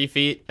at 30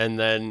 feet and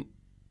then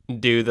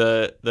do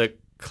the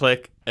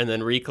click and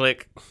then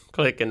re-click,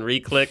 click and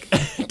re-click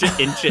to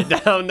inch it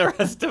down the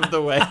rest of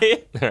the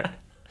way?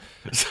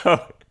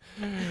 So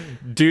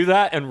do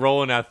that and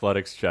roll an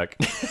athletics check.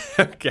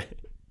 Okay.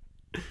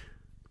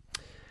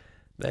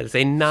 That is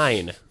a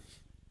 9.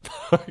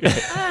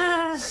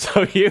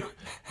 So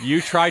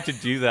you try to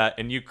do that,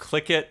 and you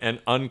click it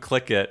and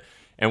unclick it,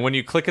 and when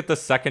you click it the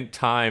second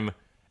time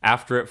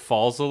after it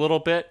falls a little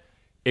bit,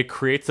 it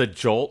creates a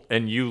jolt,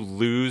 and you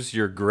lose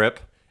your grip,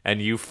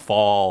 and you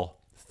fall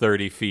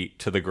 30 feet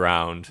to the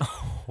ground.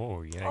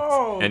 Oh, yikes.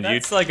 Oh, And you-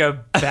 that's like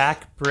a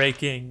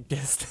back-breaking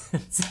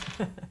distance.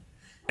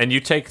 And you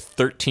take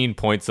 13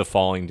 points of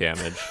falling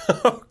damage.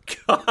 Oh,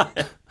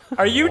 God.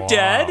 Are you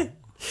dead?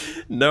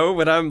 No,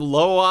 but I'm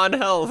low on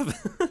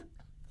health.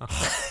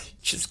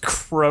 Just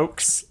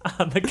croaks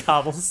on the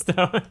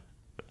cobblestone.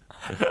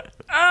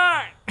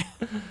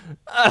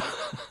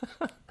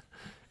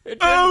 It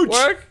didn't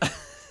work.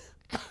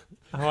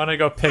 I want to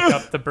go pick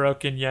up the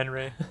broken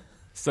Yenri.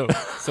 So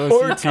it's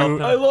you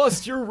two. I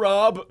lost your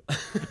Rob.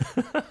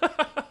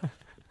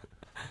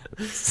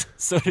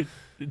 So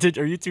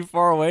are you too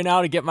far away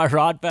now to get my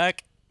rod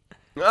back?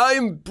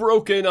 I'm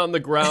broken on the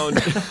ground.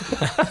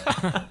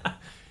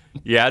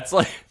 Yeah, it's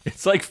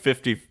like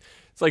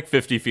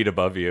 50 feet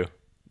above you,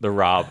 the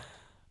Rob.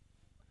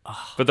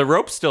 But the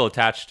rope's still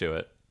attached to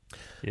it.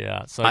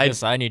 Yeah, so I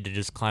guess I need to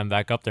just climb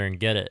back up there and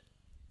get it.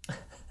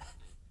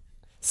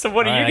 So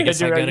what are you Alright, I going to guess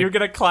do? I Are gotta- you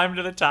going to climb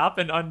to the top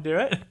and undo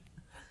it?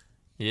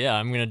 Yeah,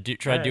 I'm gonna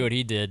try to do what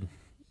he did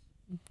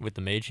with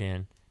the mage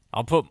hand.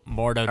 I'll put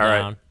Mordo right.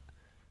 down.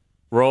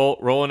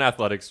 Roll an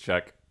athletics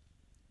check.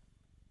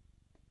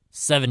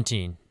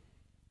 17.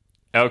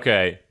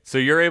 Okay, so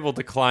you're able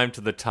to climb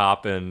to the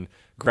top and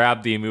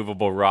grab the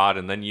immovable rod,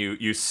 and then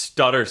you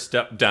stutter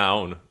step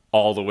down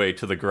all the way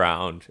to the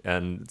ground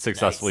and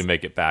successfully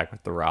make it back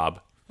with the Rob.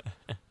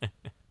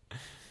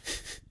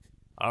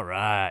 All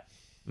right.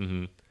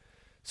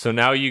 So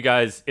now you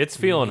guys, it's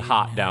feeling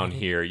hot down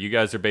here. You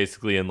guys are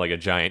basically in like a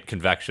giant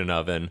convection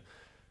oven,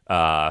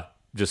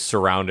 just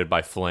surrounded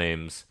by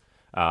flames.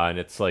 And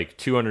it's like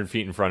 200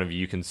 feet in front of you.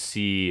 You can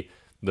see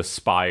the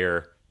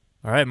spire.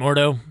 All right,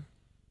 Mordo.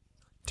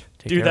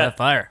 Take care of that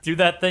fire. Do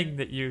that thing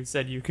that you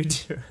said you could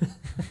do.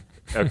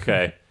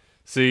 Okay.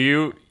 So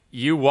you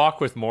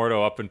walk with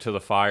Mordo up into the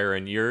fire,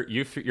 and you're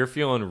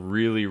feeling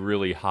really,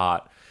 really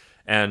hot.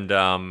 And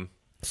as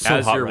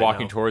hot you're right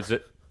walking now. towards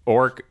it,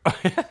 Orc,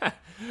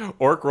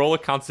 roll a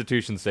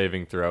Constitution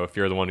saving throw if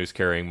you're the one who's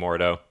carrying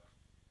Mordo.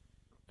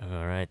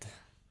 All right.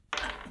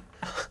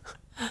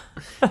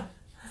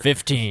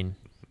 15.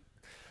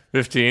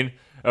 15.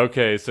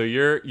 Okay, so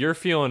you're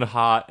feeling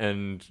hot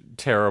and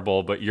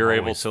terrible, but you're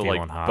able Always to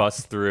feeling like hot.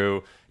 bust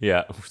through.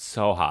 Yeah,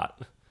 so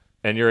hot.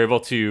 And you're able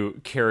to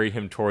carry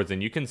him towards,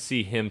 and you can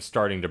see him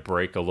starting to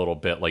break a little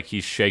bit, like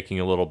he's shaking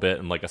a little bit,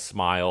 and like a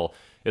smile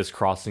is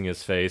crossing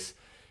his face.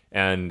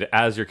 And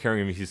as you're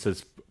carrying him, he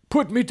says,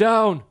 "Put me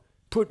down!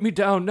 Put me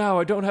down now!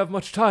 I don't have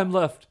much time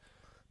left."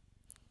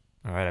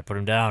 All right, I put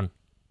him down.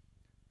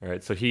 All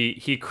right, so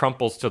he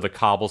crumples to the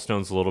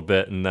cobblestones a little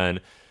bit, and then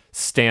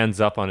stands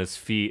up on his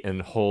feet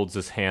and holds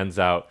his hands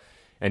out,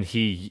 and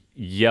he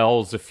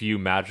yells a few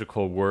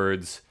magical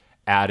words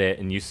at it,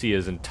 and you see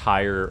his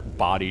entire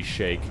body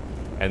shake,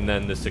 and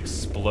then this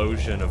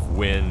explosion of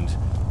wind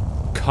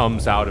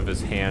comes out of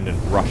his hand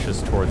and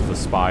rushes towards the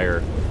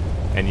spire,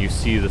 and you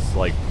see this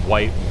like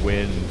white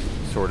wind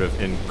sort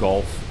of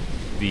engulf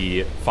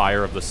the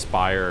fire of the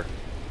spire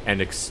and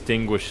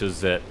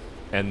extinguishes it,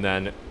 and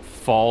then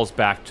falls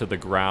back to the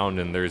ground,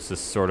 and there's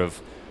this sort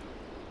of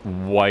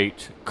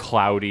white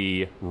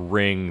cloudy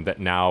ring that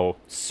now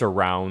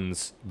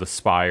surrounds the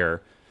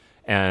spire.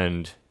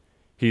 And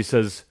he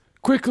says,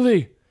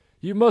 "Quickly,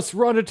 you must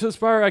run into the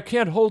spire. I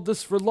can't hold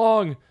this for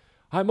long.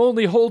 I'm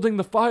only holding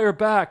the fire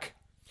back."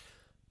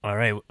 All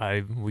right,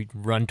 we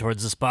run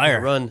towards the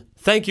spire. Run.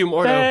 Thank you,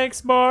 Mordo.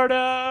 Thanks,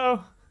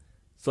 Mordo.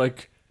 It's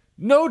like,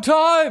 "No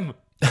time!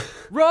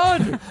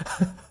 Run!"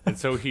 And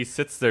so he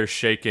sits there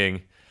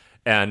shaking,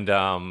 and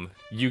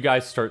you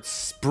guys start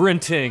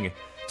sprinting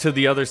to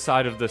the other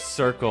side of this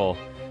circle,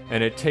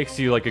 and it takes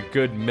you like a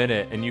good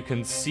minute, and you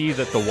can see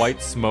that the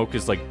white smoke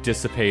is like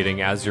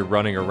dissipating as you're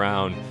running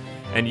around,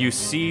 and you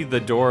see the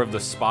door of the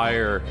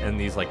spire and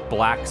these like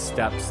black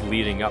steps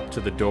leading up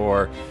to the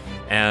door,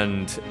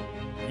 and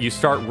you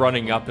start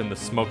running up, and the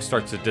smoke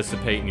starts to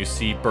dissipate, and you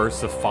see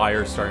bursts of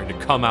fire starting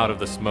to come out of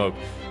the smoke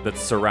that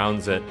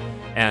surrounds it.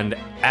 And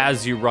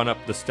as you run up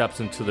the steps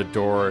into the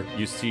door,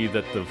 you see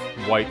that the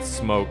white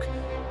smoke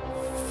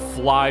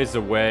flies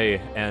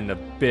away, and a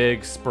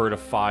big spurt of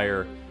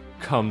fire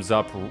comes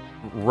up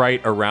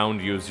right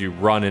around you as you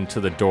run into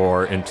the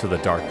door into the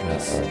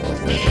darkness.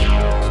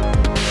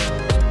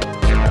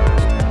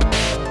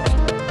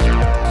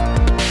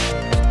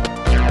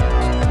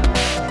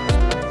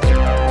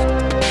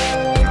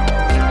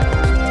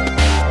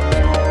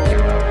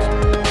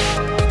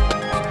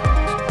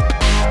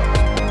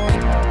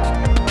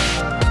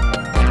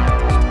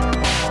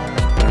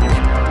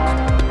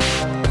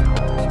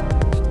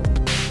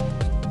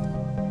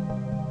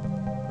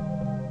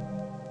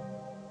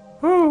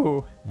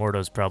 Whew.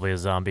 Mordo's probably a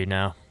zombie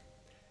now.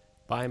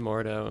 Bye,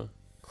 Mordo.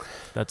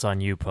 That's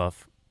on you,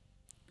 Puff.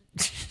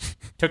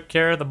 Took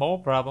care of the mole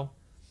problem.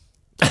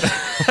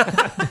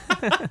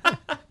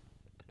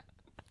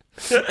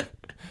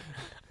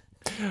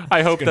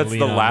 I hope gonna that's lean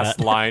the on last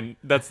that. line.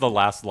 That's the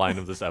last line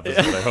of this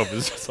episode. I hope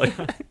it's just like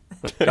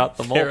got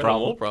the mole Care of the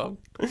problem. mole problem.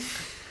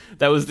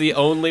 That was the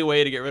only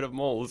way to get rid of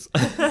moles.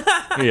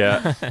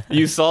 Yeah,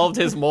 You solved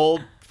his mole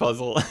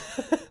puzzle.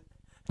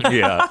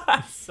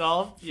 yeah.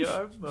 Solved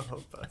your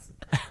mole puzzle.